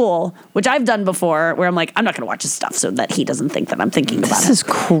it cool, which I've done before, where I'm like, I'm not going to watch his stuff so that he doesn't think that I'm thinking about it. This is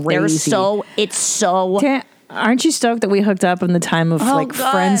crazy. It's so... Aren't you stoked that we hooked up in the time of God.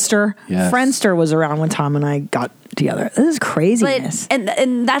 Friendster? Yes. Friendster was around when Tom and I got together. This is craziness.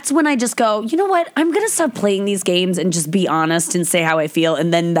 And that's when I just go, you know what? I'm going to stop playing these games and just be honest and say how I feel.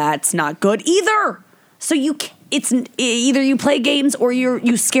 And then that's not good either. So it's either you play games or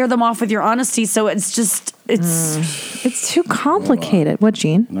you scare them off with your honesty. So it's just, it's too complicated. What,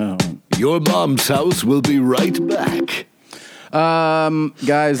 Gene? No. Your mom's house will be right back.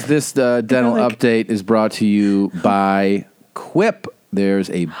 Guys, this dental update is brought to you by Quip. There's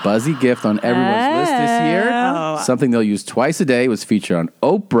a buzzy gift on everyone's list this year. Something they'll use twice a day. It was featured on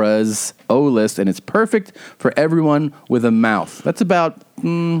Oprah's O List, and it's perfect for everyone with a mouth. That's about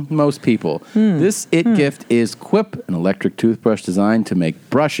most people. This gift is Quip, an electric toothbrush designed to make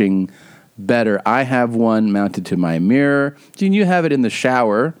brushing better. I have one mounted to my mirror. Gene, you have it in the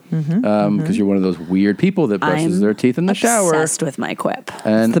shower because you're one of those weird people that brushes their teeth in the shower. Obsessed with my Quip.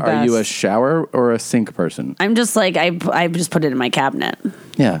 And are you a shower or a sink person? I'm just like, I just put it in my cabinet.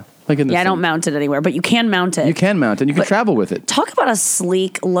 Yeah. Like in the I don't mount it anywhere, but you can mount it. You can mount it. You can travel with it. Talk about a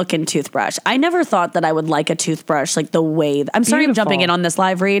sleek looking toothbrush. I never thought that I would like a toothbrush like the way I'm sorry I'm jumping in on this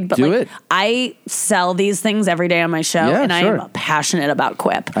live read, but I sell these things every day on my show, and I am passionate about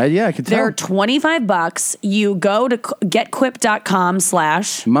Quip. I can tell. They're $25. You go to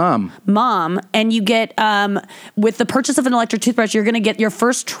getquip.com/mom, and you get with the purchase of an electric toothbrush, you're going to get your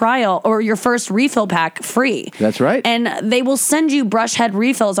first trial or your first refill pack free. That's right. And they will send you brush head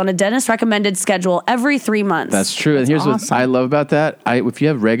refills on a dentist recommended schedule every 3 months. That's true. And here's what I love about that. If you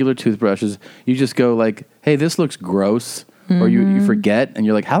have regular toothbrushes, you just go like, hey, this looks gross. Or you forget, and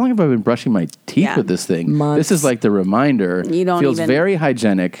you're like, how long have I been brushing my teeth with this thing? Months. This is like the reminder. You don't feels very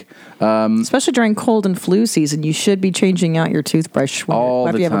hygienic. Especially during cold and flu season, you should be changing out your toothbrush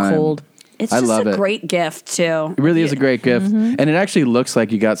all the you have time. a cold. It's I just love a it. great gift, too. It really is a great gift. And it actually looks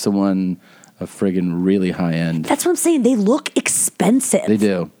like you got someone a friggin' really high end. That's what I'm saying. They look expensive. They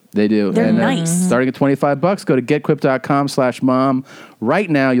do. They do. They're nice. Starting at $25, go to getquip.com/mom. Right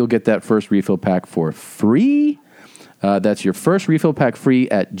now, you'll get that first refill pack for free. That's your first refill pack free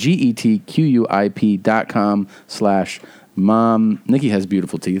at getquip.com/mom. Mom, Nikki has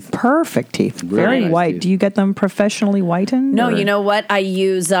beautiful teeth. Perfect teeth. Really Very nice white. teeth. Do you get them professionally whitened? No, or- you know what? I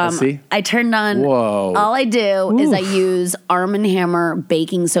use Let's see. I turned on Whoa. all I do is I use Arm & Hammer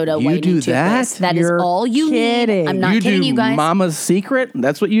baking soda You whitening do that? toothpaste. That is You're all you kidding. need. I'm not you kidding do you guys. Mama's Secret?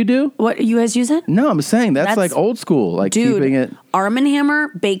 That's what you do? What you guys use it? No, I'm saying that's That's- like old school, like Dude, keeping it. Arm & Hammer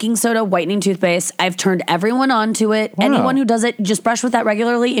baking soda whitening toothpaste. I've turned everyone onto it. Wow. Anyone who does it, just brush with that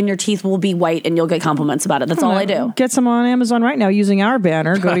regularly and your teeth will be white and you'll get compliments about it. That's all I do. Get some on Amazon right now using our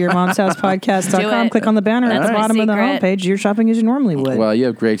banner. Go to yourmomshousepodcast.com, Do it. click on the banner at That's the my bottom of the secret. homepage. You're shopping as you normally would. Well, you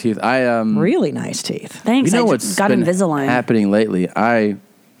have great teeth. Really nice teeth. Thanks. You know I what's just got been Invisalign. happening lately? I've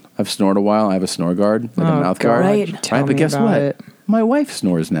snored a while. I have a snore guard, like a mouth guard. Right. Tell But me guess about what? it. My wife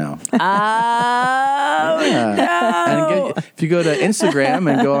snores now. Oh, And if you go to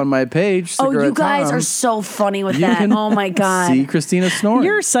Instagram and go on my page, Oh, Segura you guys Tom, are so funny with you that. can Oh my God. see Christina snoring.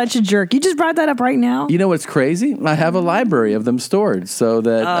 You're such a jerk. You just brought that up right now. You know what's crazy? I have a library of them stored so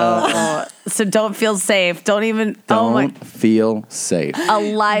that So don't feel safe. Don't even. don't feel safe. A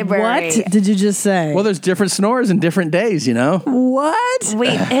library. What did you just say? Well, there's different snores and different days, you know? What?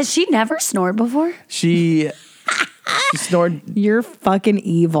 Wait, has she never snored before? She snored You're fucking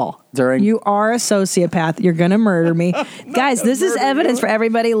evil. during. You are a sociopath. You're going to murder me. Guys, this is evidence for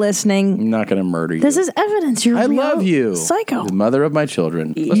everybody listening. I'm not going to murder you. This is evidence. You're I real love you. psycho. The mother of my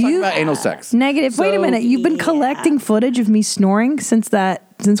children. Let's talk about anal sex. Negative. Wait a So- minute. You've been collecting footage of me snoring since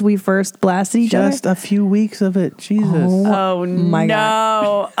we first blasted each Just other? a few weeks of it. Jesus. Oh my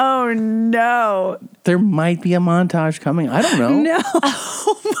no. Oh no. There might be a montage coming. I don't know. No.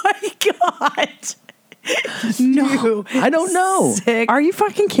 Oh my God. No. I don't know. Sick. Are you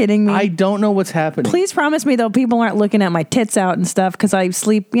fucking kidding me? I don't know what's happening. Please promise me, though, people aren't looking at my tits out and stuff because I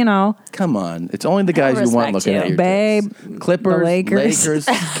sleep, Come on. It's only the guys you want respect looking you. at your Babe, tits. Clippers, the Lakers.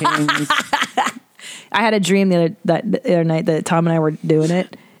 Kings. I had a dream the other night that Tom and I were doing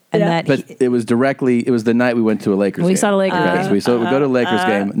it. And that But it was the night we went to a Lakers game. We saw the Lakers game. We go to a Lakers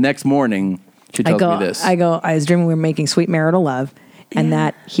game. Next morning, she tells me this. I was dreaming we were making sweet marital love and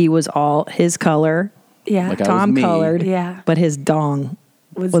that he was all his color. Yeah. Like I was Tom me. colored. Yeah. But his dong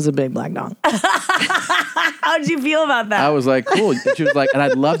was a big black dong. How'd you feel about that? I was like, cool. She was like, and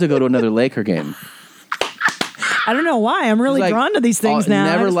I'd love to go to another Laker game. I don't know why. I'm really Like, drawn to these things now.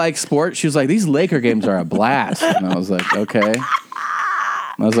 Never liked sports. She was like, these Laker games are a blast. And I was like, okay.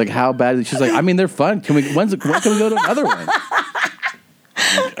 I was like, how bad? She's like, I mean, they're fun. When can we go to another one?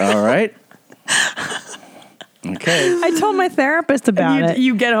 Like, all right. Okay. I told my therapist about it.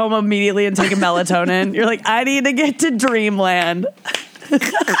 You get home immediately and take a melatonin. You're like, I need to get to dreamland.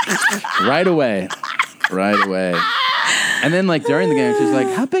 Right away. And then, like, during the game, she's like,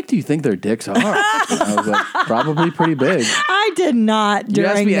 how big do you think their dicks are? And I was like, probably pretty big. I did not You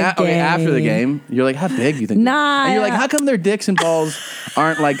asked during me the game. okay, after the game. You're like, how big do you think? Nah. And you're like, how come their dicks and balls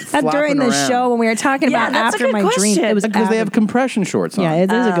aren't like flopping During the around? show when we were talking Yeah, about that's a after good my question. dream. It was Because they have compression shorts on. Yeah,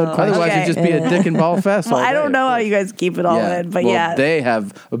 it is a good question. Otherwise, it'd just be a dick and ball fest. Well, all I day. don't know how you guys keep it all in, but well, yeah. they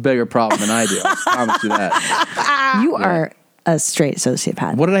have a bigger problem than I do. I promise you that. You are a straight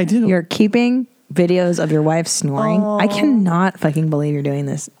sociopath. What did I do? You're keeping videos of your wife snoring. I cannot fucking believe you're doing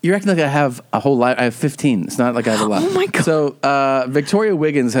this. You're acting like I have a whole life. I have 15. It's not like I have a lot. Oh my God. So Victoria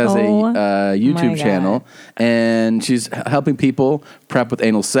Wiggins has a YouTube my channel, and she's helping people prep with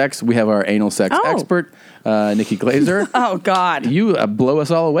anal sex. We have our anal sex expert, Nikki Glaser. Oh God. You blow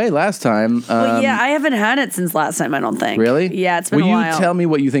us all away last time. Well, yeah, I haven't had it since last time, I don't think. Really? Yeah, it's been Will a while. you tell me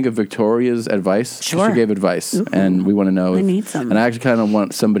what you think of Victoria's advice? Sure. She gave advice, and we want to know. I need some. And I actually kind of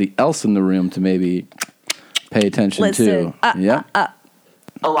want somebody else in the room to maybe pay attention Listen. to. Yeah.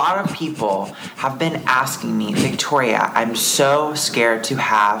 A lot of people have been asking me, Victoria, I'm so scared to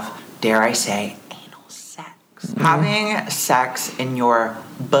have, dare I say, anal sex. Having sex in your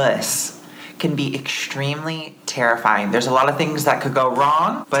bus can be extremely terrifying. There's a lot of things that could go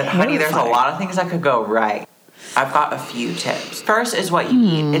wrong, but honey, there's a lot of things that could go right. I've got a few tips. First is what you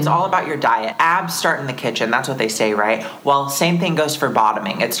eat. It's all about your diet. Abs start in the kitchen. That's what they say, right? Well, same thing goes for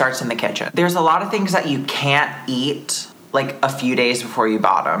bottoming. It starts in the kitchen. There's a lot of things that you can't eat like a few days before you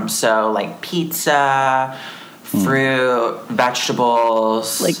bottom. So like pizza, fruit,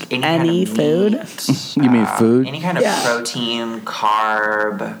 vegetables. Like any any kind of food? meat, You mean food? Any kind of protein,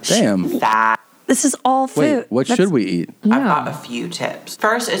 carb, Damn. fat. This is all food. Wait, what should we eat? I've got a few tips.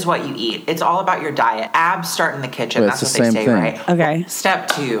 First is what you eat. It's all about your diet. Abs start in the kitchen. Wait, That's it's what the they same say, thing. right? Okay. Step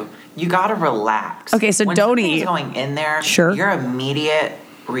 2, you gotta relax. Okay, so when don't something's eat. going in there, Sure. your immediate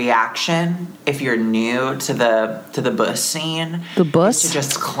reaction, if you're new to the bus scene, is to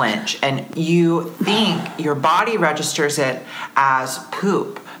just clench. And you think your body registers it as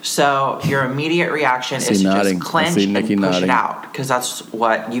poop. So your immediate reaction is to just clench and push it out because that's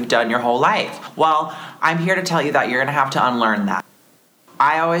what you've done your whole life. Well, I'm here to tell you that you're going to have to unlearn that.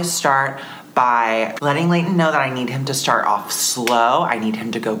 I always start by letting Leighton know that I need him to start off slow. I need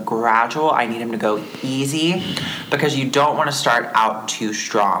him to go gradual. I need him to go easy because you don't want to start out too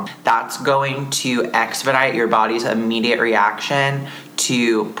strong. That's going to expedite your body's immediate reaction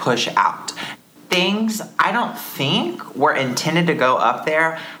to push out. Things I don't think were intended to go up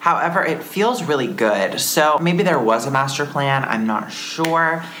there. However, it feels really good. So maybe there was a master plan. I'm not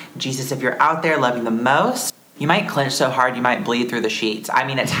sure. Jesus, if you're out there loving the most, you might clench so hard you might bleed through the sheets. I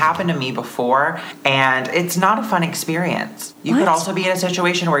mean, it's happened to me before, and it's not a fun experience. You could also be in a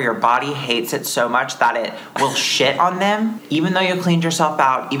situation where your body hates it so much that it will shit on them. Even though you cleaned yourself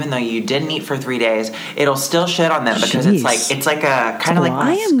out, even though you didn't eat for 3 days, it'll still shit on them because it's like a kind of like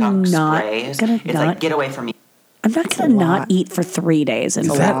I am not gonna it's like, get away from me. I'm not going to not eat for 3 days. Is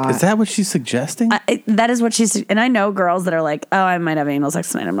that what she's suggesting? That is what she's, and I know girls that are like, oh, I might have anal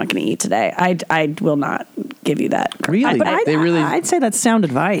sex tonight. I'm not going to eat today. I will not give you that. Really? I'd say that's sound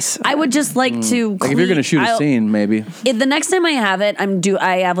advice. I would just like to like if you're going to shoot a scene, maybe. The next time I have it,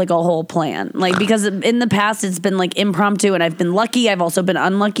 I have like a whole plan. Like, because in the past it's been like impromptu and I've been lucky. I've also been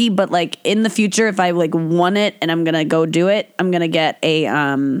unlucky. But like in the future, if I like want it and I'm going to go do it, I'm going to get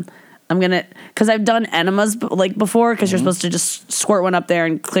because I've done enemas like before, because you're supposed to just squirt one up there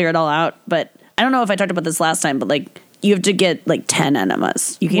and clear it all out. But I don't know if I talked about this last time, but like you have to get like 10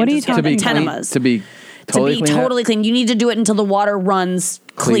 enemas. You can't What are you just get talking 10 about? enemas. To be totally clean. You need to do it until the water runs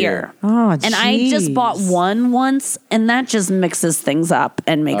clear. Oh, and I just bought one once, and that just mixes things up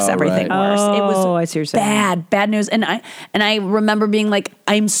and makes everything worse. It was I see what you're saying. bad news. And I remember being like,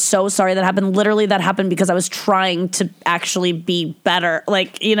 I'm so sorry that happened. Literally, that happened because I was trying to actually be better.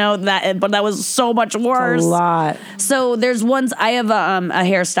 Like, you know, but that was so much worse. It's a lot. So there's ones, I have a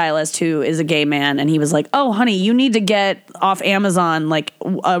hairstylist who is a gay man, and he was like, oh, honey, you need to get off Amazon like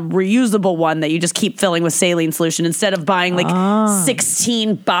a reusable one that you just keep filling with saline solution instead of buying like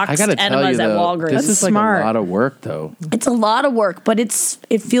 16 boxed enemas at Walgreens. This is like a lot of work, though. It's a lot of work, but it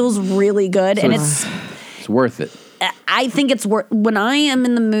feels really good, So and it's worth it. I think it's worth, when I am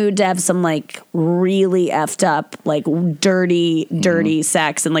in the mood to have some like really effed up, like dirty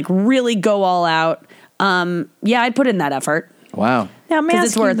sex and like really go all out. Yeah, I'd put in that effort. Wow. Now, I'm asking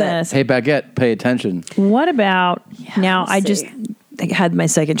it's worth this. Hey, Baguette, pay attention. What about now? I just had my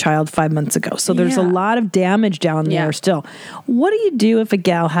second child 5 months ago, so there's a lot of damage down there still. What do you do if a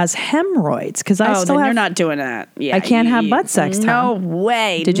gal has hemorrhoids? Because you're not doing that. Yeah, I can't have butt sex. No Tom.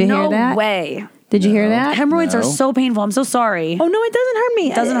 way. Did you hear that? No way. Did you hear that? Hemorrhoids are so painful. I'm so sorry. Oh, no, it doesn't hurt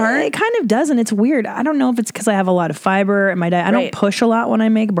me. It doesn't hurt? It kind of doesn't. It's weird. I don't know if it's because I have a lot of fiber in my diet. I don't push a lot when I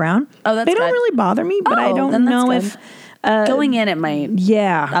make brown. Oh, that's They don't good. really bother me, but I don't then that's know good. if... Going in, it might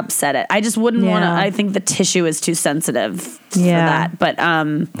upset it. I just wouldn't want to. I think the tissue is too sensitive for that. But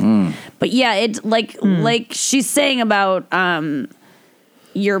yeah, it's like she's saying about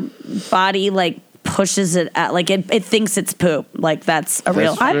your body like pushes it at, like it thinks it's poop. Like that's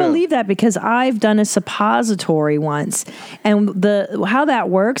real. I believe that because I've done a suppository once, and how that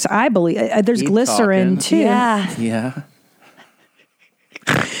works, I believe there's glycerin too. Yeah.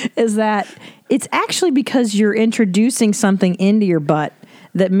 Is that it's actually because you're introducing something into your butt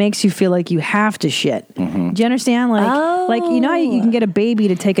that makes you feel like you have to shit. Do you understand? Like you know how you can get a baby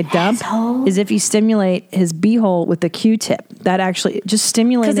to take a dump is if you stimulate his beehole with a Q-tip. That actually just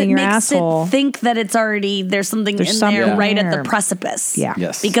stimulating your asshole. It think that it's already there's something in there right at the precipice. Yeah.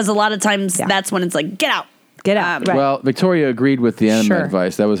 Yes. Because a lot of times that's when it's like get out. Get out. Well, Victoria agreed with the enema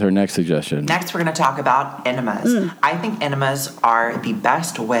advice. That was her next suggestion. Next, we're going to talk about enemas. I think enemas are the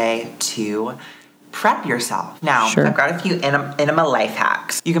best way to prep yourself. Now, I've got a few enema life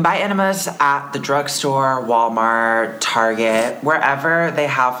hacks. You can buy enemas at the drugstore, Walmart, Target, wherever they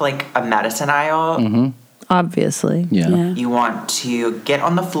have like a medicine aisle. Obviously. Yeah. You want to get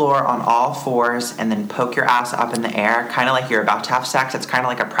on the floor on all fours and then poke your ass up in the air, kind of like you're about to have sex. It's kind of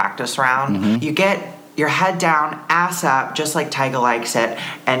like a practice round. You get your head down, ass up, just like Tyga likes it,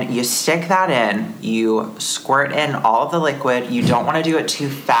 and you stick that in. You squirt in all of the liquid. You don't want to do it too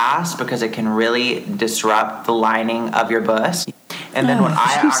fast because it can really disrupt the lining of your bus. And then what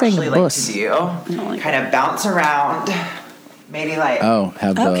I actually like to do, kind of bounce around Maybe like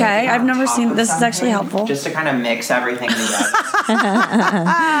have the Okay, I've never seen this. Is actually helpful. just to kind of mix everything together.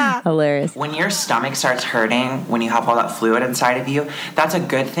 Hilarious. When your stomach starts hurting, when you have all that fluid inside of you, that's a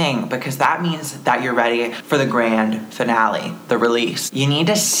good thing because that means that you're ready for the grand finale, the release. You need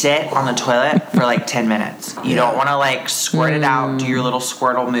to sit on the toilet for like 10 minutes. You don't want to like squirt it out, do your little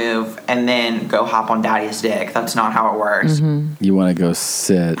squirtle move, and then go hop on daddy's dick. That's not how it works. You want to go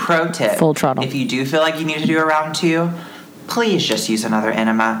sit. Pro tip. Full throttle. If you do feel like you need to do a round 2, please just use another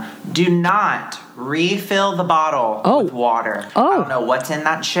enema. Do not refill the bottle with water. I don't know what's in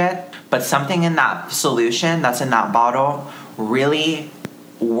that shit, but something in that solution that's in that bottle really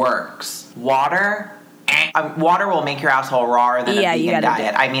works. Water will make your asshole rawer than a vegan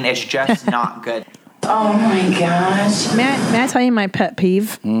diet. I mean, it's just not good. Oh my gosh. May I tell you my pet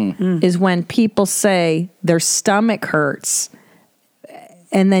peeve is when people say their stomach hurts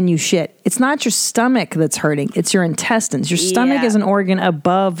and then you shit. It's not your stomach that's hurting. It's your intestines. Your stomach is an organ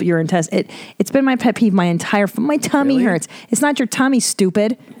above your intestine. It's been my pet peeve my tummy hurts. It's not your tummy,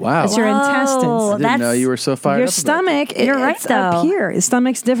 stupid. Wow. It's your intestines. I didn't know you were so fired Your up about stomach, You're right, it's up though. here. The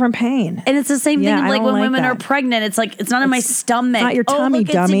stomach's different pain. And it's the same thing Yeah, I like don't when women that. are pregnant. It's like, it's not in my stomach. not your tummy, look,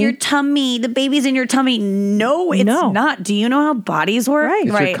 It's in dummy. your tummy. The baby's in your tummy. No, it's not. Do you know how bodies work? Right.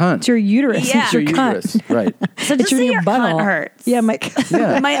 It's your cunt. It's your uterus. Yeah. It's your uterus. Right. So just say your butthole. cunt hurts. Yeah, my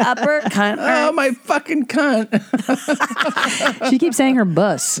My upper cunt hurts. Oh, my fucking cunt. She keeps saying her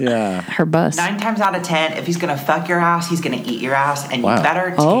bus. Yeah. Her bus. 9 times out of 10, if he's gonna fuck your ass, he's gonna eat your ass, and Wow. you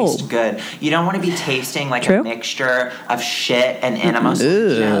better taste good. You don't want to be tasting like True. a mixture of shit and enema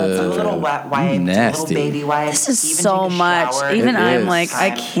solution. It's a little wet wipe, it's a Nasty. little baby wipe. This is Even so take a much. shower. Even It I'm is. like, I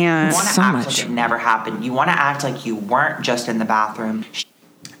can't. You want to So act much. like it never happened. You want to act like you weren't just in the bathroom.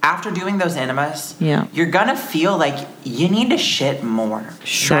 After doing those enemas, you're gonna feel like you need to shit more.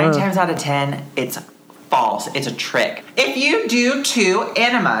 Sure. 9 times out of 10, it's false. It's a trick. If you do 2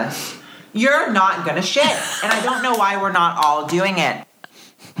 enemas, you're not gonna shit. And I don't know why we're not all doing it.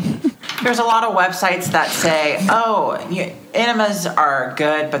 There's a lot of websites that say, enemas are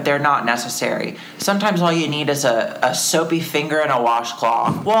good, but they're not necessary. Sometimes all you need is a soapy finger and a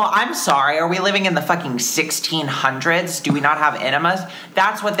washcloth. Well, I'm sorry. Are we living in the fucking 1600s? Do we not have enemas?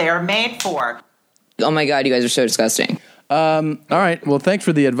 That's what they are made for. Oh my God, you guys are so disgusting. All right. Well, thanks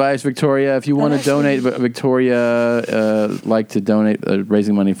for the advice, Victoria. If you want to donate, Victoria, like to donate,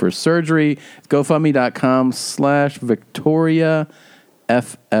 raising money for surgery,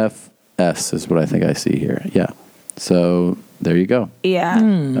 GoFundMe.com/VictoriaFFS is what I think I see here. Yeah. So there you go. Yeah.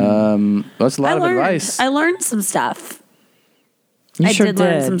 That's a lot of advice. I learned some stuff. You I sure did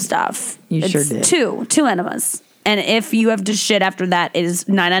learn did. some stuff. You sure It's did. Two enemas. And if you have to shit after that, it is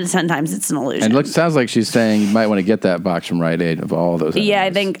 9 out of 10 times it's an illusion. And it sounds like she's saying you might want to get that box from Rite Aid of all those. Yeah,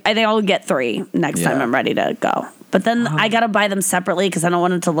 I think I'll get 3 next time I'm ready to go. But then I gotta buy them separately because I don't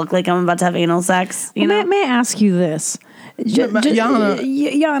want it to look like I'm about to have anal sex. You know? May I ask you this?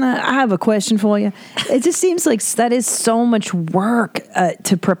 Yana, I have a question for you. It just seems like that is so much work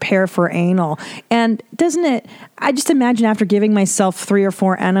to prepare for anal. And doesn't it, I just imagine after giving myself 3 or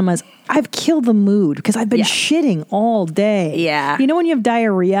 4 enemas, I've killed the mood because I've been shitting all day. Yeah. You know when you have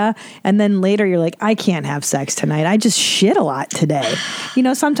diarrhea and then later you're like, I can't have sex tonight. I just shit a lot today. You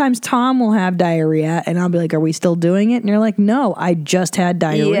know, sometimes Tom will have diarrhea and I'll be like, are we still doing it? And you're like, no, I just had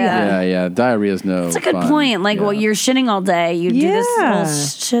diarrhea. Yeah. Diarrhea's no That's a good fun. point. Like, well, you're shitting all day. You do this whole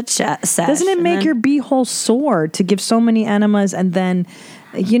shit sesh. Doesn't it make your beehole sore to give so many enemas and then,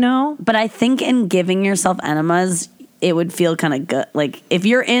 you know? But I think in giving yourself enemas, it would feel kind of good. Like, if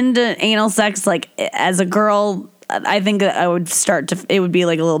you're into anal sex, like, as a girl, I think I would it would be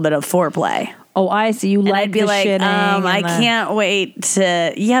like a little bit of foreplay. Oh, I see. You like I'd be the like, shitting. I can't wait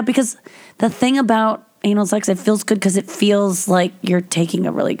to, because the thing about anal sex, it feels good because it feels like you're taking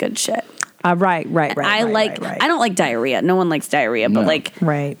a really good shit. Right. I don't like diarrhea. No one likes diarrhea, but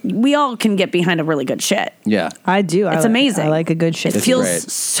we all can get behind a really good shit. Yeah. I do. It's amazing. I like a good shit. It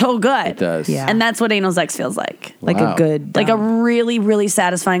feels so good. It does. Yeah. And that's what anal sex feels like. Like a good, like a really, really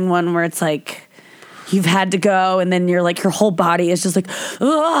satisfying one where it's like, you've had to go, and then you're like, your whole body is just like,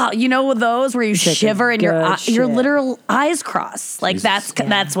 ugh, you know, those where you shiver and your literal eyes cross. Like that's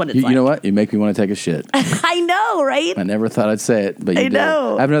what it's like. You know what? You make me want to take a shit. I know, right? I never thought I'd say it, but you I did.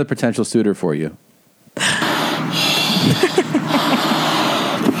 know. I have another potential suitor for you.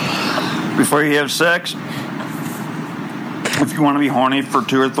 Before you have sex, if you want to be horny for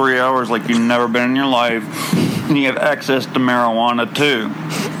 2 or 3 hours like you've never been in your life, and you have access to marijuana too,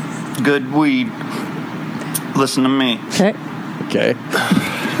 good weed, listen to me. Okay.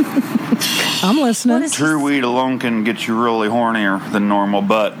 I'm listening. True weed alone can get you really hornier than normal,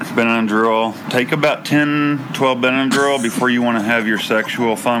 but Benadryl, take about 10, 12 Benadryl before you want to have your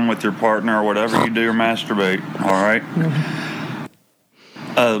sexual fun with your partner or whatever you do or masturbate, all right?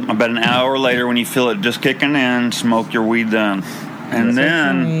 About an hour later, when you feel it just kicking in, smoke your weed then. And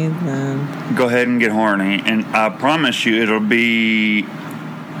then go ahead and get horny. And I promise you, it'll be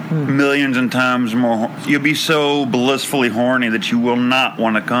millions and times more. You'll be so blissfully horny that you will not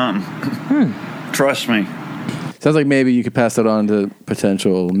want to come. Trust me. Sounds like maybe you could pass that on to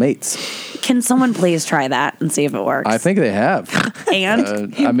potential mates. Can someone please try that and see if it works? I think they have.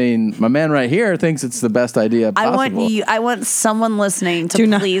 And I mean, my man right here thinks it's the best idea possible. I want someone listening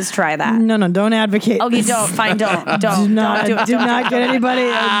to please try that. No, don't advocate. Okay, don't. Fine, don't. Do not get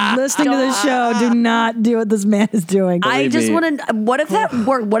anybody listening to this show. Do not do what this man is doing. I just want to. What if that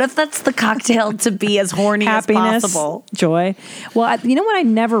worked? What if that's the cocktail to be as horny Happiness, as possible? Joy. Well, you know what I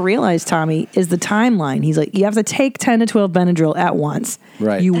never realized, Tommy, is the timeline. He's like, you have to take 10 to 12 Benadryl at once.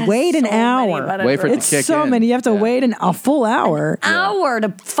 Right. You wait an hour. Wait for it to it's kick so in. many. You have to wait a full hour. Hour to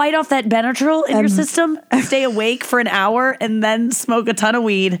fight off that Benadryl in your system, stay awake for an hour, and then smoke a ton of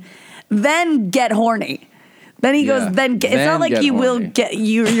weed, then get horny. Then he goes. It's not like you will get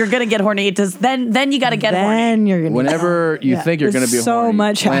you're gonna get horny. It does. Then you got to get horny. Then you're gonna. Whenever you think you're going to be so horny,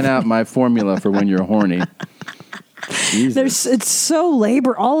 much plan out my formula for when you're horny. It's so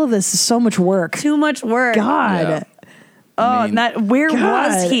labor. All of this is so much work. Too much work. God. Yeah. Where God.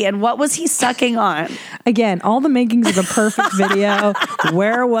 was he and what was he sucking on? Again, all the makings of a perfect video.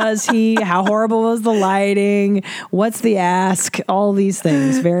 Where was he? How horrible was the lighting? What's the ask? All these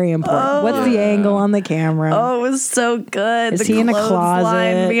things. Very important. What's the angle on the camera? Oh, it was so good. Is he in a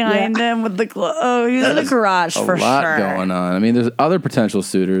closet? Behind him with the oh, he was in the garage for A lot sure. going on. I mean, there's other potential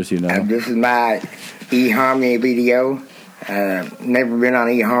suitors, you know. This is my eHarmony video. Never been on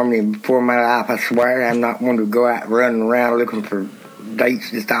eHarmony before in my life, I swear. I'm not one to go out running around looking for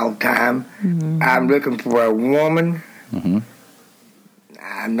dates just all the time. Mm-hmm. I'm looking for a woman. Mm-hmm.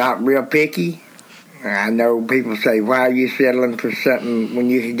 I'm not real picky. I know people say, why are you settling for something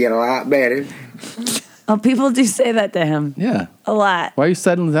when you can get a lot better? Oh, people do say that to him. Yeah. A lot. Why are you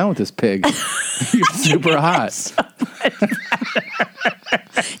settling down with this pig? You're super hot.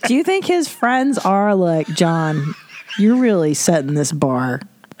 Do you think his friends are like, John, you're really setting this bar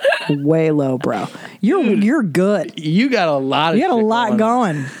way low, bro. You're good. You got a lot. You got a lot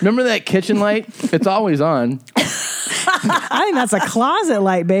going. Remember that kitchen light? It's always on. I think that's a closet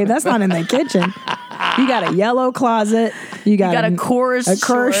light, babe. That's not in the kitchen. You got a yellow closet. You got a chorus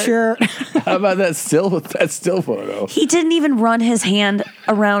shirt. How about that still photo? He didn't even run his hand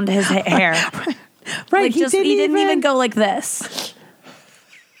around his hair. Right. Like, he didn't even go like this.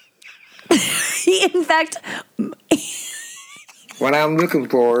 He, in fact, What I'm looking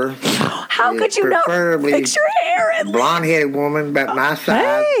for how is could you not preferably fix your hair? And blonde-headed woman about my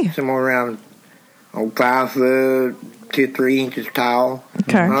size, somewhere around 5 foot, 2-3 inches tall,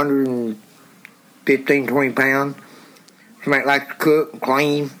 115, 20 pounds. Somebody likes to cook and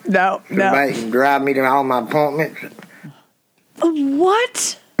clean. Somebody can drive me to all my appointments.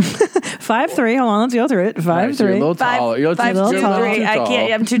 What? 5'3". Hold on, let's go through it. 5'3". Right, so you're a little taller. You're a little tall. I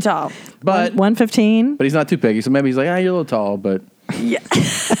can't. I'm too tall. But 115. But he's not too picky, so maybe he's like, you're a little tall, but yeah.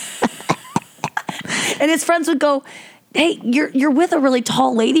 And his friends would go, "Hey, you're with a really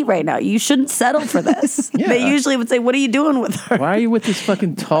tall lady right now. You shouldn't settle for this." Yeah. They usually would say, "What are you doing with her?" Why are you with this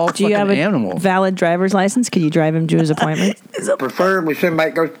fucking tall Do you have a animal? valid driver's license? Can you drive him to his appointment? Preferably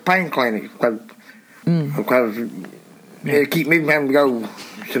somebody goes to pain clinics because it'll keep me from having to go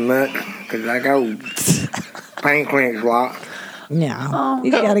so much because I go pain clinics a lot. Yeah.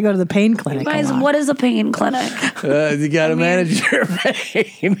 You got to go to the pain clinic. Guys, what is a pain clinic? You got to manage your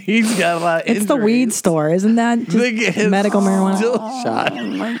pain. He's got a lot of It's the weed store, isn't that? Just medical marijuana. Still shot. Oh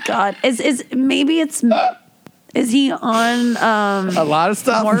my god! Is he on a lot of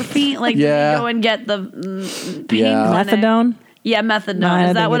stuff? Morphine? Like, did he go and get the pain clinic? Methadone? Yeah, methadone. No, I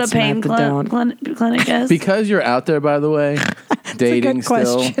is that think what a it's pain clinic is? Because you're out there, by the way, dating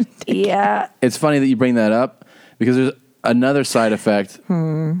still. Yeah. It's funny that you bring that up because there's another side effect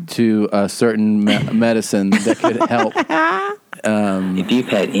to a certain medicine that could help. If you've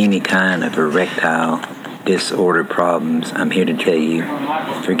had any kind of erectile disorder problems, I'm here to tell you,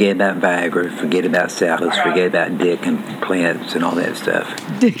 forget about Viagra, forget about Cialis, forget about dick implants and all that stuff.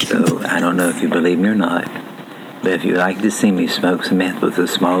 So I don't know if you believe me or not, but if you'd like to see me smoke some meth with a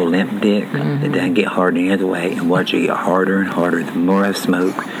small limp dick that doesn't get hard any other way and watch it get harder and harder, the more I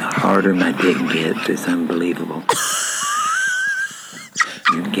smoke, the harder my dick gets. It's unbelievable.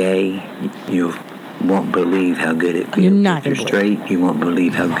 You're gay, you won't believe how good it feels. You're not If you're straight, you won't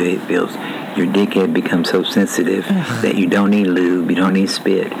believe how good it feels. your dickhead becomes so sensitive that you don't need lube, you don't need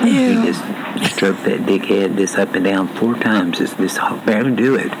spit. You just stroke that dickhead this up and down 4 times. This barely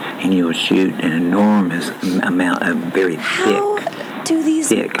do it, and you will shoot an enormous amount of very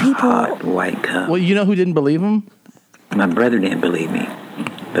thick, hot white cum. Well, you know who didn't believe him? My brother didn't believe me.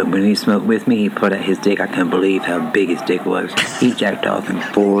 But when he smoked with me, he put out his dick. I couldn't believe how big his dick was. He jacked off in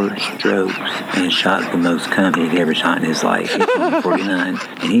 4 strokes and shot the most cum he'd ever shot in his life. He's 49,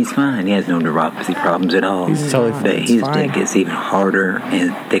 and he's fine. He has no neuropathy problems at all. He's totally fine. But his dick gets even harder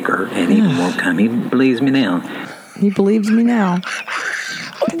and thicker and even more cum. He believes me now. He believes me now.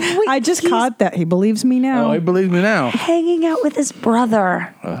 I just caught that. He believes me now. Oh, he believes me now. Hanging out with his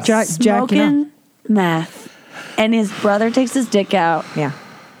brother, smoking meth, and his brother takes his dick out. Yeah.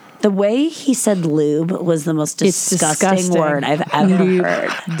 The way he said lube was the most disgusting word I've ever heard.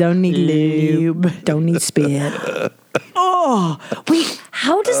 Don't need lube. Don't need spit. Oh, wait.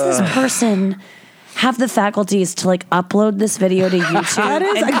 How does this person have the faculties to like upload this video to YouTube That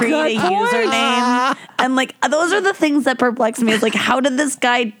is and a create a good point. username? And like, those are the things that perplex me. Is like, how did this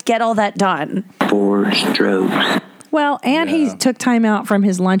guy get all that done? 4 strokes. Well, and he took time out from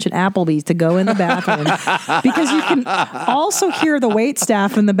his lunch at Applebee's to go in the bathroom because you can also hear the wait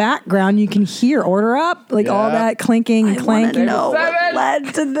staff in the background. You can hear order up, like all that clinking and clanking. No, what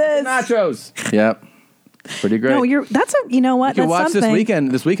led to this? Nachos. Yep. Pretty great. No, that's you know what? You can That's watch something. this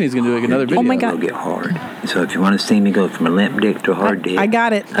weekend. This weekend he's going to do another video. Oh my God. It'll get hard. So if you want to see me go from a limp dick to a hard dick, I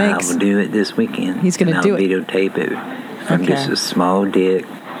got it. Thanks. I will do it this weekend. He's gonna and do I'll it. videotape it from just a small dick,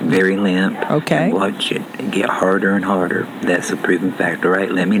 very limp. Okay. And watch it get harder and harder. That's a proven fact. All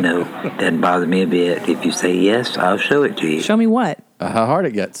right, let me know. Doesn't bother me a bit. If you say yes, I'll show it to you. Show me what? How hard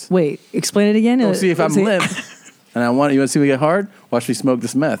it gets. Wait, explain it again. We'll see if I'm limp. And you want to see me get hard? Watch me smoke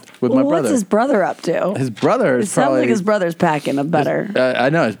this meth with my brother. What's his brother up to? His brother It is sounds probably. like his brother's packing a better. I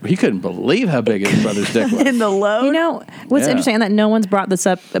know. He couldn't believe how big his brother's dick was. In the load. You know what's Yeah. interesting, and that no one's brought this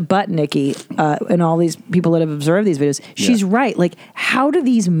up, but Nikki and all these people that have observed these videos. She's right. Like, how do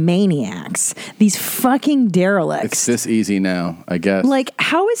these maniacs, these fucking derelicts, It's this easy now, I guess. like,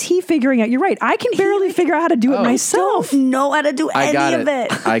 how is he figuring out? You're right. I can barely figure out how to do it myself. Don't know how to do I any got of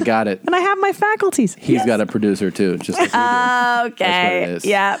it. it. I got it. And I have my faculties. He's got a producer too, just like we do. Okay. That's what it is.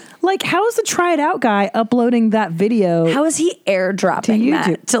 Yeah. Like, how is the Try It Out guy uploading that video? How is he airdropping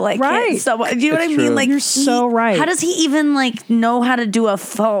that to like Right. hit someone? Do you know what I It's mean? true. Like, You're so right. How does he even like know how to do a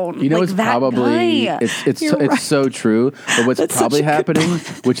phone? You know, like it's that probably guy. it's so true. But what's That's probably such a good happening,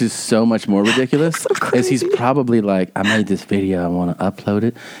 which is so much more ridiculous, is he's probably like, I made this video, I want to upload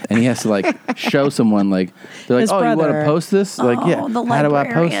it, and he has to like show someone like they're like, His oh, you want to brother. post this? Like, Oh, yeah. the How do I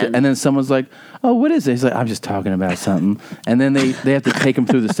post it? librarian. And then someone's like, oh, what is it? He's like, I'm just talking about something. And then they have to take him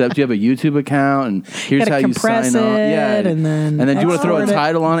through the steps. You have a YouTube account, and here's Gotta how you compress sign on. Yeah, it, and then do you want to throw a export it.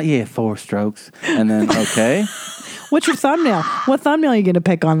 title on it? Yeah, 4 strokes. And then okay. What's your thumbnail? What thumbnail are you going to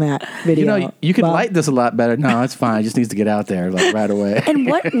pick on that video? You know, you could Bob? light this a lot better. No, it's fine. It just needs to get out there like right away. And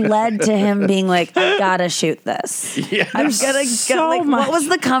what led to him being like, I gotta shoot this? Yeah. I'm gonna so like. much. What was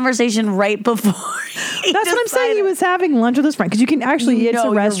the conversation right before? That's what I'm saying. He was having lunch with his friend because you can actually. It's No, a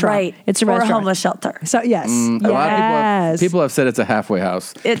you're restaurant. right. It's a Or a restaurant. homeless shelter. So yes, A lot of people have said it's a halfway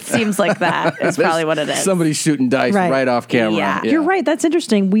house. It seems like that. It's probably what it is. Somebody's shooting dice right off camera. Yeah. You're right. That's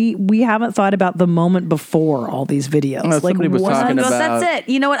interesting. We haven't thought about the moment before all these videos. No, somebody was talking about- That's it.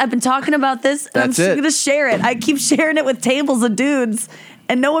 You know what? I've been talking about this. And I'm That's just it. going to share it. I keep sharing it with tables of dudes,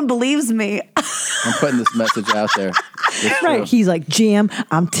 and no one believes me. I'm putting this message out there. It's Right. true. He's like, Jim,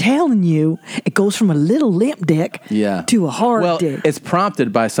 I'm telling you, it goes from a little limp dick Yeah. to a hard Well, dick. it's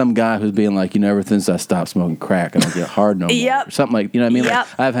prompted by some guy who's being like, ever since I stopped smoking crack, I don't get hard no more. Yep. Or something like, you know what I mean? Yep.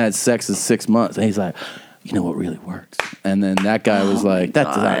 Like, I've had sex in 6 months. And he's like, you know what really works? And then that guy was like,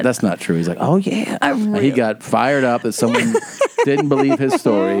 that's not true. He's like, oh, yeah. And he got fired up that someone didn't believe his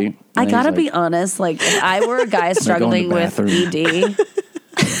story. I And got to he's be like, honest. Like, if I were a guy struggling with ED,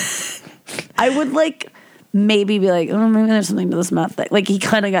 I would like maybe be like, oh, maybe there's something to this meth thing. Like, he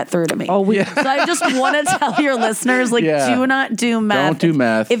kind of got through to me. Oh, So I just want to tell your listeners, like, Yeah. do not do meth. Don't do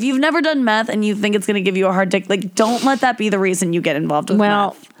meth. If you've never done meth and you think it's going to give you a hard dick, like, don't let that be the reason you get involved with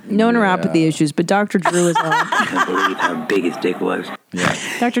well, meth. no neuropathy issues, but Dr. Drew is on. I can't believe how big his dick was.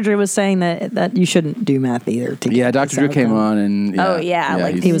 Dr. Drew was saying that you shouldn't do meth either. Yeah, Dr. Drew came on and Oh, yeah,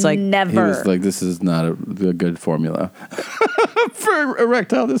 like, he was like, never. He was like, this is not a good formula for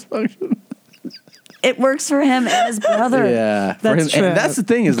erectile dysfunction. It works for him and his brother. Yeah, for That's him. true. And that's the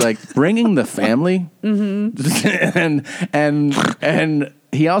thing is like bringing the family, and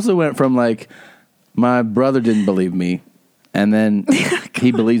he also went from like my brother didn't believe me, and then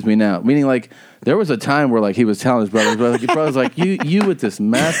he believes me now. Meaning like there was a time where like he was telling his brother like, you with this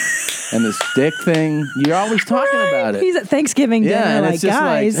meth. and this dick thing. You're always talking about it. He's at Thanksgiving dinner, and like, it's just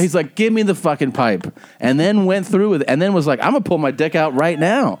guys. he's like, give me the fucking pipe. And then went through with it, and then was like, I'm going to pull my dick out right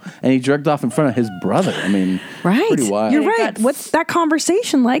now. And he jerked off in front of his brother. I mean, right. pretty wild. You're right. What's that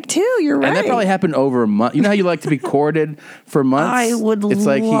conversation like, too? You're right. And that probably happened over a month. You know how you like to be courted for months? I would It's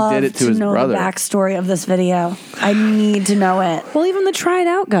like he did it to his know brother. the backstory of this video. I need to know it. Well, even the tried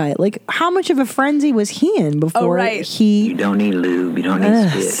out guy, like, how much of a frenzy was he in before he... You don't need lube. You don't need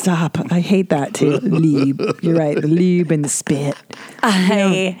spit. Stop. I hate that, too. Lube. You're right. The lube and the spit. I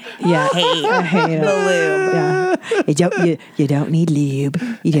hate it. the lube. Yeah. You don't need lube.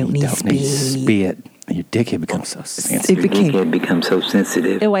 You don't need spit. Spit. Your dickhead becomes so sensitive. Your dickhead becomes so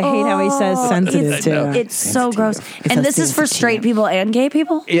sensitive. Oh, I hate how he says sensitive, too. It's so gross. And this is for straight people and gay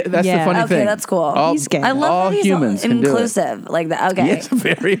people? Yeah, that's the funny thing. Okay, that's cool. All, He's gay. I love all that he's humans can do it. inclusive like that. Okay. He's a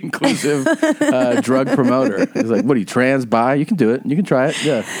very inclusive drug promoter. He's like, what are you, trans, bi? You can do it. You can try it.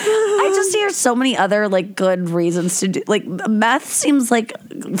 Yeah. I just hear so many other like good reasons to do. Like meth seems like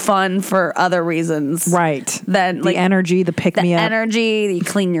fun for other reasons, right? Than like the energy, the pick me up, energy. You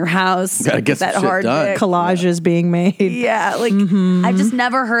clean your house. Gotta get that some shit hard done. dick. Collages being made. Yeah, like I've just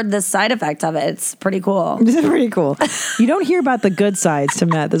never heard the side effect of it. It's pretty cool. It's pretty cool. You don't hear about the good sides to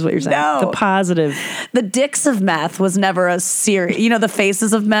meth, is what you're saying. No. The positive. The dicks of meth was never a serious. You know, the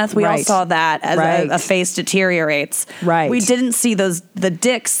faces of meth. We all Right. saw that as Right. a face deteriorates. Right. We didn't see the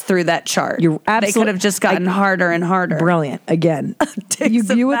dicks through that chart. You're They could have just gotten harder and harder. Brilliant. Again, you with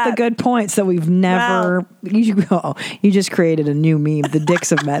the meth. good points that we've never. You just created a new meme. The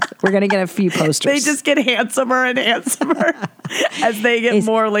dicks of meth. We're gonna get a few posters. They just get handsomer and handsomer as they get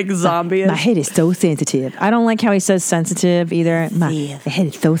more like zombie. My head is so sensitive. I don't like how he says sensitive either. My head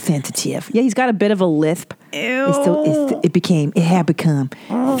is so sensitive. Yeah, he's got a bit of a lisp. It had become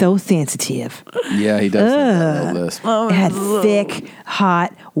so sensitive. Yeah, he does have that list. It had thick,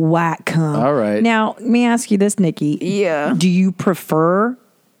 hot, white cum. All right. Now, let me ask you this, Nikki. Yeah. Do you prefer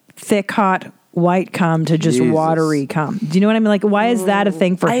thick, hot, white cum to just Jesus. watery cum? Do you know what I mean? Like, why is that a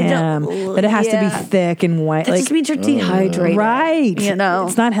thing for him? That it has to be thick and white? That just means you're dehydrated. Right. You know.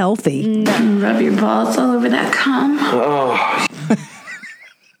 It's not healthy. Rub your balls all over that cum.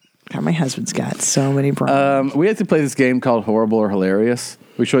 God, my husband's got so many problems. We have to play this game called Horrible or Hilarious.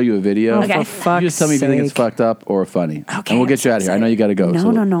 We show you a video. Okay. You just tell me if you think it's fucked up or funny. Okay. And we'll get you out of here. I know you got to go.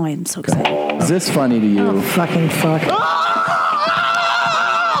 No, I'm so excited. Is this funny to you? Oh, fucking fuck.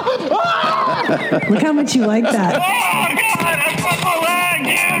 Look how much you like that.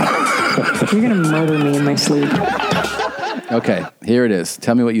 You're going to murder me in my sleep. Okay, here it is.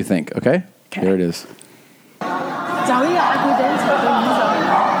 Tell me what you think, okay? Here it is.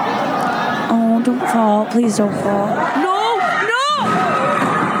 Oh, don't fall. Please don't fall. No!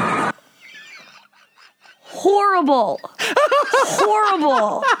 Horrible.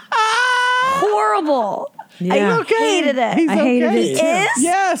 Horrible. Yeah. I hated it. I hated it He too. is?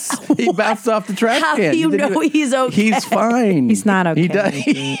 Yes. He bounced off the trash How can. do you know he's okay? He's fine. He's not okay. He does,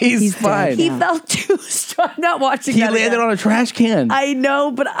 he's fine. He felt too strong. I'm not watching He that landed again. on a trash can. I know,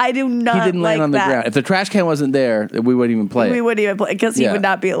 but I do not He didn't land like on the that. ground. If the trash can wasn't there, we wouldn't even play it. We wouldn't even play because he Yeah. would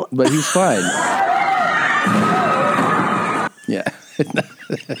not be. But he's fine. Yeah.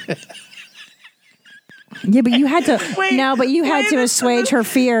 Yeah, but you had to. But you had to assuage her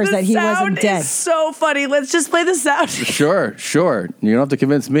fears that he wasn't dead. Is so funny. Let's just play the sound. Sure. You don't have to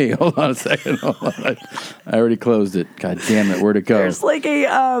convince me. Hold on a second. Hold on. I already closed it. God damn it. Where'd it go? There's like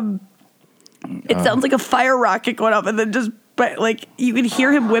a it sounds like a fire rocket going off, and then just like you can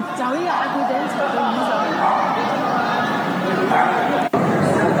hear him whip.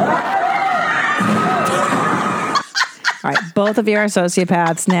 All right, both of you are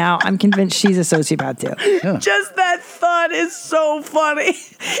sociopaths now. I'm convinced she's a sociopath too. Just that thought is so funny.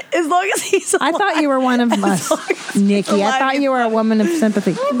 As long as he's alive. I thought you were one of us, Nikki. I thought you were a woman of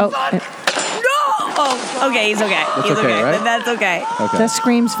sympathy. No! Oh, okay, he's okay. That's He's okay, right? That's okay. Okay. That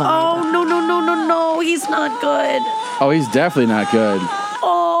scream's funny. Oh, no, he's not good. Oh, he's definitely not good.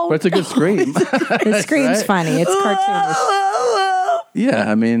 Oh, But it's a good scream. The scream's Right? funny. It's cartoonish.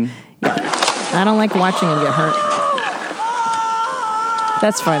 Yeah, I mean, I don't like watching him get hurt.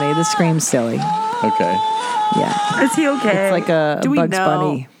 That's funny. The scream's silly. okay. Yeah. Is he okay? It's like a Do we Bugs know?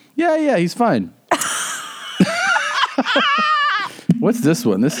 Bunny. Yeah, he's fine. What's this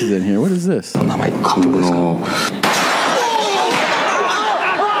one? This is in here. What is this? Oh.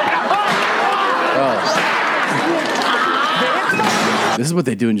 This is what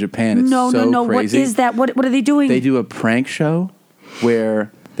they do in Japan. It's No. crazy. What is that? What are they doing? They do a prank show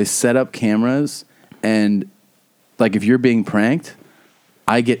where they set up cameras and, like, if you're being pranked,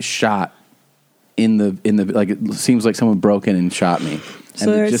 I get shot in the like, it seems like someone broke in and shot me.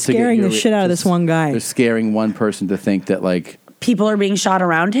 So they're just to get scaring the shit out of this one guy. They're scaring one person to think that like People are being shot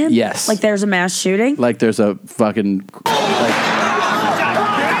around him? Yes. Like there's a mass shooting? like there's a fucking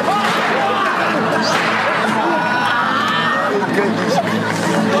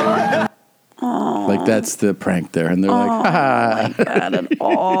like that's the prank there, and they're like, ha. My God, at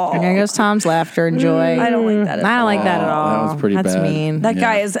all. And there goes Tom's laughter and joy. I don't like that at all. I don't like that at all. That was pretty That's bad. mean. That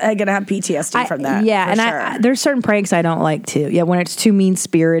guy is going to have PTSD from that. Yeah, for and sure. there's certain pranks I don't like too. Yeah, when it's too mean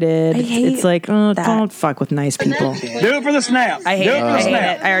spirited, I hate it's like, don't fuck with nice people. Do it for the snap. I hate it. I hate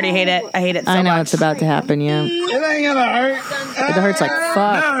it. I already hate it. I hate it so I know much. it's about to happen. Yeah, It ain't gonna hurt. it hurts like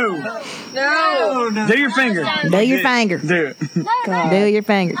fuck. No. Do your finger. Do your finger. Do it. Do your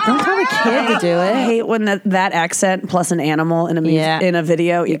finger. Don't tell the kid to do I it. hate when that accent plus an animal in a in a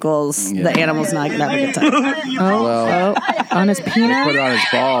video equals the animal's not gonna have a good time. Oh, on his peanut. Put it on his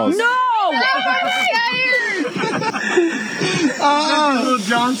balls. No! Little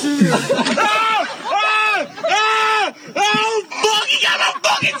Johnson. Oh, fuck, he got my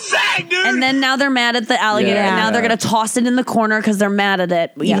fucking sack, dude. And then now they're mad at the alligator, Yeah. and now they're gonna toss it in the corner because they're mad at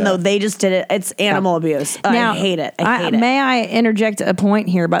it, even though they just did it. It's animal abuse. Now, I hate it. I hate it. May I interject a point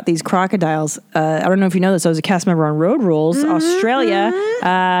here about these crocodiles? I don't know if you know this. I was a cast member on Road Rules, Mm-hmm, Australia,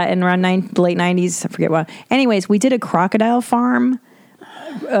 in around late 90s. I forget what. Anyways, we did a crocodile farm.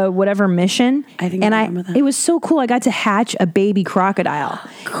 Whatever mission, I think and I remember that. it was so cool. I got to hatch a baby crocodile.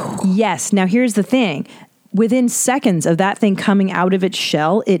 Cool. Yes. Now here's the thing. Within seconds of that thing coming out of its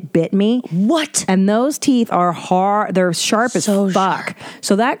shell, it bit me. What? And those teeth are hard. They're sharp as fuck. Sharp.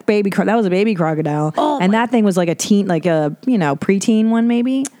 So that that was a baby crocodile, and that thing was like a teen, like a preteen one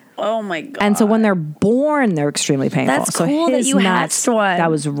maybe. Oh my God. And so when they're born, they're extremely painful. That's so cool that his you nuts, hatched one. That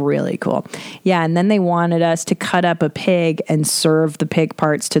was really cool. Yeah, and then they wanted us to cut up a pig and serve the pig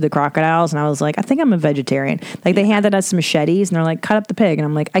parts to the crocodiles. And I was like, I think I'm a vegetarian. Like they handed us machetes and they're like, cut up the pig. And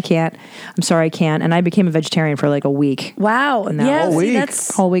I'm like, I can't. I'm sorry, I can't. And I became a vegetarian for like a week. Wow. And that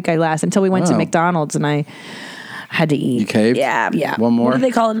whole week I lasted until we went to Wow. McDonald's and I had to eat. You caved? Yeah. One more? What do they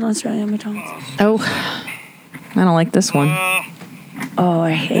call it in Australia? McDonald's? Oh, I don't like this one. Oh,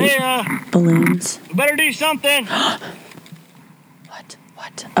 I hate balloons. Better do something. What?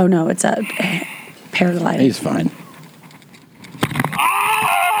 Oh no, it's a paraglider. He's fine.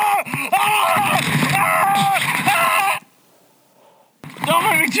 Don't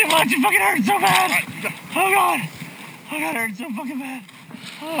hurt me too much. It fucking hurts so bad. Oh God. Oh God, it hurts so fucking bad.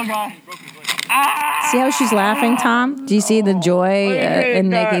 Oh God. See how she's laughing, Tom? Do you see the joy in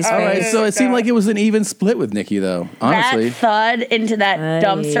Nikki's face? All right, so it seemed like it was an even split with Nikki, though. Honestly, That thud into that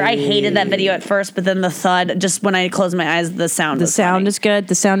dumpster. I hated that video at first, but then the thud, just when I closed my eyes, the sound was funny. is good.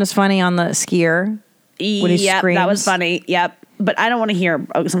 The sound is funny on the skier. When he Yep, screams. that was funny. Yep. But I don't want to hear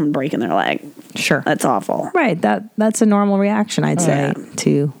someone breaking their leg. Sure. That's awful. Right. That's a normal reaction, I'd say,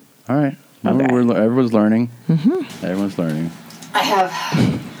 to. all right. Well, Okay. everyone's learning. Mm-hmm. Everyone's learning. I have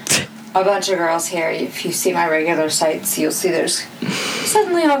a bunch of girls here. If you see my regular sites, you'll see there's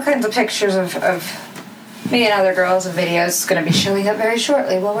suddenly all kinds of pictures of me and other girls and videos. It's going to be showing up very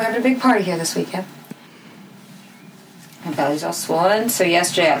shortly. Well, we're having a big party here this weekend. My belly's all swollen. So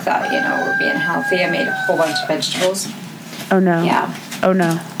yesterday I thought, we're being healthy. I made a whole bunch of vegetables. Oh no. Yeah. Oh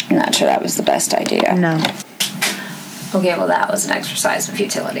no. I'm not sure that was the best idea. No. Okay, well, that was an exercise in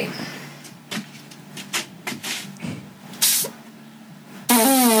futility.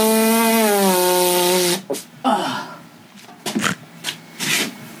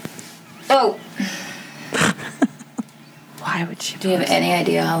 Oh. Why would she? Do you have any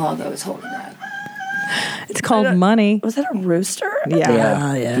idea how long I was holding that? It's called money. Was that a rooster?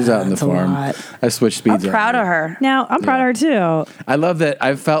 Yeah. She's out in the that's a farm. lot. I switched speeds. I'm on proud her. of her. Now, I'm proud of her too. I love that.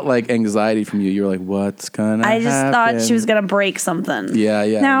 I felt like anxiety from you. You were like, "What's gonna?" I just happen? thought she was going to break something. Yeah,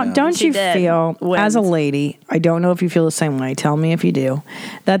 yeah. Now, I know. don't She you did. feel, Wins. as a lady, I don't know if you feel the same way, tell me if you do,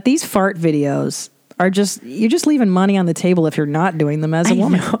 that these fart videos are you're just leaving money on the table if you're not doing them as a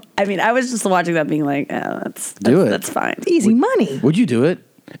woman. I mean, I was just watching that being like, that's Do it. That's fine. It's easy money. Would you do it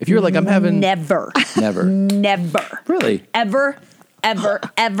if you were like, "I'm having"? Never. Never. Never. Really? Ever.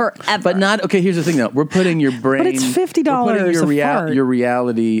 But not okay. Here's the thing, though. We're putting your brain. it's $50 we're putting your a fart. your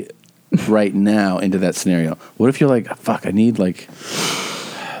reality right now into that scenario. What if you're like, "Fuck, I need like."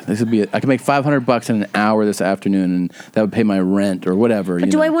 This would be. I could make $500 in an hour this afternoon, and that would pay my rent or whatever.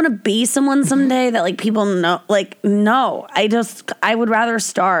 But do I want to be someone someday that like people know? Like, no. I would rather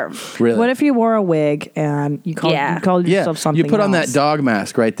starve. Really? What if you wore a wig and you called yourself something You put on that else? dog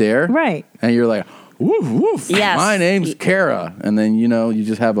mask right there, Right. And you're like, "Woof woof." Yes. My name's Kara, and then you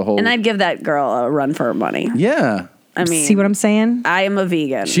just have a whole. And I'd give that girl a run for her money. Yeah. I mean, See what I'm saying? I am a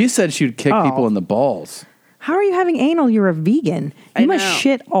vegan. She said she would kick people in the balls. How are you having anal? You're a vegan. You must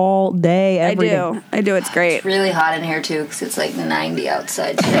shit all day, every day. I do. It's great. It's really hot in here too because it's like 90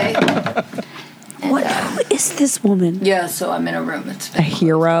 outside today. And, Who is this woman? Yeah, so I'm in a room. It's A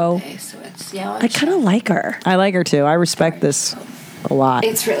hero. so it's yeah. I kind of like her. I like her too. I respect this a lot.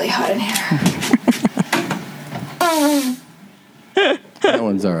 It's really hot in here. That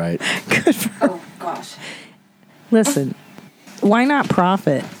one's all right. Oh gosh. Listen, why not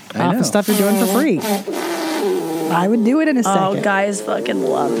profit off the stuff you're doing for free? I would do it in a second. Oh, guys fucking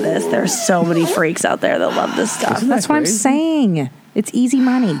love this. There's so many freaks out there that love this stuff. That's what I'm saying. It's easy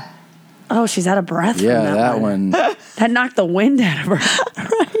money. Oh, she's out of breath. Yeah, from that one. That knocked the wind out of her.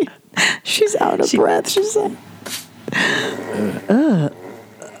 Right. She's out of breath. She's like, ugh.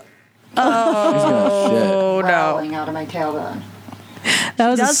 Oh, Crawling out of my tailbone. That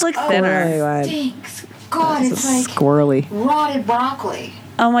was does look thinner. Stinks. God, It's it's like squirrely. rotted broccoli.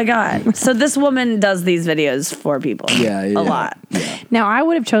 Oh my God. So this woman does these videos for people. Yeah. A lot. Now, I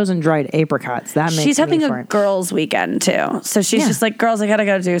would have chosen dried apricots. That makes She's having me a for it. girls' weekend too. So she's Yeah. just like, girls, I gotta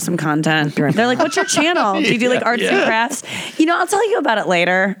go do some content. They're like, what's your channel? Do you do like arts and crafts? You know, I'll tell you about it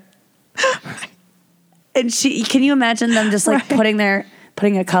later. And can you imagine them just like putting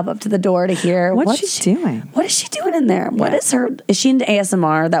a cup up to the door to hear What's she doing? What is she doing in there? What is her? Is she into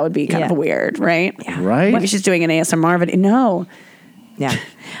ASMR? That would be kind of weird, right? Right? Maybe she's doing an ASMR video. No. Yeah,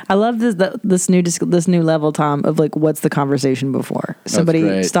 I love this new level, Tom, of like, what's the conversation before somebody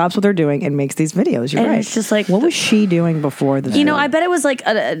great. stops what they're doing and makes these videos. You're And right. it's just like, what was she doing before this? You know, I bet it was like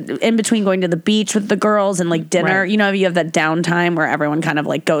in between going to the beach with the girls and like dinner. Right. You know, you have that downtime where everyone kind of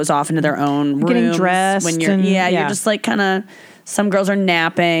like goes off into their own rooms. Getting dressed when you're and- you're yeah. just like kind of. Some girls are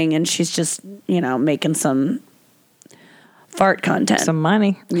napping, and she's just making some fart content, some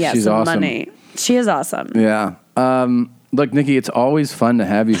money. Yeah, She's some awesome. money. She is awesome. Yeah. Look, Nikki, it's always fun to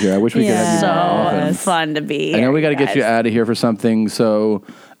have you here. I wish we could have you more often. So fun to be. I know here, we got to get you guys. out of here for something. So,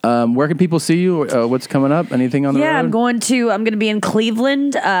 where can people see you? What's coming up? Anything on the road? Yeah, I'm going to be in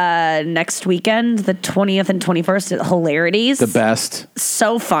Cleveland next weekend, the 20th and 21st at Hilarities. The best.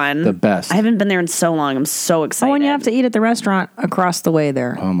 So fun. The best. I haven't been there in so long. I'm so excited. Oh, and you have to eat at the restaurant across the way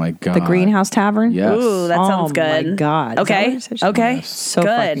there. Oh my God. The Greenhouse Tavern. Yes. Ooh, that sounds good. Oh my God. Is that Okay. what it says? Okay. Yes. So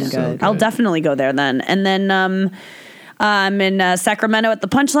good. fucking good. I'll definitely go there then. And then I'm in Sacramento at the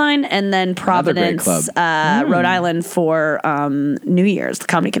Punchline, and then Another great Providence, club. Rhode Island for New Year's, the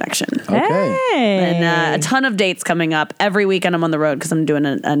Comedy Connection. Okay. And a ton of dates coming up. Every weekend I'm on the road because I'm doing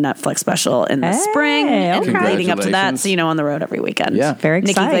a Netflix special in the spring and leading up to that. So, on the road every weekend. Yeah. Very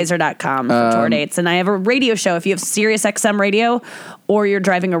exciting. NikkiGlaser.com for tour dates. And I have a radio show. If you have Sirius XM radio or you're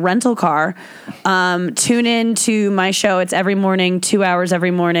driving a rental car, tune in to my show. It's every morning, 2 hours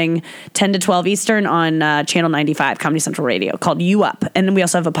every morning, 10 to 12 Eastern on Channel 95, Comedy Central Radio, called You Up. And then we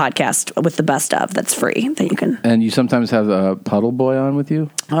also have a podcast with the best of that's free that you can. And you sometimes have a Puddle Boy on with you?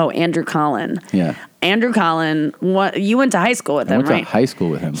 Oh, Andrew Collin. Yeah. Andrew Collin, you went to high school with I him, went right? to high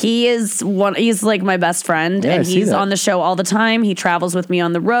school with him. He's like my best friend, Yeah, I and see he's that. on the show all the time. He travels with me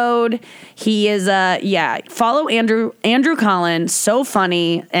on the road. He is follow Andrew Collin, so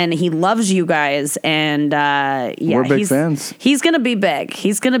funny, and he loves you guys, and We're big fans. He's gonna be big.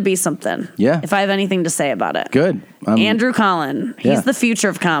 He's gonna be something. Yeah. If I have anything to say about it. Good. Andrew Collin, he's Yeah. the future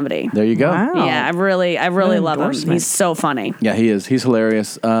of comedy. There you go. Wow. Yeah, I really love him. endorsement. He's so funny. Yeah, he is. He's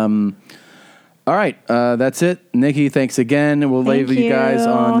hilarious. All right, that's it. Nikki, thanks again. We'll Thank leave you guys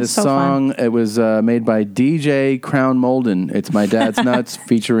you. on this So song. It was made by DJ Crown Molden. It's My Dad's Nuts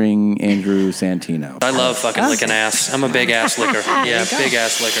featuring Andrew Santino. I love fucking licking ass. I'm a big ass licker. Yeah, big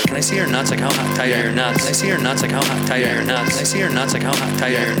ass licker. Can I see your nuts? Like how tight are your nuts? Can I see your nuts? Like how tight are your nuts? Can I see your nuts? Like how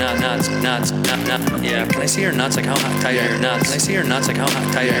tight are your nuts? Yeah. Can I see your nuts? Like how tight are your nuts? Can I see your nuts? Like how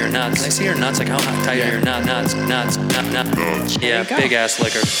tight are your nuts? Can I see your nuts? Like how tight are your nuts? Yeah, big ass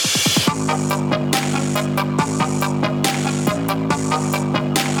licker.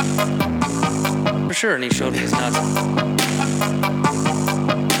 For sure, and he showed me his nuts.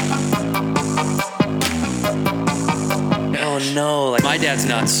 Oh no, like my dad's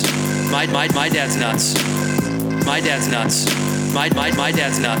nuts. My dad's nuts. My dad's nuts. My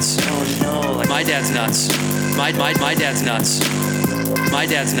dad's nuts. Oh no, like my dad's nuts. My dad's nuts. My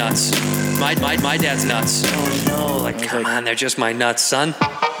dad's nuts. My dad's nuts. Oh no, like come on, they're just my nuts, son.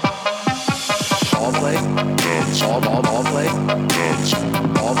 Ball play. Ball play.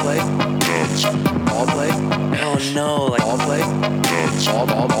 Ball play. Ball play. Oh no, like Ball play.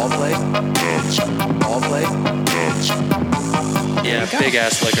 Ball play. Ball play. yeah, big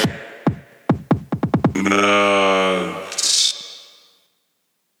ass liquor.